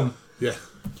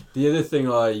 The other thing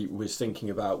I was thinking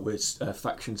about was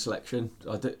faction selection.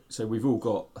 So we've all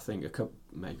got, I think,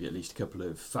 maybe at least a couple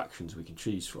of factions we can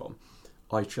choose from.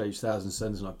 I chose Thousand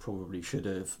Suns, and I probably should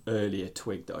have earlier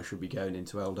twigged that I should be going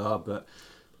into Eldar, but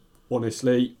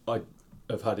honestly, I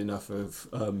have had enough of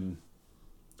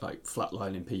like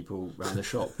flatlining people around the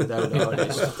shop with Eldar, and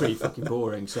it's pretty fucking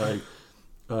boring. So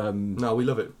no, we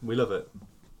love it. We love it.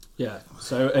 Yeah.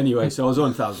 So anyway, so I was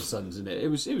on Thousand Suns, and it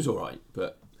was all right,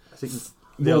 but I think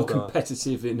more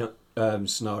competitive in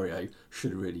scenario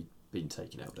should have really been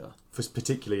taking Eldar. For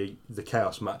particularly the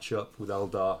Chaos matchup with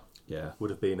Eldar, would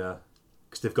have been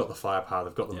because they've got the firepower,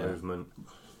 they've got the movement,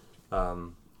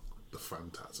 the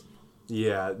phantasm.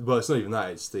 Yeah, well, it's not even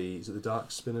that. It's the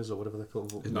Dark Spinners or whatever they're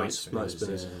called. Night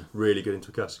Spinners. Really good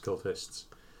into Accursed Cultists.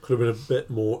 Could have been a bit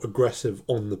more aggressive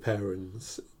on the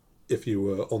pairings if you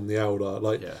were on the Eldar.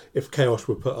 Like, if Chaos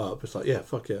were put up, it's like,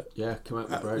 fuck it. Yeah, come out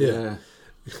with bro.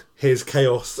 Here's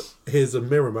Chaos, here's a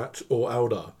mirror match, or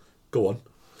Eldar. Go on.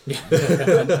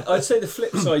 And I'd say the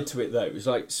flip side to it, though, is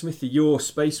like, Smithy, your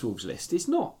Space Wolves list is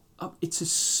not... It's a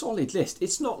solid list.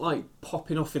 It's not like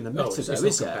popping off in the meta, though,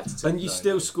 is it? And you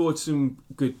still scored some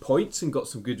good points and got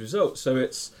some good results. So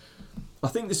I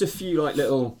think there's a few like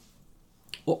little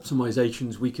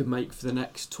optimizations we could make for the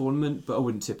next tournament, but I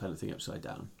wouldn't tip anything upside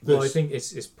down. Well, I think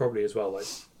it's probably as well. Like,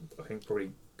 I think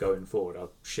probably going forward,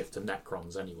 I'll shift to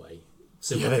Necrons anyway.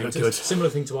 Similar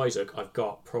thing to Isaac. I've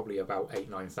got probably about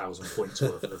 8,000-9,000 points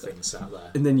worth of the things sat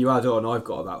there. And then you add on, I've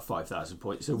got about 5,000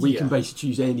 points, so we can basically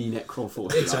choose any Necron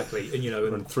force. Exactly,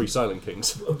 and 3 Silent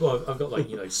Kings. Well, I've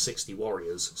got 60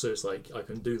 warriors, so it's like I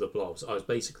can do the blobs. I was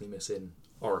basically missing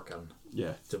Orican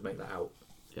to make that out.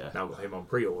 Yeah. Now got him on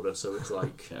pre-order, so it's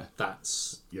like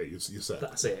that's you're set.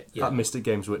 That's it. Yeah. At Mystic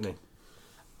Games Whitney.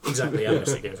 Exactly, at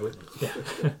Mystic Games Whitney.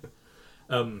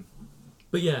 Yeah.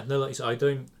 But yeah, no, like you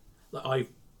said, I've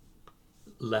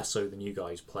less so than you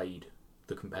guys played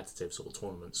the competitive sort of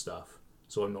tournament stuff,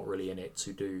 so I'm not really in it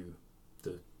to do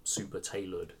the super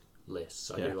tailored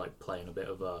lists. I do like playing a bit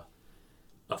of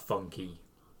a funky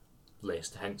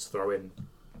list, hence throw in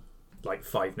like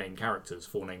 4 named characters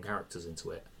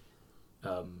into it.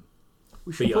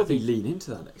 We should probably lean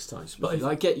into that next time. But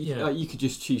you could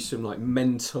just choose some like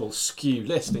mental skew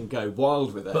list and go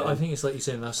wild with it. But I think it's like you're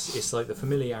saying, it's like the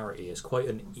familiarity is quite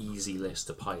an easy list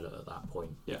to pilot at that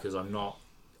point because I've got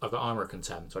Armour of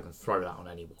Contempt, so I can throw that on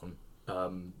anyone.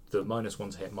 The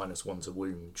 -1 to hit, -1 to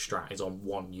wound strat is on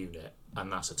 1 unit,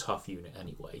 and that's a tough unit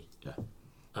anyway. Yeah.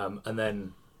 And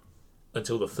then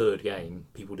until the 3rd game,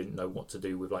 people didn't know what to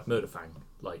do with like Murderfang,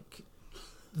 like.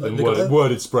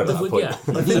 Word had spread at that point. Yeah.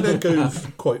 I think that goes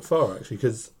quite far actually,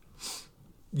 because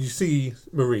you see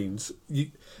Marines.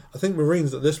 I think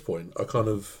Marines at this point are kind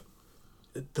of.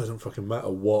 It doesn't fucking matter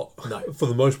what, for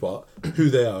the most part, who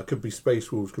they are. Could be Space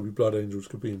Wolves, could be Blood Angels,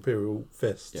 could be Imperial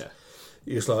Fists. Yeah.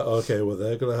 It's like, okay, well,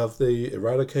 they're going to have the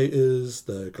Eradicators,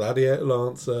 the Gladiator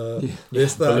Lancer,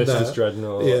 this, that, and that.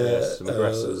 Dreadnought, some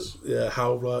Aggressors.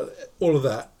 All of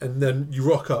that. And then you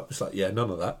rock up, it's like,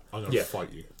 none of that. I'm going to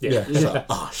fight you. Yeah. It's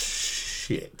like,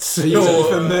 shit. So you're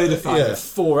for Murderfang,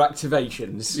 4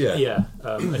 activations. Yeah.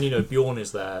 And, Bjorn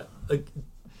is there.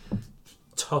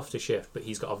 Tough to shift, but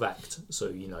he's got a Vect,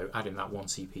 so, adding that 1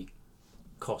 CP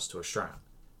cost to a strat.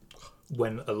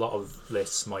 When a lot of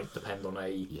lists might depend on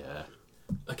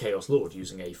a Chaos Lord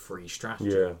using a free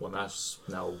strategy. Yeah. Well, that's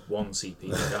now 1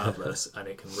 CP regardless, and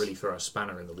it can really throw a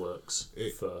spanner in the works.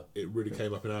 It really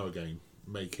came up in our game,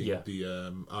 making Yeah. the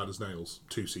Arda's Nails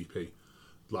 2 CP.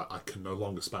 Like, I can no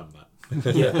longer spam that.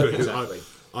 Yeah, Because exactly.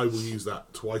 I will use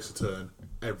that twice a turn,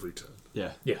 every turn.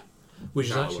 Yeah. Yeah, which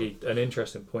is Now actually an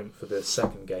interesting point for the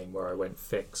second game where I went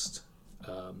fixed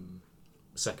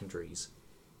secondaries.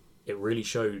 It really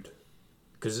showed,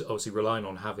 because obviously relying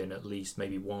on having at least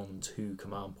maybe 1-2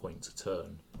 command points a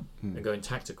turn, and going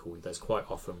tactical, there's quite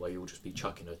often where you'll just be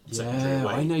chucking a secondary Yeah,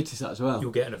 away. I noticed that as well.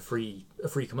 You're getting a free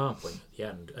command point at the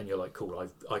end, and you're like, cool,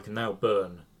 I can now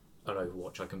burn an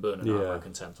Overwatch, I can burn an Armor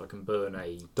Contempt, I can burn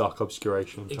a... Dark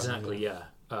Obscuration. Exactly, yeah.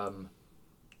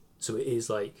 So it is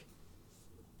like...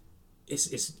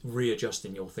 It's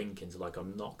readjusting your thinking to like,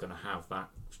 I'm not going to have that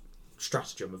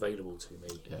stratagem available to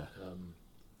me. Yeah.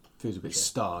 Feels a bit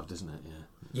starved, doesn't it? Yeah.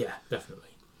 Yeah, definitely.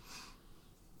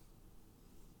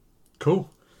 Cool.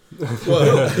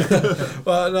 Well,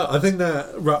 no, I think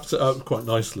that wraps it up quite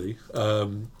nicely. I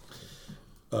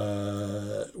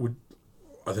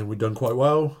think we've done quite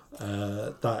well.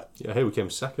 Yeah, here we came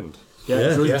second.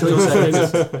 Yeah. Joint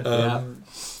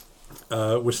seconds.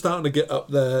 We're starting to get up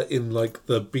there in like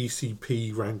the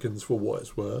BCP rankings for what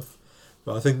it's worth.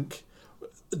 But I think,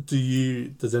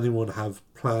 does anyone have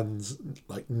plans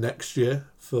like next year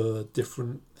for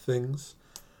different things?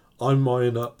 I'm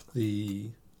eyeing up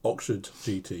the Oxford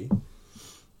GT,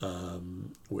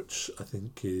 which I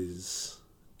think is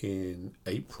in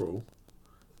April.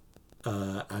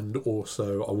 And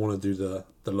also I want to do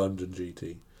the London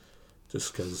GT,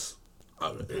 just because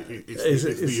It's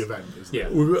the event, isn't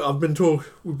it?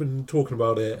 we've been talking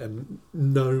about it and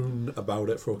known about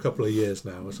it for a couple of years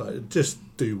now. It's like, just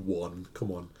do one,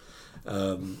 come on.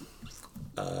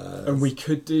 And we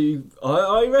could do...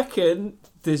 I reckon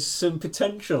there's some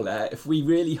potential there if we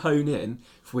really hone in.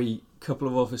 If a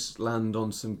couple of us land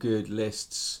on some good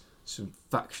lists, some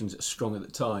factions that are strong at the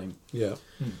time. Yeah.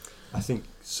 I think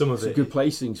some of Some it good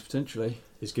placings potentially.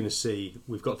 is going to see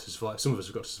we've got to survive. Some of us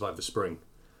have got to survive the spring,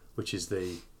 which is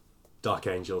the Dark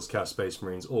Angels, Chaos Space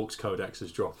Marines, Orcs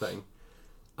Codexes dropping,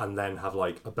 and then have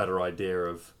like a better idea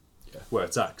of where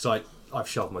it's at. Because I've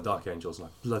shelved my Dark Angels and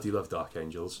I bloody love Dark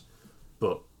Angels,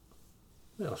 but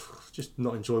just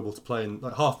not enjoyable to play. And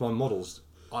like half my models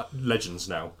are legends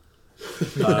now.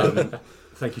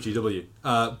 Thank you, GW.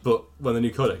 But when the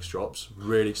new Codex drops,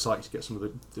 really excited to get some of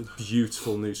the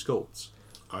beautiful new sculpts.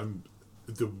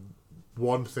 The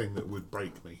one thing that would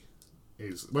break me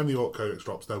is when the Orc Codex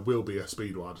drops, there will be a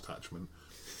Speedward attachment.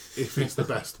 If it's the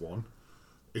best one,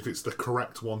 if it's the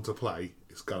correct one to play,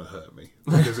 it's going to hurt me.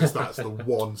 Because that's the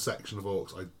one section of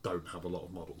Orcs I don't have a lot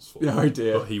of models for. No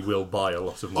idea. But he will buy a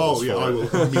lot of models. Oh, yeah, for I it. will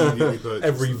immediately purchase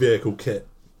Every them. vehicle kit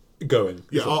going.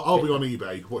 Yeah, I'll be on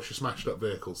eBay, watch your smashed up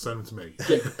vehicles, send them to me.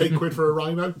 £8 for a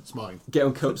Rhino, it's mine. Get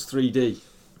on Cups 3D.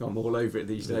 I'm all over it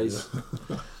these days.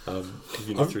 If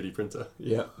you need a 3D printer.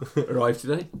 Yeah. Arrived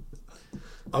today.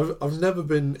 I've never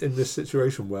been in this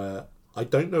situation where I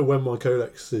don't know when my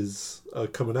codexes are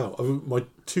coming out. My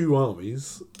two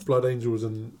armies, Blood Angels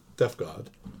and Death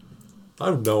Guard, I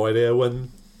have no idea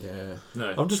when. Yeah.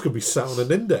 No. I'm just going to be sat on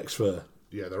an index for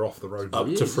Yeah, they're off the road. up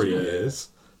to 3 years.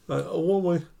 Like, what am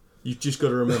I? You've just got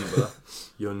to remember,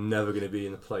 you're never going to be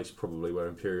in a place probably where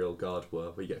Imperial Guard were,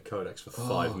 where you get a codex for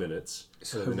 5 minutes.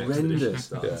 It's the next edition horrendous.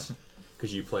 starts.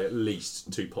 Because you play at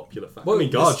least 2 popular factions. Well, I mean,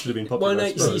 Guard should have been popular. Well, I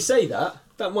no, so suppose. you say that.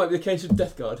 That might be the case with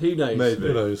Death Guard. Who knows? Maybe.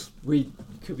 Who knows? We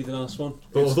could be the last one.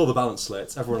 But with all the balance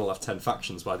slits, everyone will have 10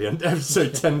 factions by the end. So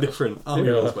 10 different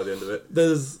Imperials by the end of it.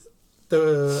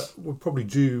 We're probably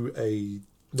due a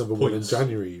number one in Points.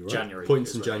 January, right? January. Points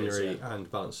is in what it January is, yeah.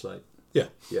 and balance slate. Yeah.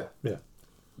 Yeah. Yeah.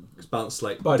 Because balance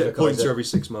slate, By the points Kaiser. are every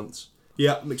 6 months.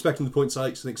 Yeah, I'm expecting the point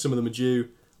hikes. I think some of them are due.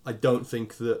 I don't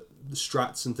think that the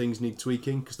strats and things need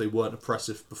tweaking because they weren't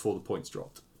oppressive before the points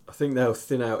dropped. I think they'll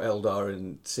thin out Eldar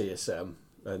and CSM,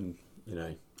 and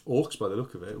Orcs, by the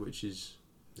look of it, which is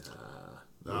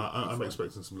I'm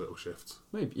expecting some little shifts.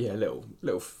 maybe little.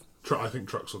 I think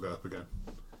trucks will go up again.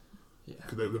 Yeah.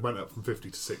 'Cause they went up from 50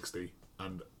 to 60,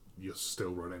 and you're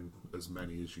still running as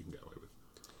many as you can get away with.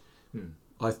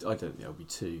 I don't think there'll be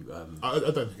too. I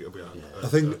don't think it'll be I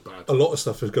think bad. a lot of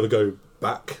stuff is going to go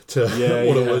back to yeah,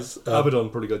 what yeah. it was. Abaddon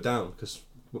probably go down because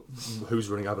who's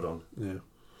running Abaddon? Yeah.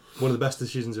 One of the best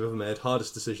decisions I've ever made,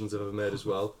 hardest decisions I've ever made as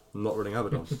well. Not running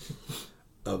Abaddon.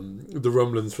 The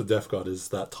rumblings for Death Guard is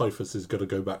that Typhus is going to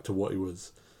go back to what he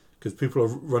was. Because people are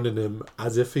running him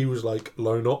as if he was like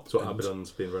lone op. That's what and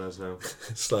Abaddon's being run as now.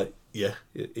 It's like, yeah,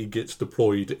 he gets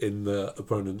deployed in the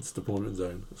opponent's deployment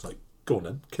zone. It's like, go on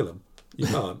then, kill him. You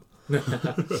can't.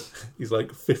 He's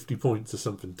like 50 points or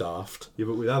something daft. Yeah,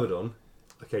 but with Abaddon,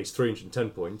 okay, he's 310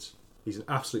 points. He's an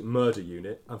absolute murder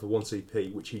unit, and for 1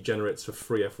 CP, which he generates for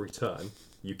free every turn,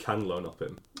 you can loan up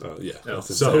him. Yeah. Oh.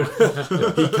 So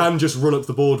he can just run up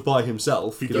the board by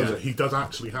himself. He does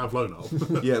actually have loan up.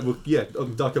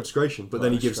 On Dark Obscuration, but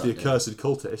then he gives the Strap, accursed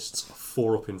cultists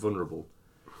 4 up invulnerable.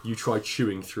 You try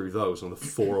chewing through those on the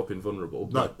 4 up invulnerable.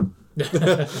 No.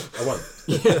 I won't.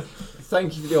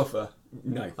 Thank you for the offer.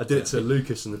 No. I did it to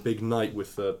Lucas and the big knight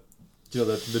with the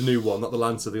new one, not the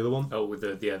Lancer, the other one. Oh, with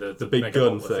the big mega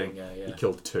gun bolter thing. Yeah. He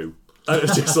killed 2. And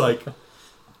it's just like,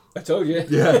 I told you.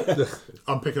 yeah,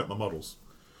 I'm picking up my models.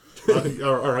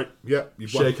 All right, yeah.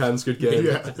 You've won. shake hands, good game.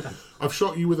 Yeah. I've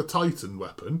shot you with a Titan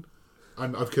weapon,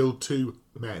 and I've killed 2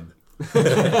 men.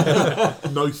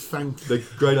 No thank you. The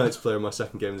Grey Knights player in my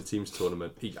second game of the teams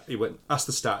tournament, he went, asked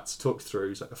the stats, talked through,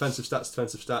 he's like, offensive stats,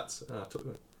 defensive stats.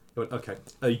 He went, okay.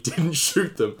 And he didn't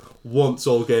shoot them once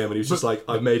all game, and he was just like,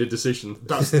 I made a decision.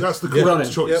 That's the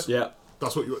correct choice. Yeah.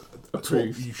 That's what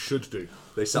you should do.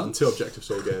 They sat on 2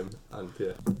 objectives all game, and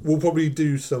yeah. We'll probably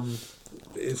do some.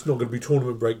 It's not going to be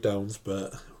tournament breakdowns,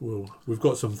 but we've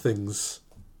got some things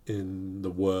in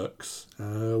the works.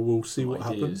 We'll see what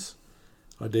happens.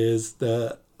 Ideas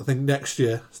that I think next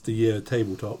year is the year of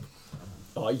tabletop.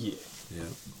 Oh yeah. Yeah.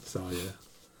 So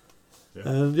yeah.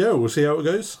 And we'll see how it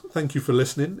goes. Thank you for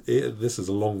listening. This is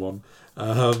a long one.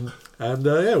 And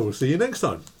we'll see you next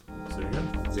time. See you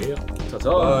again. See ya.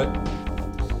 Ta-ta. Bye.